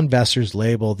 Successful investors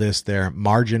label this their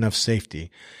margin of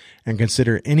safety and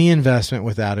consider any investment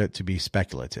without it to be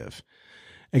speculative.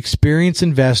 Experienced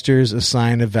investors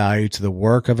assign a value to the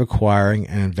work of acquiring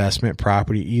an investment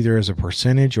property either as a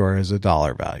percentage or as a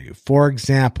dollar value. For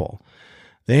example,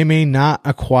 they may not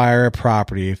acquire a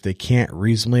property if they can't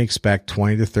reasonably expect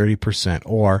 20 to 30%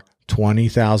 or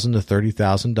 $20,000 to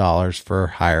 $30,000 for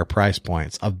higher price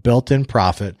points of built-in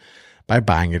profit by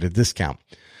buying at a discount.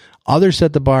 Others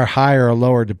set the bar higher or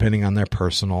lower depending on their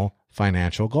personal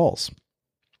financial goals.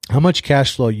 How much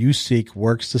cash flow you seek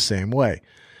works the same way.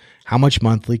 How much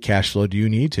monthly cash flow do you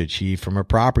need to achieve from a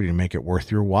property to make it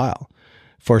worth your while?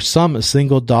 For some, a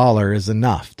single dollar is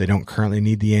enough. They don't currently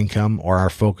need the income or are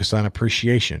focused on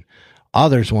appreciation.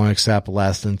 Others won't accept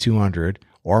less than $200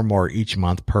 or more each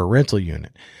month per rental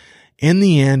unit. In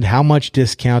the end, how much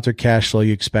discount or cash flow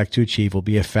you expect to achieve will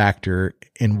be a factor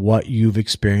in what you've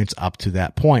experienced up to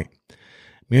that point.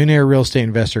 Millionaire real estate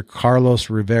investor Carlos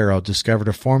Rivero discovered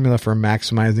a formula for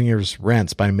maximizing his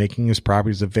rents by making his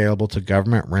properties available to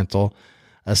government rental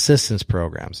assistance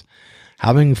programs.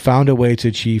 Having found a way to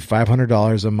achieve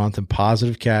 $500 a month in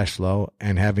positive cash flow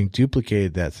and having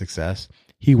duplicated that success,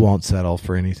 he won't settle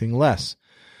for anything less.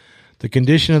 The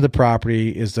condition of the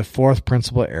property is the fourth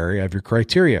principal area of your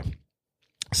criteria.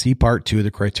 See Part 2 of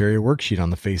the criteria worksheet on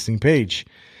the facing page.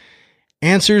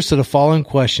 Answers to the following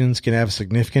questions can have a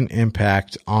significant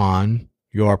impact on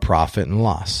your profit and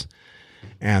loss.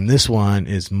 And this one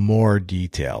is more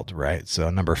detailed, right?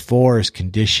 So number 4 is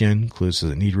condition, includes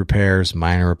does it need repairs,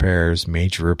 minor repairs,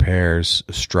 major repairs,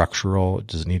 structural,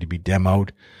 does it need to be demoed?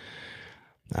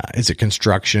 Is it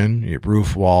construction,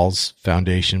 roof, walls,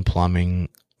 foundation, plumbing,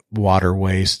 water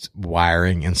waste,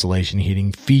 wiring, insulation,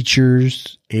 heating,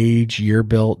 features, age, year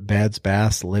built, beds,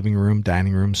 baths, living room,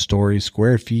 dining room, stories,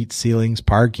 square feet, ceilings,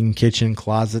 parking, kitchen,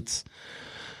 closets,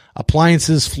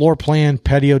 appliances, floor plan,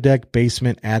 patio deck,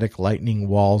 basement, attic, lighting,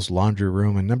 walls, laundry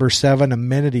room. And number 7,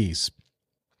 amenities,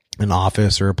 an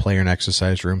office or a play and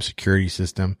exercise room, security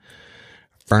system,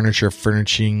 furniture,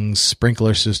 furnishings,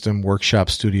 sprinkler system, workshop,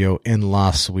 studio,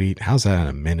 in-law suite. How's that an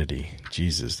amenity?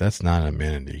 Jesus, that's not an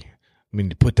amenity. I mean,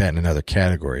 to put that in another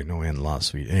category, no in-law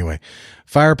suite. Anyway,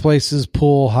 fireplaces,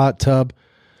 pool, hot tub,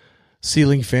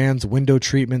 ceiling fans, window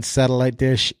treatments, satellite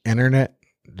dish, internet.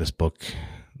 This book,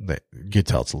 that you can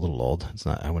tell it's a little old. It's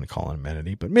not, I wouldn't call it an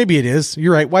amenity, but maybe it is.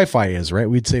 You're right. Wi-Fi is, right?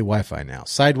 We'd say Wi-Fi now.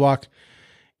 Sidewalk,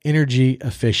 energy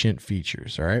efficient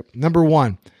features. All right. Number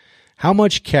 1, how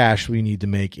much cash we need to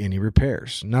make any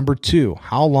repairs. Number 2,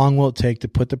 how long will it take to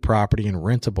put the property in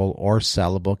rentable or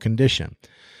sellable condition?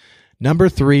 Number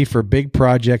 3, for big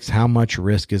projects, how much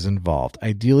risk is involved?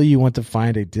 Ideally, you want to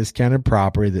find a discounted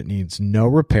property that needs no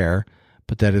repair,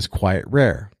 but that is quite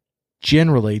rare.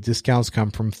 Generally, discounts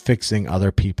come from fixing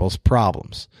other people's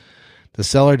problems. The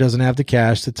seller doesn't have the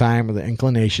cash, the time, or the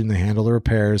inclination to handle the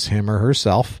repairs him or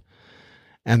herself,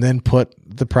 and then put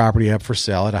the property up for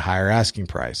sale at a higher asking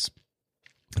price.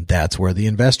 That's where the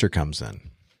investor comes in.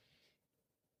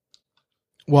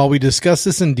 While we discuss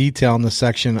this in detail in the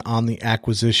section on the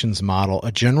acquisitions model,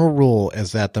 a general rule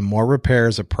is that the more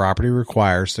repairs a property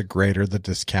requires, the greater the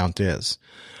discount is.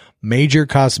 Major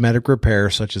cosmetic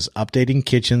repairs, such as updating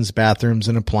kitchens, bathrooms,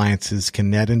 and appliances, can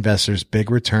net investors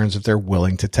big returns if they're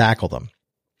willing to tackle them.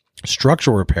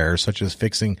 Structural repairs, such as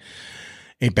fixing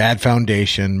a bad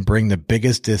foundation, bring the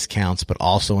biggest discounts but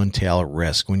also entail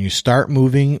risk. When you start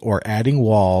moving or adding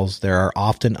walls, there are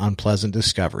often unpleasant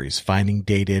discoveries, finding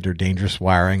dated or dangerous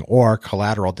wiring or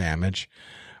collateral damage,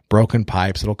 broken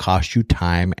pipes that'll cost you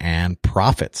time and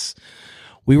profits.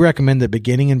 We recommend that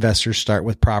beginning investors start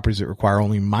with properties that require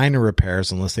only minor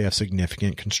repairs unless they have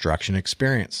significant construction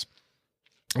experience.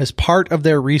 As part of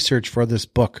their research for this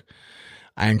book,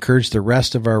 I encourage the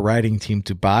rest of our writing team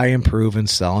to buy, improve, and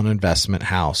sell an investment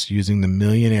house using the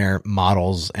Millionaire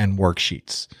models and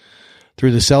worksheets.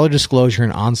 Through the seller disclosure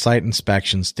and on-site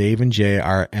inspections, Dave and Jay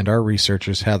and our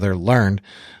researchers Heather learned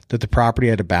that the property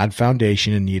had a bad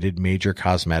foundation and needed major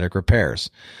cosmetic repairs.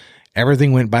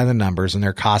 Everything went by the numbers, and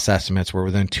their cost estimates were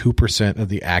within 2% of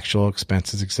the actual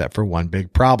expenses except for one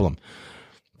big problem.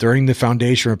 During the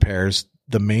foundation repairs,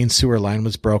 the main sewer line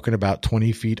was broken about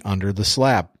 20 feet under the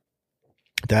slab.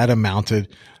 That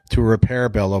amounted to a repair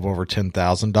bill of over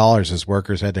 $10,000 as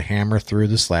workers had to hammer through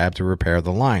the slab to repair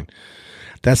the line.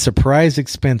 That surprise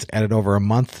expense added over a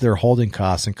month to their holding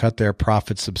costs and cut their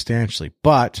profits substantially.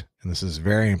 But, and this is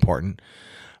very important,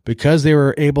 because they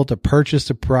were able to purchase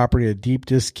the property at a deep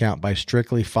discount by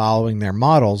strictly following their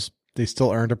models, they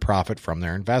still earned a profit from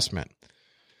their investment.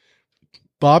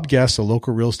 Bob Guest, a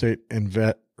local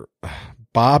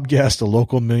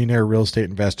millionaire real estate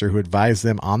investor who advised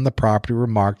them on the property,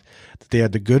 remarked that they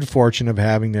had the good fortune of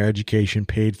having their education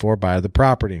paid for by the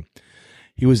property.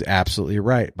 He was absolutely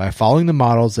right. By following the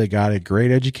models, they got a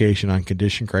great education on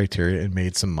condition criteria and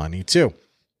made some money too.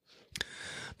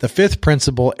 The 5th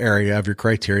principal area of your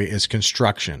criteria is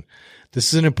construction.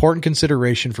 This is an important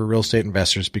consideration for real estate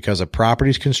investors because a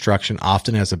property's construction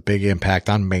often has a big impact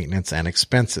on maintenance and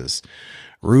expenses.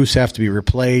 Roofs have to be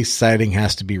replaced, siding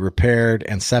has to be repaired,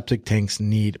 and septic tanks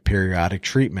need periodic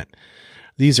treatment.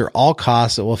 These are all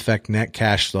costs that will affect net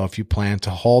cash flow if you plan to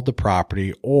hold the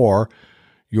property or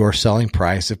your selling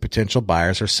price if potential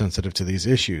buyers are sensitive to these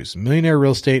issues. Millionaire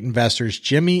real estate investors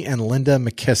Jimmy and Linda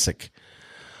McKissick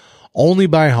only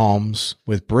buy homes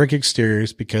with brick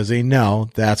exteriors because they know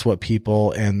that's what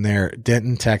people in their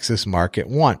Denton, Texas market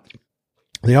want.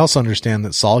 They also understand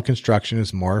that solid construction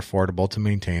is more affordable to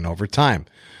maintain over time.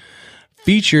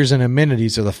 Features and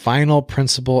amenities are the final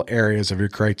principal areas of your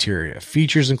criteria.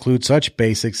 Features include such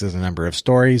basics as the number of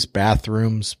stories,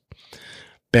 bathrooms,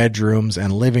 bedrooms,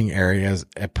 and living areas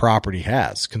a property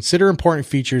has. Consider important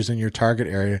features in your target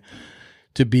area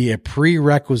to be a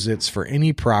prerequisites for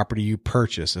any property you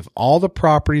purchase. If all the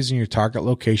properties in your target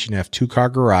location have 2-car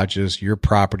garages, your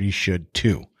property should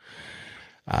too.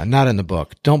 Not in the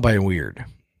book. Don't buy weird.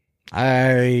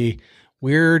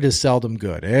 Weird is seldom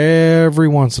good. Every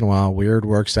once in a while, weird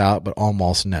works out, but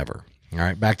almost never. All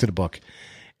right, back to the book.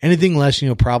 Anything less,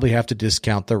 you'll probably have to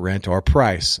discount the rent or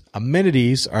price.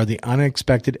 Amenities are the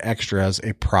unexpected extras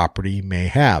a property may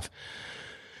have.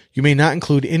 You may not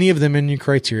include any of them in your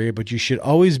criteria, but you should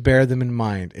always bear them in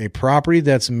mind. A property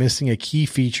that's missing a key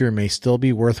feature may still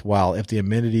be worthwhile if the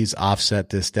amenities offset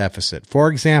this deficit. For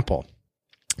example,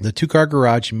 the 2-car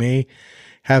garage may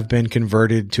have been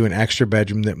converted to an extra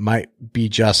bedroom that might be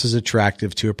just as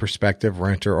attractive to a prospective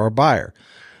renter or buyer.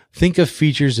 Think of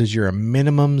features as your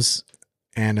minimums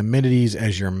and amenities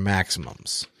as your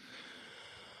maximums.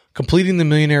 Completing the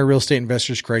Millionaire Real Estate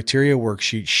Investors Criteria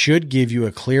worksheet should give you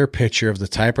a clear picture of the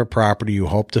type of property you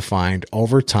hope to find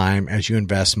over time as you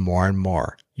invest more and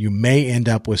more. You may end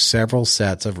up with several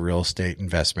sets of real estate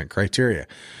investment criteria.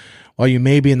 While you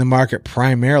may be in the market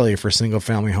primarily for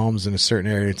single-family homes in a certain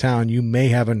area of town, you may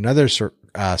have another set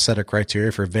of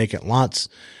criteria for vacant lots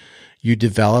you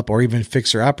develop or even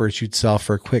fixer-uppers you'd sell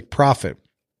for a quick profit.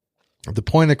 The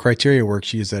point of the criteria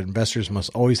worksheet is that investors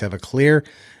must always have a clear,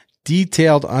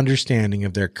 detailed understanding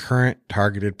of their current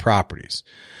targeted properties.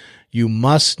 You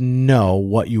must know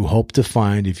what you hope to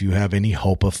find if you have any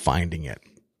hope of finding it.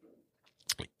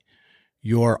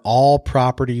 Your all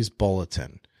properties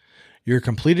bulletin. Your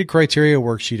completed criteria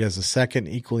worksheet has a second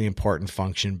equally important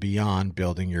function beyond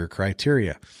building your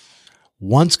criteria.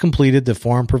 Once completed, the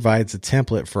form provides a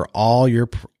template for all your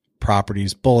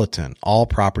properties bulletin,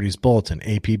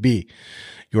 APB.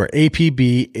 Your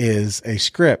APB is a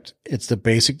script. It's the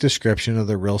basic description of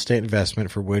the real estate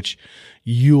investment for which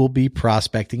you will be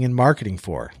prospecting and marketing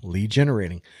for, lead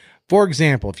generating. For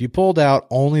example, if you pulled out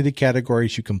only the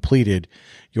categories you completed,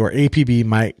 your APB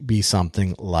might be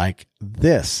something like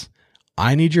this.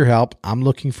 I need your help. I'm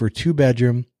looking for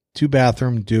 2-bedroom,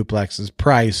 2-bathroom duplexes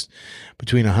priced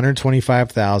between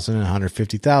 $125,000 and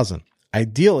 $150,000.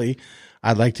 Ideally,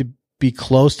 I'd like to be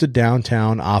close to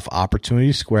downtown off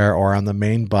Opportunity Square or on the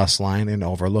main bus line in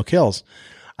Overlook Hills.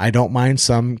 I don't mind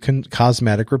some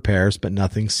cosmetic repairs, but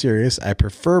nothing serious. I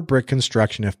prefer brick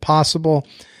construction if possible.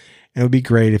 And it would be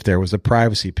great if there was a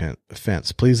privacy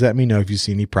fence. Please let me know if you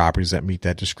see any properties that meet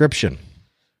that description.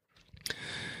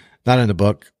 Not in the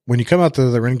book. When you come out to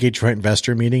the Renegade Joint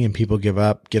Investor meeting and people get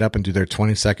up and do their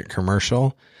 20-second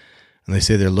commercial, and they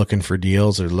say they're looking for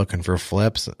deals or looking for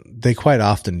flips, they quite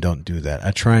often don't do that.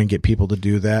 I try and get people to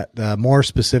do that. The more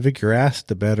specific you're asked,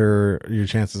 the better your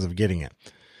chances of getting it.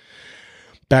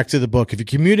 Back to the book. If you're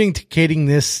communicating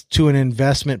this to an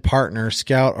investment partner,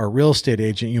 scout, or real estate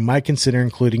agent, you might consider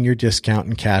including your discount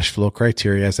and cash flow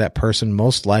criteria, as that person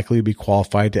most likely will be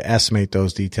qualified to estimate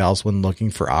those details when looking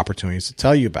for opportunities to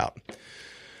tell you about.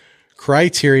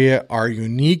 Criteria are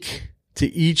unique to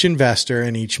each investor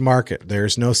in each market.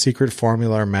 There's no secret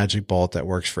formula or magic bullet that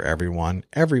works for everyone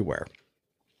everywhere.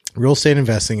 Real estate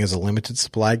investing is a limited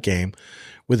supply game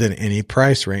within any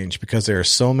price range because there are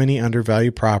so many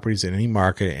undervalued properties in any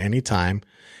market at any time,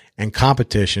 and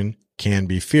competition can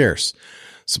be fierce.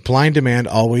 Supply and demand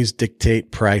always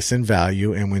dictate price and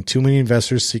value, and when too many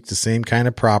investors seek the same kind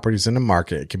of properties in the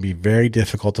market, it can be very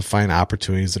difficult to find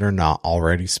opportunities that are not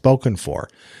already spoken for.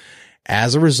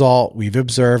 As a result, we've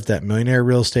observed that millionaire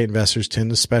real estate investors tend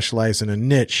to specialize in a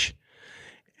niche,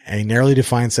 a narrowly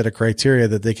defined set of criteria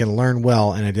that they can learn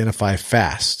well and identify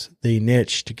fast. They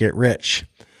niche to get rich.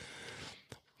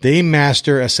 They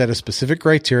master a set of specific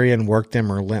criteria and work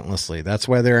them relentlessly. That's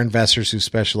why there are investors who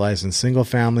specialize in single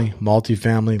family,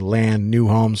 multifamily, land, new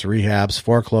homes, rehabs,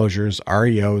 foreclosures,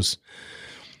 REOs.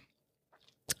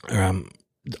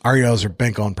 REOs are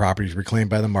bank-owned properties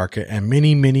reclaimed by the market, and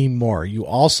many, many more. You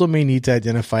also may need to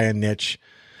identify a niche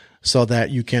so that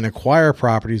you can acquire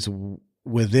properties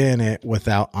within it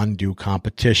without undue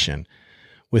competition.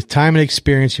 With time and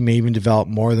experience, you may even develop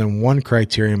more than one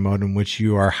criterion mode in which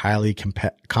you are highly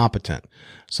competent,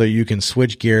 so you can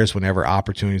switch gears whenever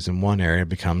opportunities in one area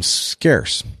become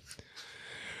scarce.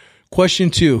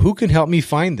 Question 2, who can help me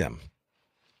find them?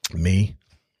 Me.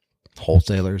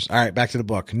 Wholesalers. All right, back to the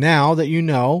book. Now that you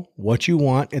know what you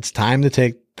want, it's time to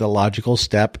take the logical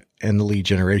step in the lead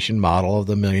generation model of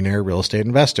the millionaire real estate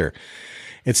investor.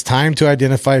 It's time to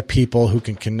identify people who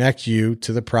can connect you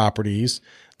to the properties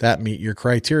that meet your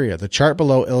criteria. The chart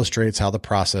below illustrates how the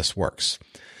process works.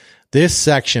 This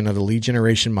section of the lead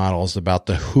generation model is about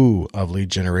the who of lead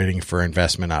generating for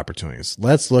investment opportunities.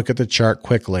 Let's look at the chart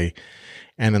quickly,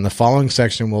 and in the following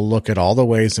section, we'll look at all the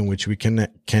ways in which we can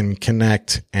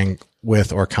connect and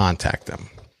with or contact them.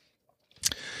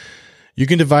 You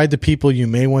can divide the people you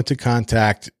may want to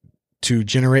contact to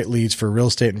generate leads for real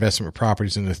estate investment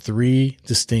properties into 3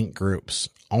 distinct groups: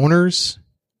 owners,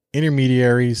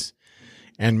 intermediaries,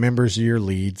 and members of your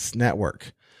leads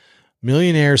network.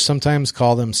 Millionaires sometimes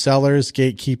call them sellers,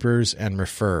 gatekeepers, and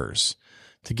referrers.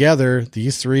 Together,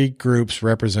 these 3 groups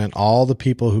represent all the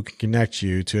people who can connect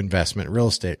you to investment real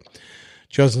estate.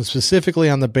 Chosen specifically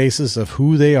on the basis of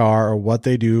who they are or what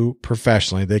they do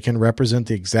professionally, they can represent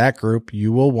the exact group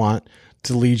you will want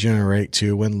to lead generate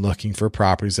to when looking for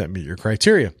properties that meet your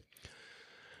criteria.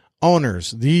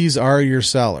 Owners, these are your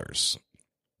sellers.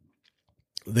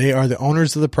 They are the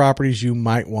owners of the properties you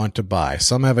might want to buy.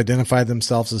 Some have identified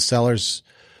themselves as sellers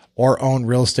or own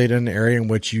real estate in an area in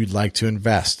which you'd like to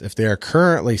invest. If they are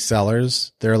currently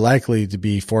sellers, they're likely to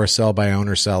be for sale by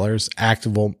owner sellers,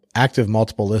 active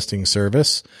multiple listing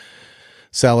service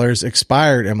sellers,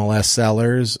 expired MLS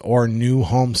sellers, or new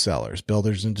home sellers,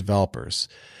 builders and developers.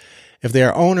 If they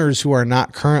are owners who are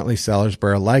not currently sellers but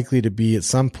are likely to be at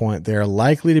some point, they are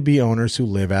likely to be owners who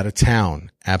live out of town,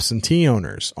 absentee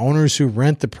owners, owners who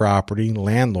rent the property,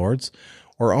 landlords,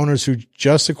 or owners who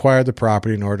just acquired the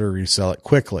property in order to resell it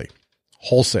quickly,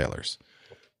 wholesalers.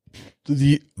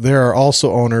 There are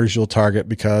also owners you'll target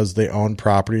because they own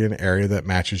property in an area that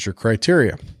matches your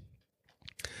criteria.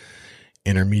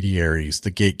 Intermediaries,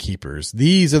 the gatekeepers.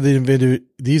 These are the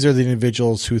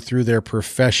individuals who, through their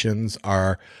professions,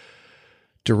 are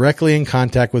Directly in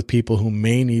contact with people who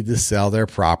may need to sell their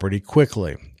property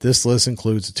quickly. This list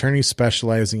includes attorneys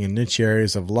specializing in niche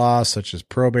areas of law such as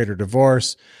probate or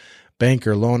divorce, bank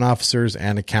or loan officers,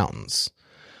 and accountants.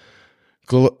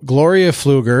 Gloria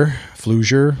Fluger,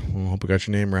 I hope I got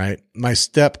your name right, my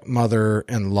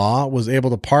stepmother-in-law, was able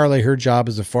to parlay her job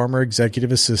as a former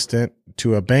executive assistant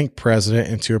to a bank president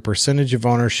into a percentage of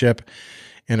ownership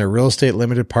in a real estate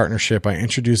limited partnership by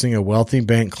introducing a wealthy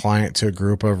bank client to a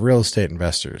group of real estate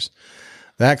investors.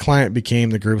 That client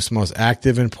became the group's most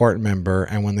active and important member,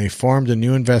 and when they formed a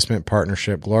new investment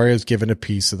partnership, Gloria was given a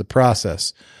piece of the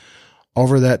process.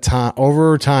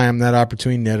 Over time, that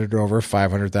opportunity netted over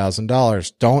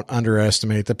 $500,000. Don't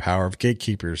underestimate the power of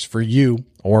gatekeepers for you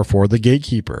or for the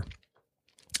gatekeeper.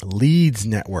 Leads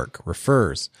network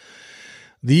refers.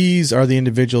 These are the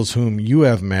individuals whom you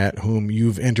have met, whom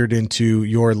you've entered into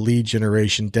your lead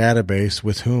generation database,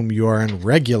 with whom you are in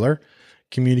regular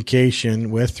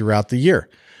communication with throughout the year.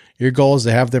 Your goal is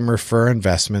to have them refer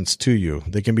investments to you.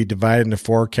 They can be divided into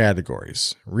 4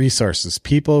 categories. Resources,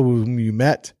 people whom you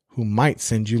met who might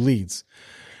send you leads.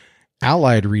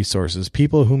 Allied resources,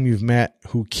 people whom you've met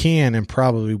who can and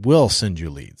probably will send you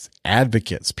leads.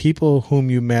 Advocates, people whom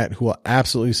you met who will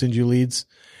absolutely send you leads.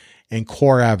 And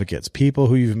core advocates, people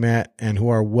who you've met and who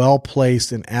are well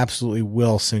placed and absolutely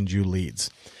will send you leads.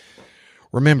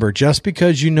 Remember, just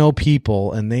because you know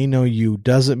people and they know you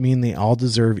doesn't mean they all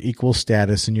deserve equal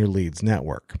status in your leads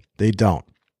network. They don't.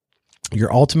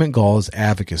 Your ultimate goal is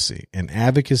advocacy, and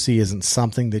advocacy isn't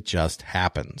something that just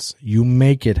happens. You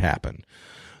make it happen.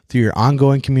 Through your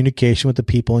ongoing communication with the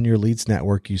people in your leads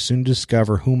network, you soon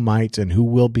discover who might and who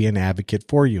will be an advocate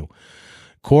for you.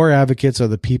 Core advocates are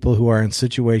the people who are in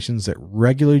situations that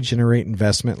regularly generate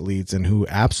investment leads and who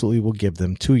absolutely will give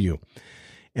them to you.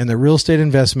 In the real estate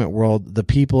investment world, the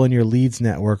people in your leads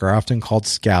network are often called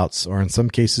scouts, or in some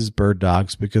cases bird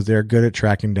dogs, because they are good at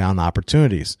tracking down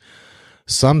opportunities.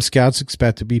 Some scouts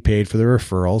expect to be paid for the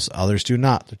referrals, others do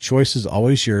not. The choice is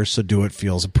always yours, so do what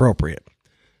feels appropriate.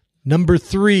 Number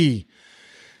 3,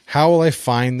 how will I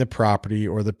find the property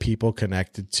or the people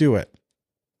connected to it?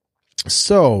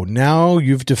 So now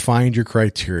you've defined your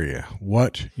criteria,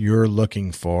 what you're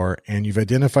looking for, and you've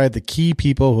identified the key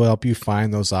people who help you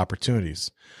find those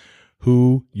opportunities,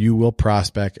 who you will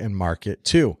prospect and market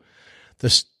to.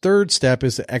 The third step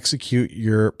is to execute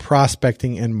your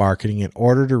prospecting and marketing in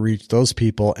order to reach those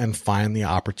people and find the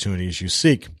opportunities you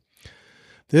seek.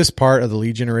 This part of the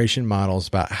lead generation model is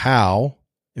about how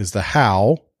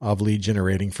of lead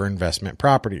generating for investment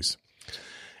properties.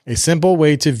 A simple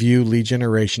way to view lead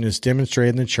generation is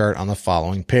demonstrated in the chart on the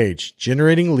following page.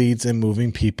 Generating leads and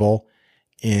moving people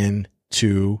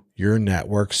into your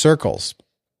network circles.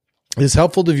 It is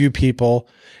helpful to view people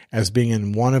as being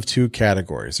in one of 2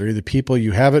 categories. They're either people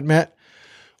you haven't met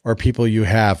or people you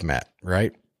have met,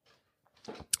 right?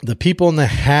 The people in the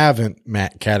haven't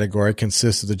met category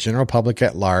consists of the general public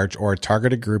at large or a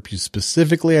targeted group you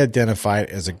specifically identified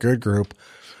as a good group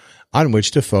on which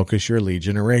to focus your lead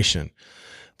generation.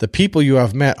 The people you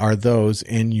have met are those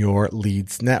in your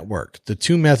leads network. The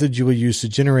 2 methods you will use to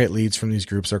generate leads from these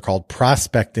groups are called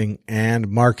prospecting and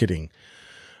marketing.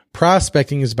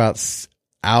 Prospecting is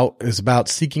about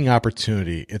seeking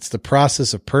opportunity. It's the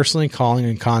process of personally calling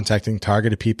and contacting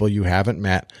targeted people you haven't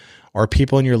met or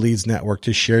people in your leads network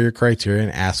to share your criteria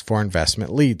and ask for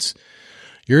investment leads.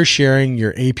 You're sharing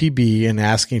your APB and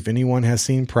asking if anyone has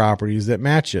seen properties that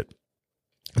match it.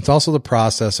 It's also the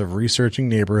process of researching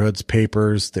neighborhoods,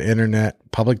 papers, the internet,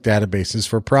 public databases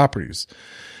for properties.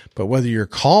 But whether you're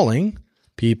calling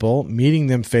people, meeting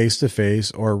them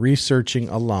face-to-face, or researching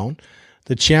alone,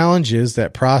 the challenge is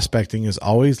that prospecting is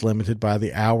always limited by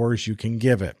the hours you can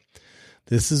give it.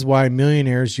 This is why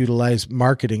millionaires utilize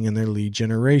marketing in their lead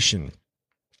generation.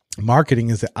 Marketing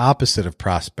is the opposite of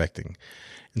prospecting.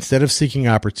 Instead of seeking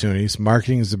opportunities,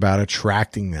 marketing is about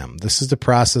attracting them. This is the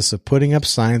process of putting up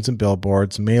signs and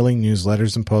billboards, mailing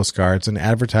newsletters and postcards, and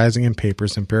advertising in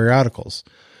papers and periodicals.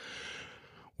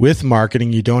 With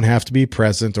marketing, you don't have to be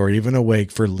present or even awake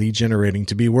for lead generating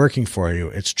to be working for you.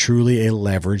 It's truly a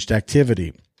leveraged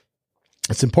activity.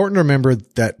 It's important to remember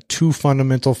that 2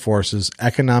 fundamental forces,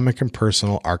 economic and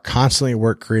personal, are constantly at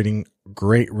work creating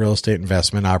great real estate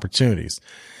investment opportunities.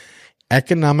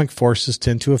 Economic forces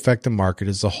tend to affect the market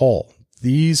as a whole.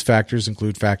 These forces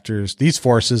include factors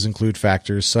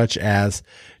such as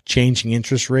changing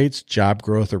interest rates, job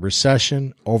growth or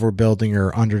recession, overbuilding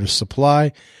or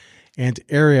undersupply, and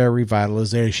area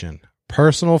revitalization.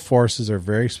 Personal forces are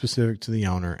very specific to the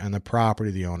owner and the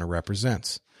property the owner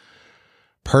represents.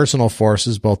 Personal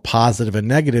forces, both positive and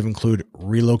negative, include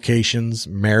relocations,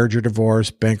 marriage or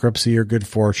divorce, bankruptcy or good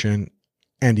fortune,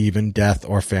 and even death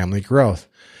or family growth.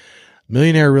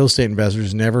 Millionaire real estate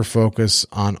investors never focus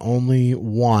on only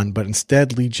one, but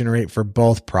instead lead generate for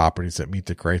both properties that meet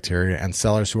the criteria and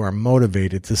sellers who are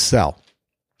motivated to sell.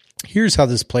 Here's how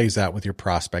this plays out with your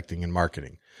prospecting and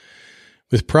marketing.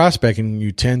 With prospecting,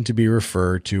 you tend to be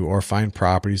referred to or find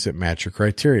properties that match your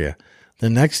criteria. The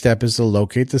next step is to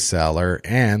locate the seller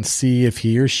and see if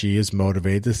he or she is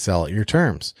motivated to sell at your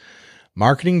terms.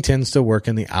 Marketing tends to work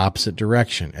in the opposite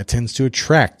direction. It tends to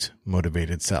attract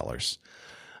motivated sellers.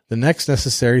 The next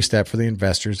necessary step for the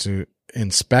investor is to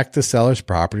inspect the seller's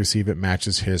property to see if it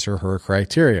matches his or her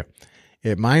criteria.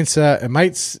 It may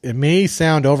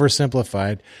sound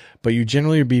oversimplified, but you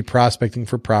generally be prospecting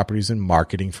for properties and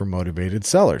marketing for motivated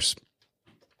sellers.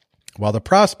 While the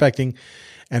prospecting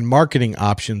and marketing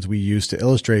options we use to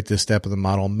illustrate this step of the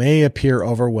model may appear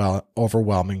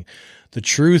overwhelming, the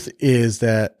truth is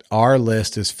that our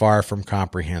list is far from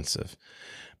comprehensive.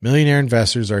 Millionaire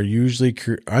investors are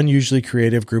unusually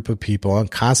creative group of people and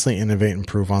constantly innovate and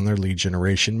improve on their lead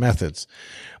generation methods.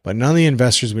 But none of the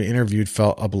investors we interviewed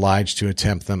felt obliged to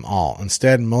attempt them all.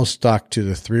 Instead, most stuck to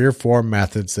the 3 or 4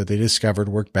 methods that they discovered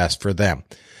worked best for them.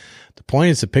 The point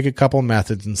is to pick a couple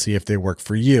methods and see if they work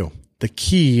for you. The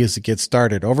key is to get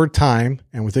started. Over time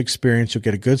and with experience, you'll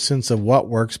get a good sense of what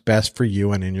works best for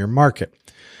you and in your market.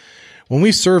 When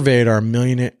we surveyed our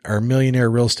millionaire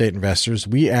real estate investors,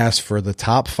 we asked for the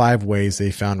top 5 ways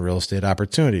they found real estate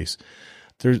opportunities.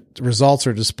 The results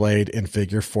are displayed in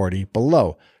figure 40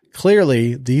 below.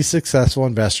 Clearly, these successful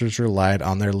investors relied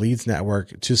on their leads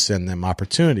network to send them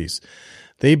opportunities.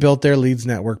 They built their leads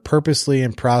network purposely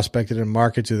and prospected and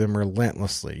marketed to them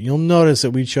relentlessly. You'll notice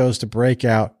that we chose to break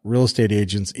out real estate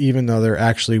agents, even though they're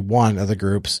actually one of the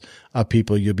groups of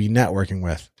people you'll be networking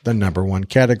with, the number 1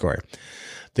 category.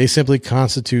 They simply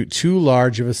constitute too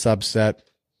large of a subset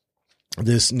of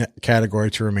this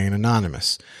category to remain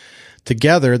anonymous.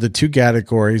 Together, the 2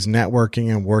 categories,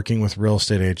 networking and working with real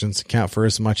estate agents, account for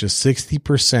as much as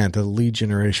 60% of the lead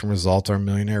generation results our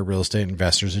millionaire real estate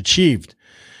investors achieved.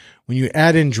 When you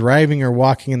add in driving or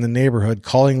walking in the neighborhood,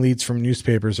 calling leads from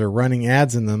newspapers or running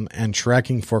ads in them, and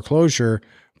tracking foreclosure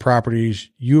properties,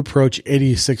 you approach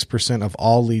 86% of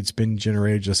all leads being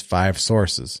generated just 5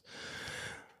 sources.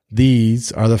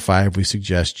 These are the 5 we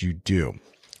suggest you do.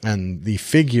 And the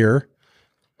figure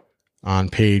on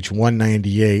page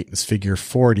 198 is figure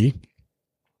 40.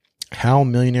 How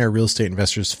millionaire real estate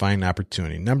investors find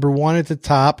opportunity. Number 1 at the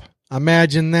top.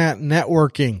 Imagine that,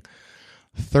 networking.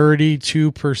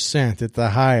 32% at the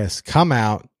highest. Come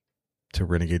out to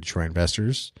Renegade Detroit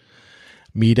Investors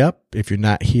meetup. If you're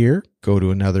not here, go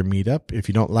to another meetup. If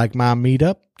you don't like my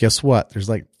meetup, guess what? There's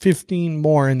like 15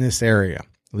 more in this area,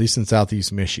 at least in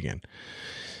Southeast Michigan.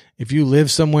 If you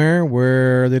live somewhere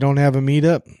where they don't have a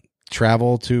meetup,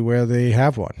 travel to where they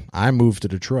have one. I moved to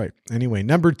Detroit. Anyway,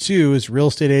 number 2 is real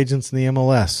estate agents in the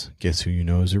MLS. Guess who you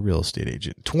know is a real estate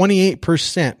agent?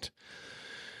 28%.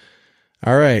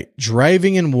 All right.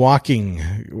 Driving and walking,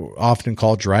 often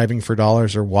called driving for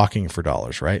dollars or walking for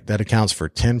dollars, right? That accounts for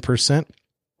 10%.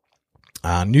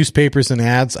 Newspapers and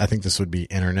ads, I think this would be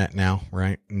internet now,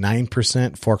 right?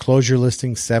 9%. Foreclosure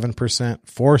listings, 7%.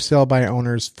 For sale by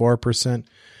owners, 4%.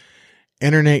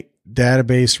 Internet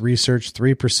database research,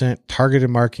 3%. Targeted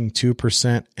marketing,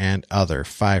 2%. And other,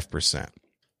 5%.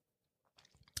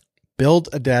 Build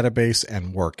a database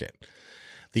and work it.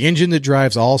 The engine that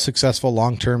drives all successful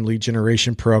long-term lead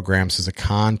generation programs is a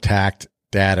contact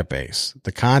database.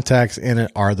 The contacts in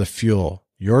it are the fuel.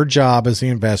 Your job as the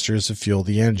investor is to fuel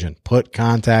the engine. Put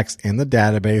contacts in the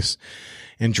database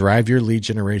and drive your lead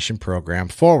generation program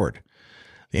forward.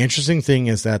 The interesting thing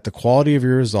is that the quality of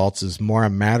your results is more a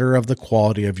matter of the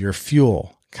quality of your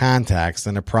fuel, contacts,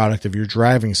 than a product of your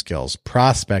driving skills,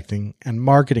 prospecting, and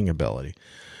marketing ability.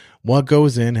 What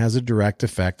goes in has a direct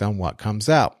effect on what comes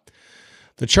out.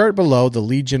 The chart below, the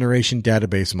lead generation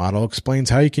database model, explains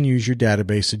how you can use your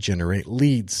database to generate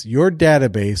leads. Your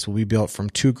database will be built from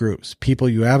 2 groups, people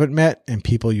you haven't met and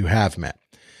people you have met.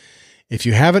 If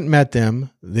you haven't met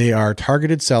them, they are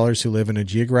targeted sellers who live in a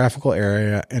geographical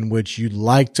area in which you'd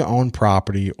like to own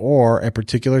property, or a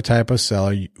particular type of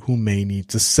seller who may need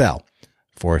to sell.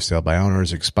 For sale by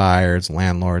owners, expireds,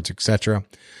 landlords, etc.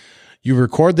 You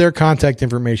record their contact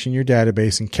information in your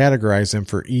database and categorize them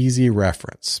for easy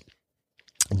reference.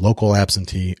 Local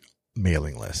absentee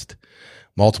mailing list,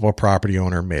 multiple property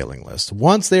owner mailing list.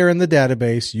 Once they are in the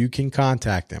database, you can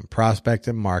contact them, prospect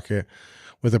and market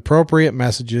with appropriate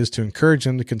messages to encourage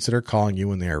them to consider calling you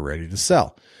when they are ready to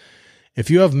sell. If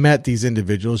you have met these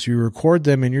individuals, you record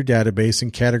them in your database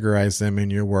and categorize them in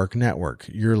your work network,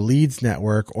 your leads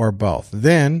network, or both.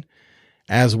 Then,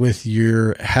 As with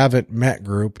your haven't met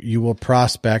group, you will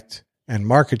prospect and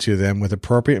market to them with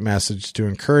appropriate message to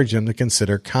encourage them to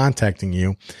consider contacting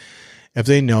you if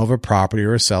they know of a property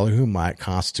or a seller who might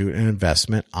constitute an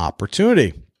investment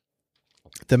opportunity.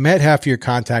 The met half of your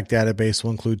contact database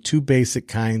will include two basic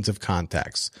kinds of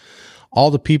contacts: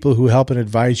 all the people who help and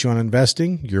advise you on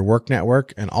investing, your work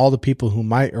network, and all the people who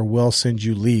might or will send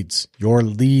you leads, your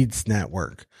leads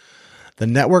network. The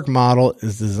network model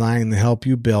is designed to help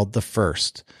you build the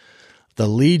first. The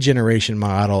lead generation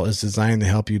model is designed to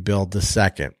help you build the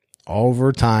second.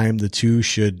 Over time, the two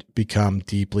should become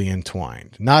deeply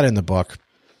entwined. Not in the book.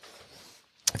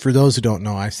 For those who don't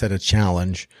know, I set a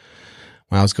challenge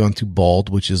when I was going through Bold,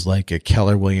 which is like a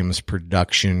Keller Williams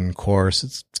production course.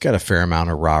 It's got a fair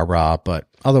amount of rah-rah, but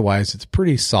otherwise it's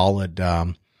pretty solid,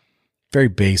 very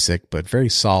basic, but very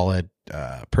solid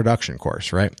production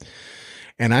course, right?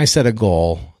 And I set a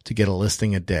goal to get a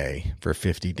listing a day for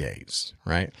 50 days,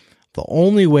 right? The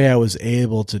only way I was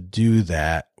able to do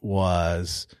that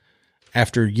was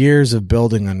after years of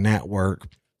building a network,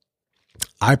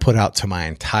 I put out to my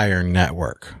entire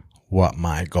network what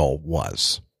my goal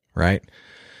was, right?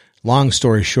 Long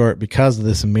story short, because of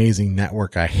this amazing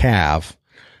network I have,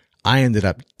 I ended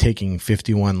up taking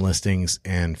 51 listings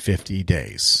in 50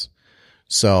 days.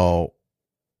 So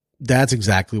that's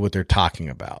exactly what they're talking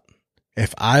about.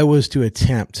 If I was to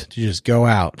attempt to just go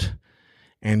out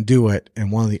and do it in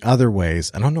one of the other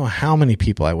ways, I don't know how many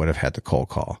people I would have had to cold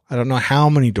call. I don't know how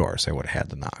many doors I would have had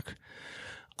to knock.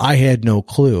 I had no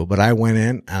clue, but I went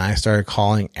in and I started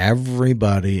calling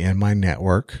everybody in my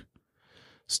network.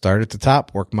 Start at the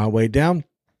top, work my way down.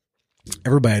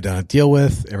 Everybody I'd done a deal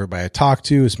with, everybody I talked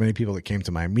to, as many people that came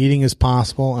to my meeting as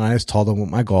possible. And I just told them what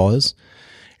my goal is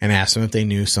and asked them if they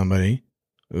knew somebody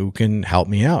who can help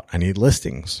me out. I need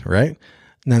listings, right?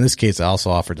 Now, in this case, I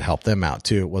also offered to help them out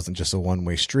too. It wasn't just a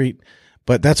one-way street,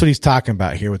 but that's what he's talking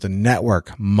about here with the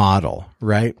network model,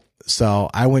 right? So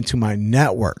I went to my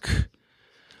network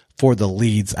for the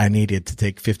leads I needed to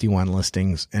take 51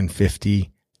 listings in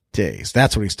 50 days.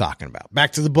 That's what he's talking about.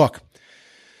 Back to the book.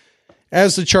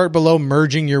 As the chart below,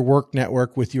 merging your work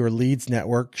network with your leads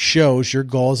network shows, your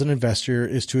goal as an investor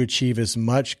is to achieve as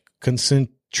much concentricity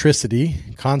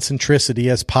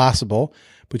as possible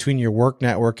between your work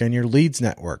network and your leads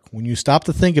network. When you stop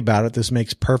to think about it, this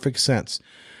makes perfect sense.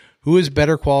 Who is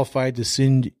better qualified to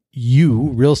send you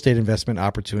real estate investment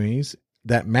opportunities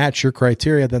that match your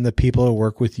criteria than the people who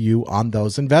work with you on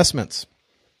those investments?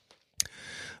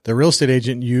 The real estate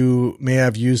agent you may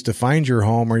have used to find your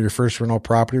home or your first rental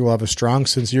property will have a strong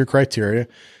sense of your criteria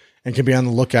and can be on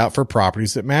the lookout for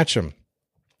properties that match them.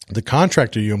 The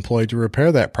contractor you employ to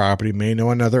repair that property may know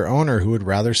another owner who would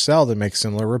rather sell than make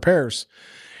similar repairs.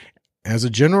 As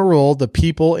a general rule, the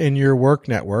people in your work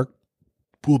network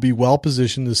will be well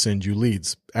positioned to send you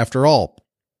leads. After all,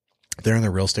 they're in the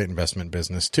real estate investment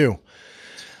business too.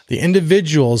 The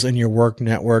individuals in your work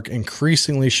network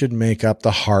increasingly should make up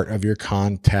the heart of your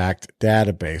contact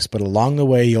database, but along the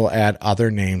way, you'll add other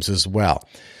names as well.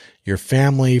 Your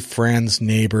family, friends,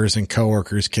 neighbors, and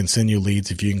coworkers can send you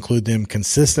leads if you include them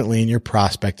consistently in your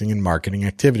prospecting and marketing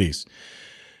activities.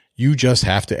 You just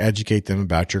have to educate them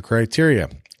about your criteria.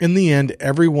 In the end,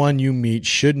 everyone you meet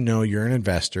should know you're an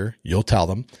investor. You'll tell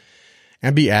them,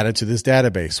 and be added to this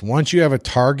database. Once you have a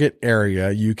target area,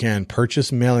 you can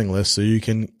purchase mailing lists so you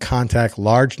can contact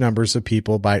large numbers of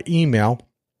people by email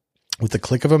with the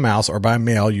click of a mouse or by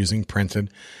mail using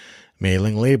printed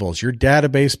mailing labels. Your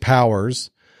database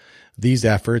powers these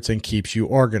efforts and keeps you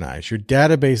organized. Your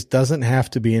database doesn't have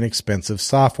to be an expensive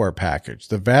software package.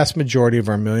 The vast majority of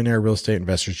our millionaire real estate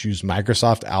investors use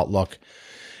Microsoft Outlook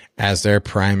as their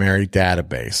primary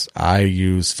database. I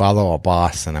use Follow a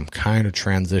Boss, and I'm kind of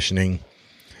transitioning.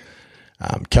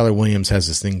 Keller Williams has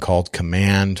this thing called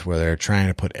Command where they're trying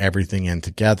to put everything in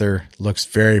together. Looks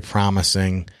very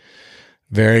promising,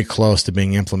 very close to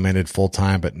being implemented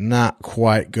full-time, but not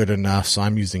quite good enough. So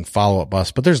I'm using Follow Up Bus,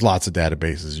 but there's lots of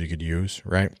databases you could use,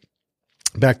 right?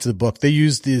 Back to the book. They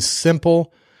use this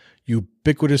simple,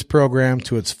 ubiquitous program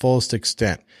to its fullest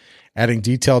extent, adding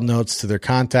detailed notes to their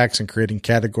contacts and creating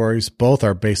categories. Both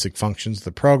are basic functions of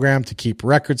the program to keep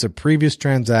records of previous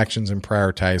transactions and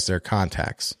prioritize their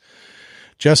contacts.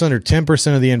 Just under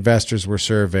 10% of the investors were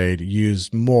surveyed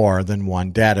used more than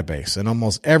one database. In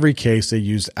almost every case, they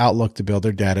used Outlook to build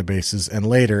their databases, and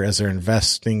later, as their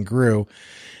investing grew,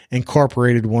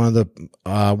 incorporated one of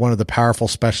the powerful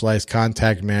specialized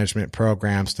contact management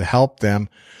programs to help them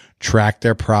track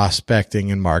their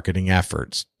prospecting and marketing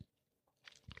efforts.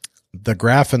 The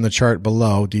graph in the chart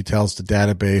below details the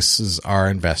databases our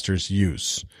investors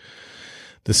use.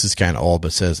 This is kind of old, but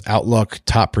it says Outlook,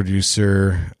 top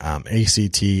producer,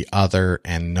 ACT, other,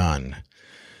 and none.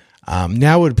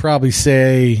 Now I would probably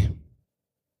say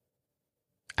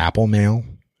Apple Mail,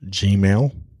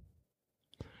 Gmail.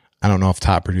 I don't know if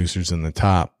top producer's in the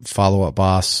top. Follow Up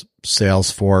Boss,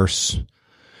 Salesforce.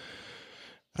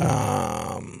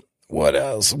 What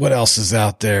else? What else is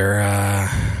out there?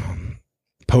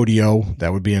 Podio,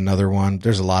 that would be another one.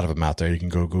 There's a lot of them out there. You can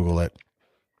go Google it.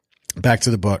 Back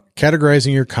to the book.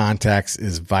 Categorizing your contacts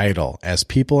is vital. As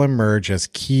people emerge as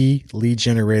key lead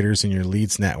generators in your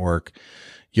leads network,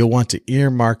 you'll want to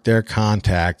earmark their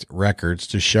contact records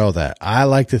to show that. I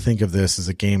like to think of this as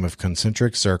a game of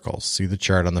concentric circles. See the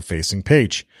chart on the facing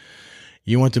page.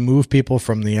 You want to move people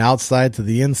from the outside to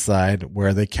the inside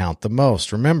where they count the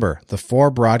most. Remember, the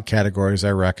 4 broad categories I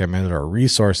recommended are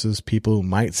resources, people who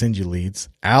might send you leads,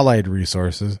 allied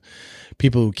resources,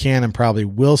 people who can and probably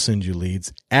will send you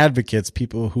leads, advocates,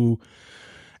 people who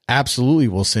absolutely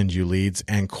will send you leads,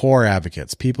 and core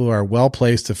advocates, people who are well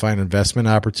placed to find investment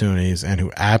opportunities and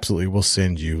who absolutely will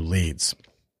send you leads.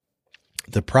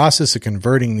 The process of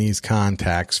converting these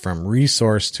contacts from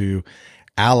resource to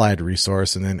allied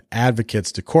resource and then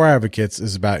advocates to core advocates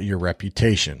is about your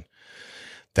reputation.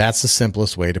 That's the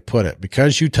simplest way to put it.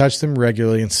 Because you touch them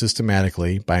regularly and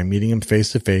systematically by meeting them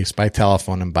face to face, by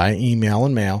telephone, and by email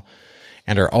and mail,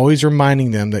 and are always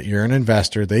reminding them that you're an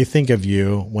investor, they think of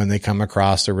you when they come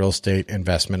across the real estate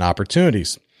investment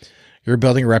opportunities. You're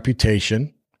building a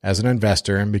reputation as an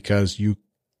investor, and because you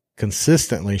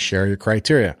consistently share your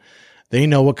criteria, they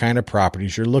know what kind of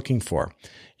properties you're looking for.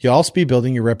 You'll also be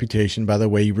building your reputation by the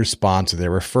way you respond to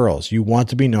their referrals. You want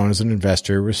to be known as an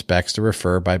investor who respects to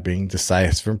refer by being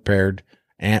decisive, prepared,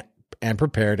 and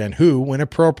who, when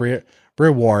appropriate,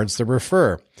 rewards the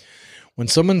referrer. When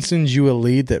someone sends you a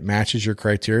lead that matches your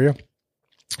criteria,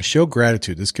 show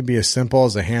gratitude. This could be as simple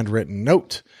as a handwritten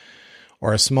note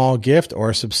or a small gift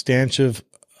or a substantive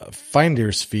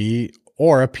finder's fee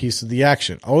or a piece of the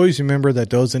action. Always remember that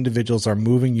those individuals are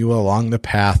moving you along the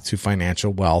path to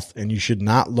financial wealth, and you should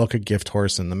not look a gift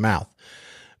horse in the mouth.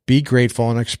 Be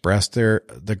grateful and express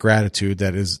the gratitude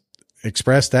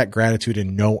express that gratitude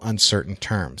in no uncertain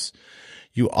terms.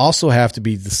 You also have to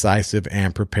be decisive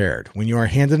and prepared. When you are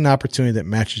handed an opportunity that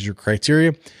matches your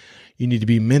criteria, you need to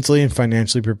be mentally and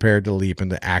financially prepared to leap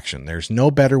into action. There's no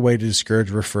better way to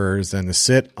discourage referrers than to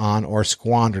sit on or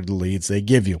squander the leads they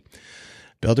give you.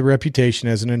 Build a reputation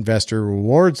as an investor who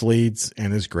rewards leads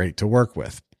and is great to work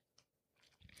with.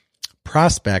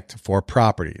 Prospect for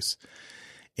properties.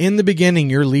 In the beginning,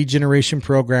 your lead generation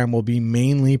program will be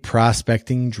mainly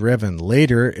prospecting driven.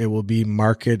 Later, it will be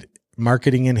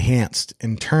marketing enhanced.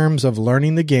 In terms of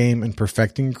learning the game and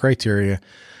perfecting criteria,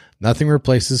 nothing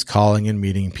replaces calling and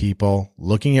meeting people,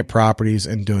 looking at properties,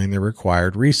 and doing the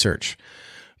required research.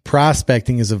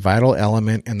 Prospecting is a vital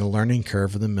element in the learning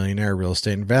curve of the millionaire real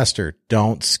estate investor.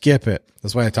 Don't skip it.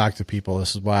 That's why I talk to people.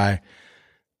 This is why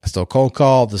I still cold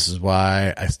call. This is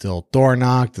why I still door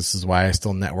knock. This is why I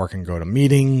still network and go to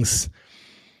meetings.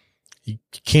 You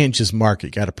can't just market.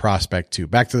 You got to prospect too.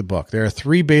 Back to the book. There are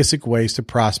 3 basic ways to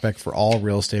prospect for all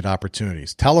real estate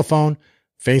opportunities: telephone,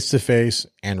 face-to-face,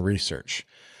 and research.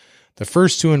 The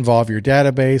first 2 involve your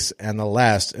database, and the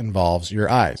last involves your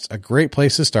eyes. A great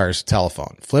place to start is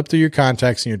telephone. Flip through your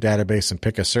contacts in your database and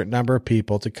pick a certain number of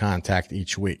people to contact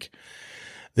each week.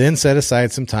 Then set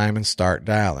aside some time and start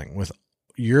dialing. With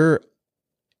your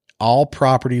all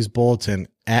properties bulletin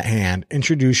at hand,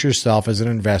 introduce yourself as an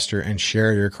investor and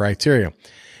share your criteria.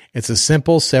 It's a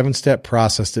simple 7-step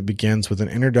process that begins with an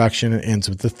introduction and ends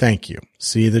with a thank you.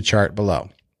 See the chart below.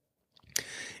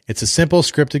 It's a simple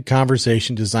scripted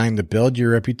conversation designed to build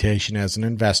your reputation as an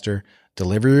investor,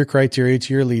 deliver your criteria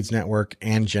to your leads network,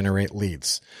 and generate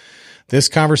leads. This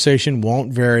conversation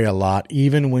won't vary a lot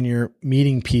even when you're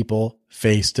meeting people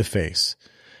face to face.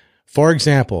 For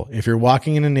example, if you're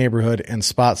walking in a neighborhood and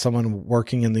spot someone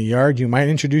working in the yard, you might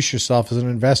introduce yourself as an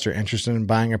investor interested in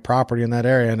buying a property in that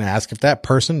area and ask if that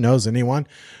person knows anyone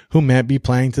who might be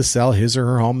planning to sell his or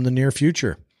her home in the near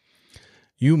future.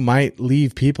 You might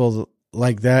leave people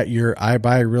like that your I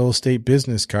buy real estate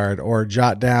business card or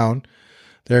jot down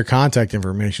their contact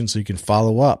information so you can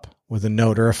follow up with a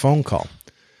note or a phone call.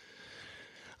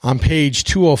 On page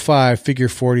 205, figure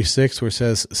 46, where it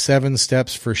says 7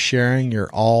 steps for sharing your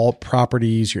all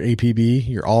properties, your APB,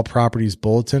 your all properties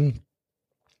bulletin.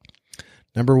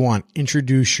 Number 1,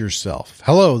 introduce yourself.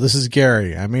 Hello, this is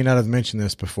Gary. I may not have mentioned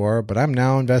this before, but I'm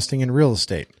now investing in real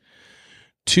estate.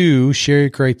 2, share your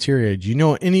criteria. Do you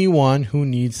know anyone who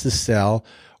needs to sell,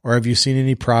 or have you seen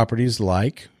any properties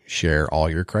like? Share all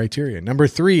your criteria. Number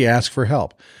 3, ask for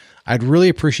help. I'd really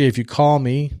appreciate if you call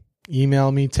me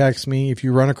Email me, text me if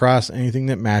you run across anything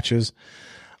that matches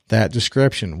that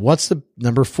description. What's the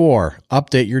number 4?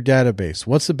 Update your database.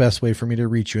 What's the best way for me to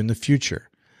reach you in the future?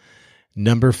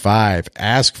 Number 5,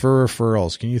 ask for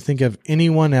referrals. Can you think of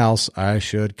anyone else I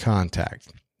should contact?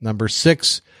 Number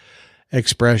 6,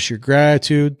 express your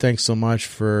gratitude. Thanks so much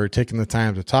for taking the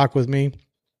time to talk with me.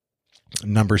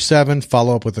 Number 7,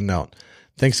 follow up with a note.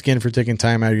 Thanks again for taking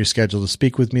time out of your schedule to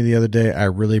speak with me the other day. I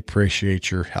really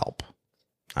appreciate your help.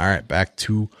 All right, back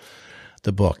to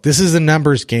the book. This is a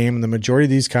numbers game, and the majority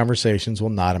of these conversations will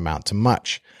not amount to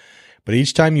much. But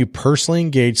each time you personally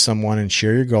engage someone and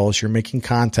share your goals, you're making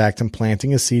contact and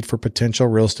planting a seed for potential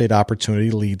real estate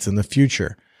opportunity leads in the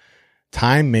future.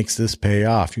 Time makes this pay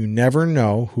off. You never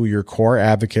know who your core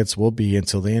advocates will be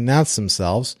until they announce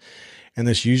themselves, and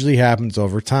this usually happens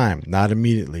over time, not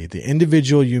immediately. The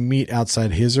individual you meet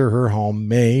outside his or her home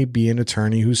may be an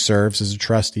attorney who serves as a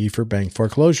trustee for bank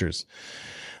foreclosures.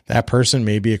 That person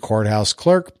may be a courthouse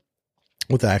clerk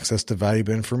with access to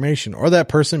valuable information, or that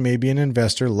person may be an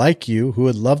investor like you who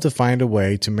would love to find a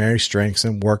way to marry strengths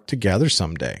and work together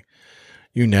someday.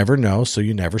 You never know, so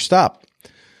you never stop.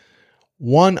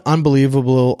 One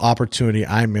unbelievable opportunity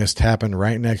I missed happened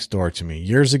right next door to me.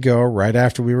 Years ago, right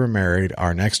after we were married,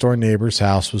 our next door neighbor's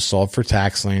house was sold for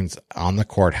tax liens on the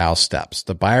courthouse steps.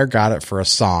 The buyer got it for a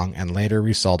song and later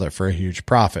resold it for a huge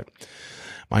profit.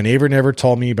 My neighbor never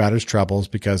told me about his troubles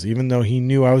because even though he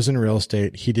knew I was in real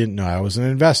estate, he didn't know I was an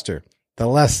investor. The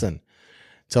lesson: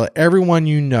 tell everyone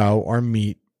you know or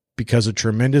meet because a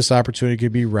tremendous opportunity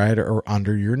could be right or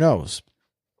under your nose.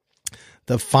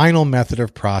 The final method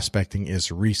of prospecting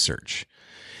is research,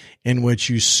 in which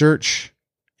you search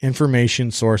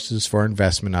information sources for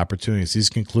investment opportunities. These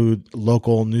include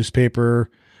local newspaper,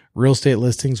 real estate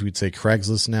listings, we'd say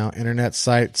Craigslist now, internet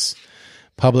sites,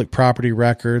 public property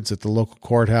records at the local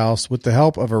courthouse. With the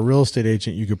help of a real estate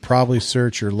agent, you could probably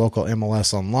search your local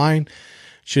MLS online.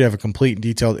 Should have a complete and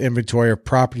detailed inventory of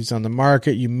properties on the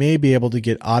market. You may be able to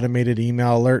get automated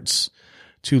email alerts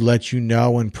to let you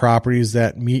know when properties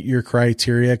that meet your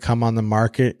criteria come on the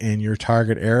market in your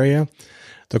target area.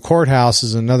 The courthouse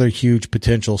is another huge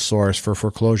potential source for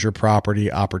foreclosure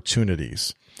property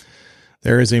opportunities.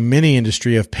 There is a mini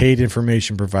industry of paid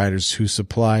information providers who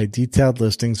supply detailed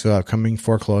listings of upcoming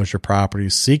foreclosure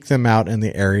properties. Seek them out in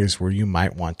the areas where you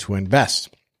might want to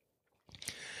invest.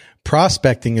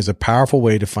 Prospecting is a powerful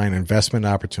way to find investment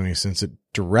opportunities since it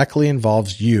directly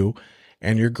involves you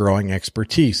and your growing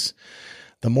expertise.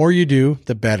 The more you do,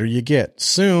 the better you get.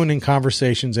 Soon, in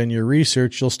conversations and your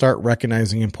research, you'll start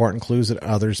recognizing important clues that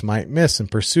others might miss and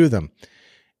pursue them.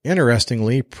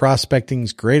 Interestingly,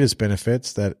 prospecting's greatest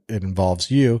benefits, that it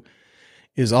involves you,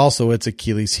 is also its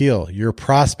Achilles heel. Your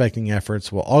prospecting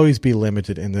efforts will always be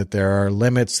limited in that there are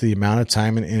limits to the amount of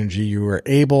time and energy you are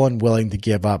able and willing to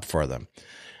give up for them.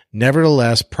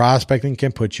 Nevertheless, prospecting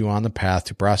can put you on the path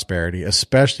to prosperity,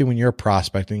 especially when you're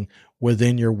prospecting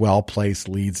within your well-placed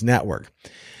leads network.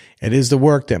 It is the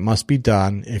work that must be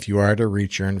done if you are to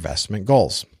reach your investment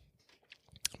goals.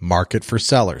 Market for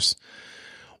sellers.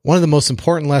 One of the most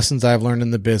important lessons I've learned in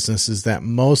the business is that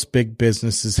most big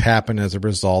businesses happen as a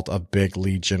result of big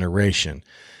lead generation.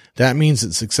 That means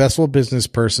that successful business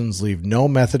persons leave no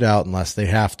method out unless they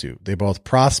have to. They both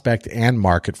prospect and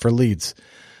market for leads.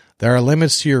 There are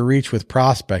limits to your reach with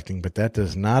prospecting, but that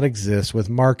does not exist with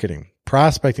marketing.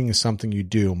 Prospecting is something you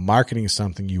do. Marketing is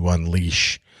something you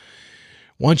unleash.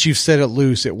 Once you've set it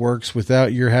loose, it works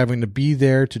without your having to be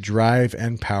there to drive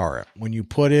and power it. When you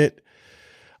put it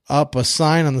up a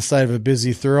sign on the side of a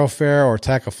busy thoroughfare or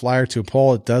tack a flyer to a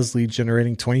pole, it does lead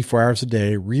generating 24 hours a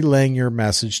day, relaying your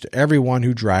message to everyone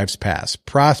who drives past.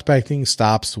 Prospecting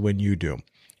stops when you do,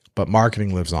 but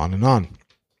marketing lives on and on.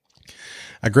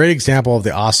 A great example of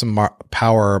the awesome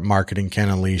power marketing can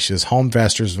unleash is Home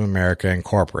Investors of America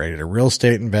Incorporated, a real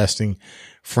estate investing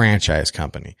franchise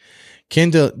company. Ken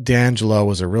D'Angelo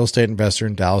was a real estate investor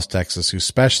in Dallas, Texas, who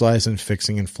specialized in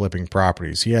fixing and flipping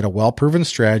properties. He had a well-proven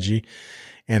strategy,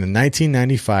 and in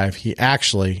 1995, he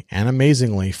actually, and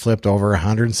amazingly, flipped over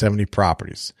 170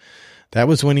 properties. That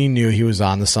was when he knew he was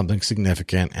on to something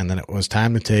significant, and then it was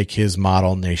time to take his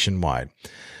model nationwide.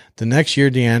 The next year,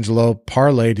 D'Angelo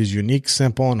parlayed his unique,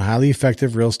 simple, and highly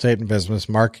effective real estate investment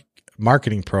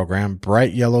marketing program,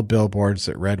 bright yellow billboards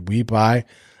that read, "We buy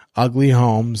ugly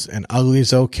homes and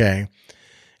ugly's okay,"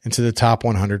 into the top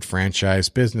 100 franchise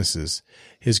businesses.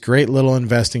 His great little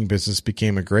investing business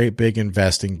became a great big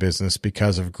investing business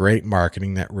because of great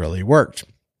marketing that really worked.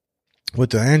 What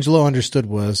D'Angelo understood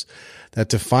was that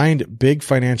to find big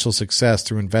financial success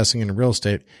through investing in real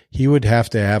estate, he would have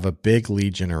to have a big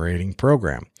lead generating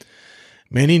program.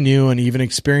 Many new and even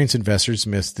experienced investors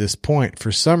miss this point.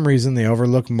 For some reason, they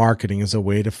overlook marketing as a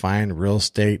way to find real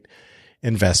estate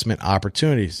investment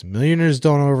opportunities. Millionaires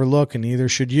don't overlook, and neither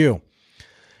should you.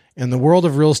 In the world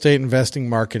of real estate investing,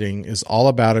 marketing is all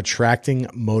about attracting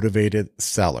motivated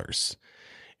sellers.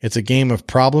 It's a game of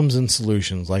problems and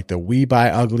solutions like the We Buy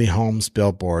Ugly Homes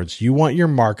billboards. You want your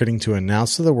marketing to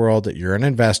announce to the world that you're an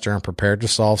investor and prepared to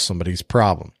solve somebody's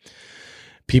problem.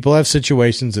 People have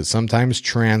situations that sometimes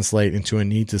translate into a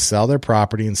need to sell their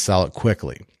property and sell it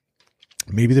quickly.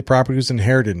 Maybe the property was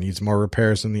inherited and needs more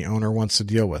repairs than the owner wants to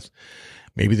deal with.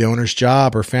 Maybe the owner's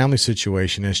job or family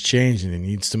situation has changed and he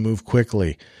needs to move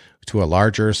quickly to a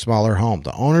larger or smaller home.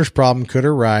 The owner's problem could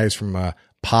arise from a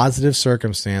positive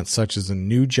circumstance such as a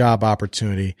new job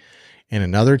opportunity in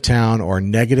another town, or a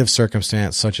negative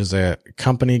circumstance such as a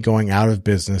company going out of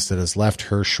business that has left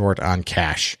her short on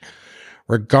cash.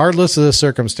 Regardless of the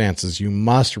circumstances, you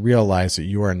must realize that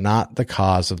you are not the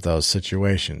cause of those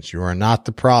situations. You are not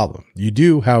the problem. You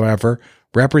do, however,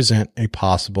 represent a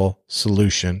possible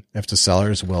solution if the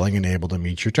seller is willing and able to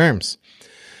meet your terms.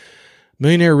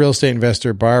 Millionaire real estate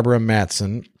investor Barbara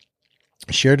Matson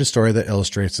shared a story that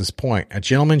illustrates this point. A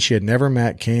gentleman she had never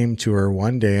met came to her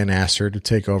one day and asked her to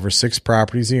take over 6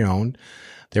 properties he owned.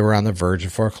 They were on the verge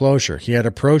of foreclosure. He had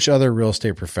approached other real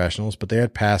estate professionals, but they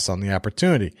had passed on the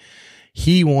opportunity.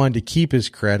 He wanted to keep his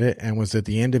credit and was at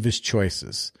the end of his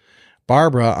choices.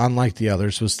 Barbara, unlike the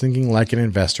others, was thinking like an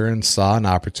investor and saw an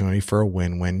opportunity for a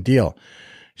win-win deal.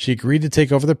 She agreed to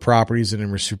take over the properties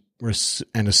and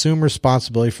assume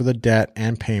responsibility for the debt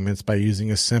and payments by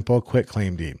using a simple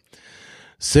quitclaim deed.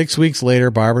 6 weeks later,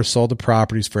 Barbara sold the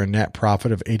properties for a net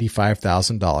profit of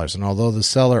 $85,000, and although the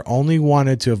seller only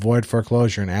wanted to avoid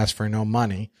foreclosure and asked for no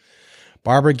money,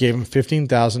 Barbara gave him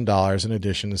 $15,000 in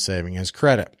addition to saving his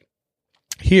credit.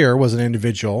 Here was an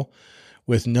individual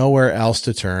with nowhere else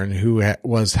to turn who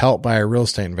was helped by a real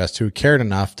estate investor who cared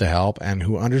enough to help and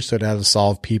who understood how to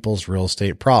solve people's real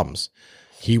estate problems.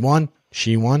 He won,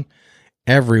 she won,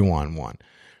 everyone won.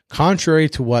 Contrary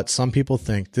to what some people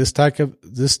think, this type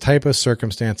of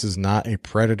circumstance is not a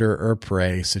predator or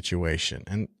prey situation.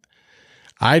 And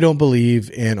I don't believe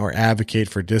in or advocate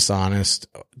for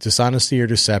dishonesty or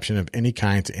deception of any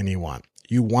kind to anyone.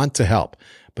 You want to help,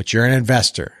 but you're an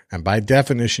investor, and by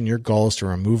definition, your goal is to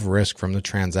remove risk from the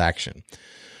transaction.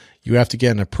 You have to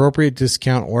get an appropriate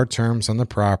discount or terms on the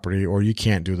property, or you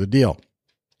can't do the deal.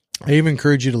 I even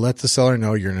encourage you to let the seller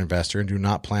know you're an investor and do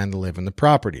not plan to live in the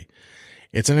property.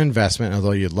 It's an investment.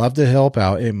 Although you'd love to help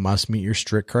out, it must meet your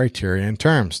strict criteria and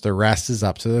terms. The rest is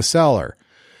up to the seller.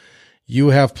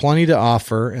 You have plenty to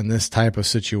offer in this type of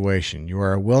situation. You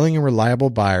are a willing and reliable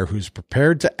buyer who's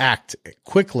prepared to act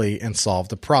quickly and solve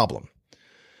the problem.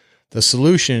 The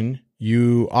solution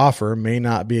you offer may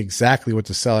not be exactly what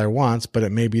the seller wants, but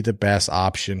it may be the best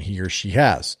option he or she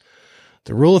has.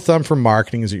 The rule of thumb for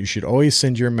marketing is that you should always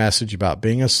send your message about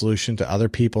being a solution to other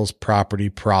people's property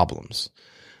problems.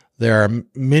 There are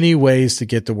many ways to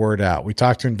get the word out. We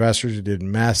talked to investors who did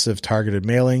massive targeted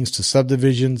mailings to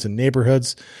subdivisions and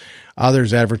neighborhoods.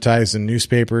 Others advertised in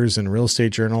newspapers and real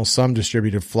estate journals. Some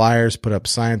distributed flyers, put up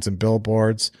signs and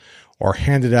billboards, or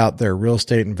handed out their real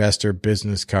estate investor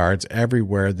business cards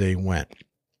everywhere they went.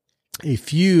 A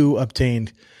few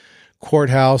obtained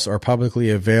courthouse or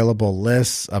publicly available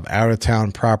lists of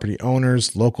out-of-town property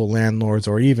owners, local landlords,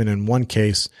 or even in one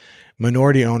case,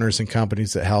 minority owners and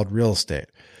companies that held real estate.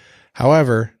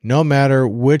 However, no matter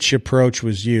which approach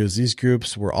was used, these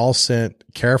groups were all sent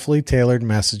carefully tailored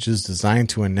messages designed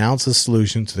to announce a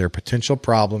solution to their potential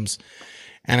problems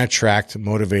and attract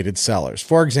motivated sellers.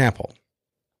 For example,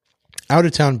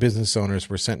 out-of-town business owners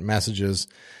were sent messages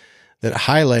that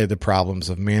highlighted the problems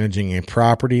of managing a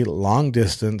property long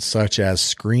distance, such as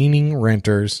screening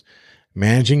renters,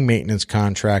 managing maintenance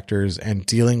contractors, and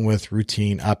dealing with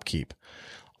routine upkeep.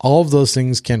 All of those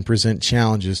things can present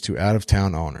challenges to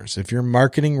out-of-town owners. If your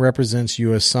marketing represents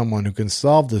you as someone who can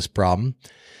solve this problem,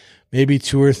 maybe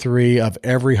 2 or 3 of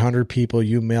every 100 people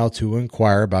you mail to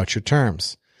inquire about your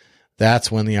terms.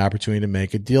 That's when the opportunity to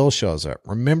make a deal shows up.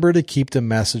 Remember to keep the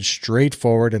message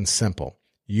straightforward and simple.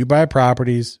 You buy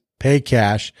properties, pay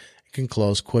cash, and can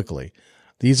close quickly.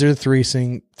 These are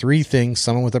the three things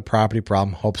someone with a property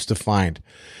problem hopes to find: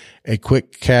 a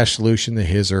quick cash solution to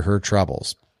his or her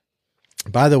troubles.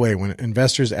 By the way, when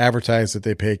investors advertise that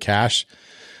they pay cash,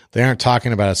 they aren't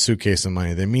talking about a suitcase of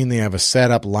money. They mean they have a set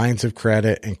up lines of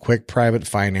credit and quick private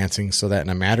financing so that in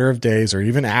a matter of days or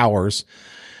even hours,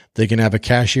 they can have a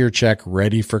cashier check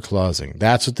ready for closing.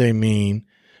 That's what they mean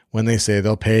when they say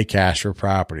they'll pay cash for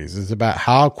properties. It's about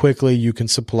how quickly you can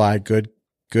supply good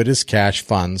as cash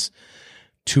funds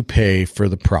to pay for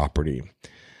the property.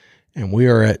 And we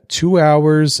are at 2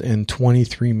 hours and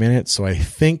 23 minutes. So I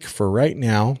think for right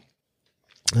now,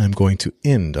 I'm going to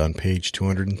end on page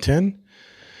 210.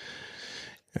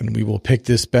 And we will pick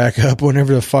this back up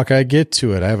whenever the fuck I get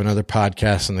to it. I have another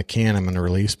podcast in the can I'm going to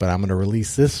release, but I'm going to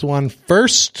release this one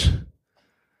first.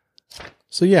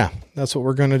 So yeah, that's what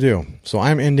we're going to do. So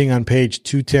I'm ending on page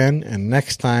 210, and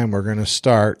next time we're going to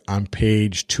start on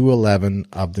page 211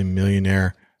 of the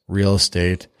Millionaire Real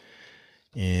Estate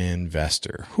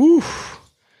Investor. Whew.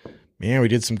 Man, we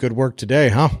did some good work today,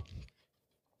 huh?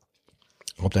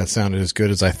 Hope that sounded as good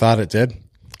as I thought it did.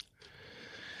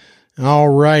 All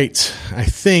right. I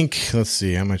think, let's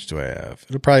see, how much do I have?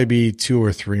 It'll probably be 2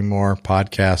 or 3 more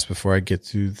podcasts before I get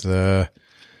to the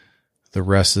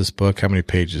rest of this book. How many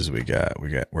pages we got?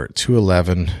 We're at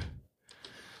 211,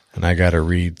 and I got to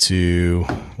read to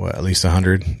at least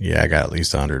 100? Yeah, I got at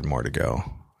least 100 more to go.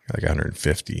 Like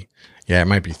 150. Yeah, it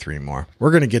might be 3 more.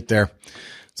 We're going to get there.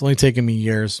 It's only taken me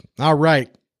years. All right.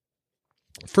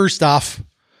 First off,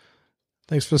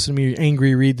 thanks for listening to me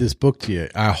angry read this book to you.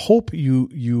 I hope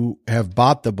you have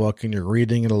bought the book and you're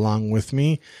reading it along with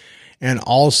me. And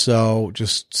also,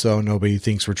 just so nobody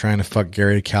thinks we're trying to fuck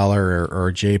Gary Keller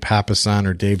or Jay Papasan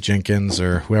or Dave Jenkins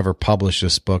or whoever published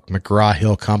this book,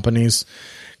 McGraw-Hill Companies,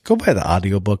 go buy the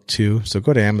audiobook too. So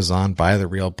go to Amazon, buy the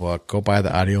real book, go buy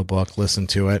the audiobook, listen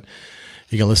to it.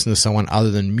 You can listen to someone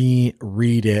other than me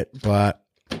read it, but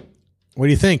what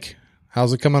do you think?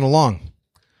 How's it coming along?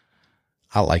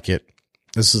 I like it.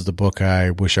 This is the book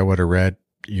I wish I would have read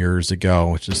years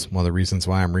ago, which is one of the reasons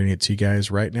why I'm reading it to you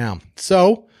guys right now.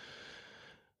 So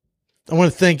I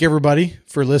want to thank everybody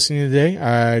for listening today.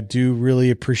 I do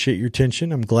really appreciate your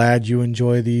attention. I'm glad you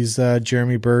enjoy these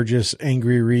Jeremy Burgess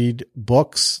Angry Read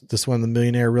books. This one, The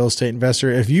Millionaire Real Estate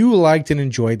Investor. If you liked and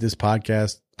enjoyed this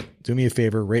podcast, do me a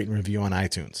favor, rate and review on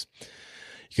iTunes.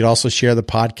 You could also share the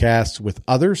podcast with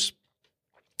others.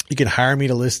 You can hire me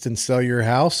to list and sell your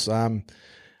house.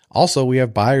 Also, we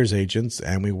have buyer's agents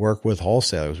and we work with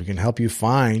wholesalers. We can help you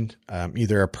find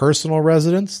either a personal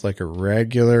residence, like a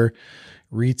regular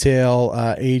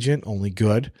retail agent, only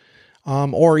good,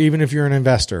 or even if you're an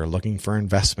investor looking for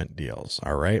investment deals.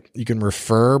 All right. You can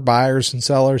refer buyers and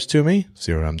sellers to me.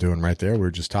 See what I'm doing right there? We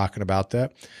were just talking about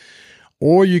that.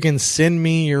 Or you can send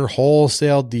me your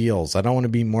wholesale deals. I don't want to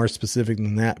be more specific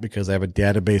than that because I have a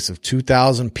database of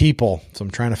 2,000 people. So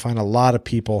I'm trying to find a lot of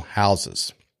people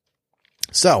houses.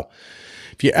 So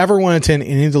if you ever want to attend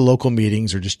any of the local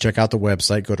meetings or just check out the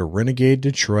website, go to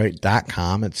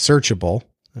renegadedetroit.com. It's searchable.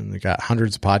 And they got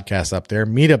hundreds of podcasts up there.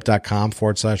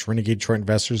 Meetup.com/Renegade Detroit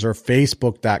Investors or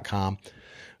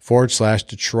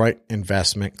Facebook.com/Detroit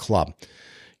Investment Club. You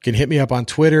can hit me up on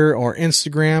Twitter or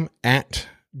Instagram at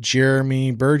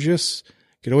Jeremy Burgess.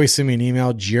 You can always send me an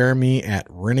email,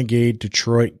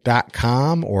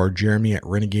 jeremy@renegadedetroit.com or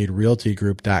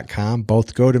jeremy@renegaderealtygroup.com.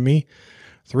 Both go to me.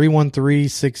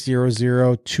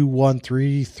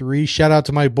 313-600-2133. Shout out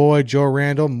to my boy, Joe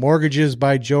Randall,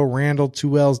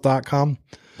 mortgagesbyjoerandall2ls.com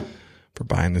for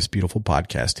buying this beautiful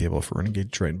podcast table for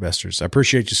Renegade Detroit Investors. I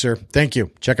appreciate you, sir. Thank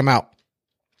you. Check them out.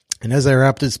 And as I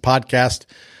wrap this podcast,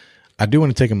 I do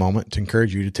want to take a moment to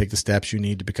encourage you to take the steps you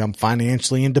need to become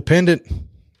financially independent.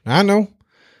 I know.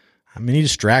 Many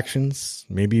distractions.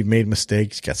 Maybe you've made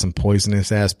mistakes, got some poisonous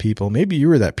ass people. Maybe you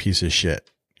were that piece of shit.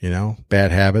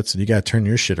 Bad habits, and you got to turn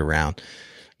your shit around.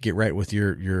 Get right with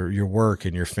your work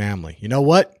and your family. You know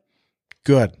what?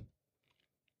 Good.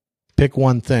 Pick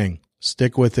one thing,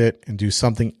 stick with it, and do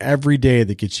something every day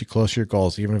that gets you closer to your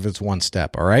goals, even if it's one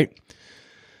step. All right.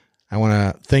 I want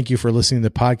to thank you for listening to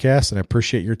the podcast, and I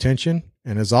appreciate your attention.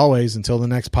 And as always, until the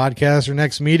next podcast or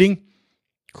next meeting,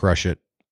 crush it.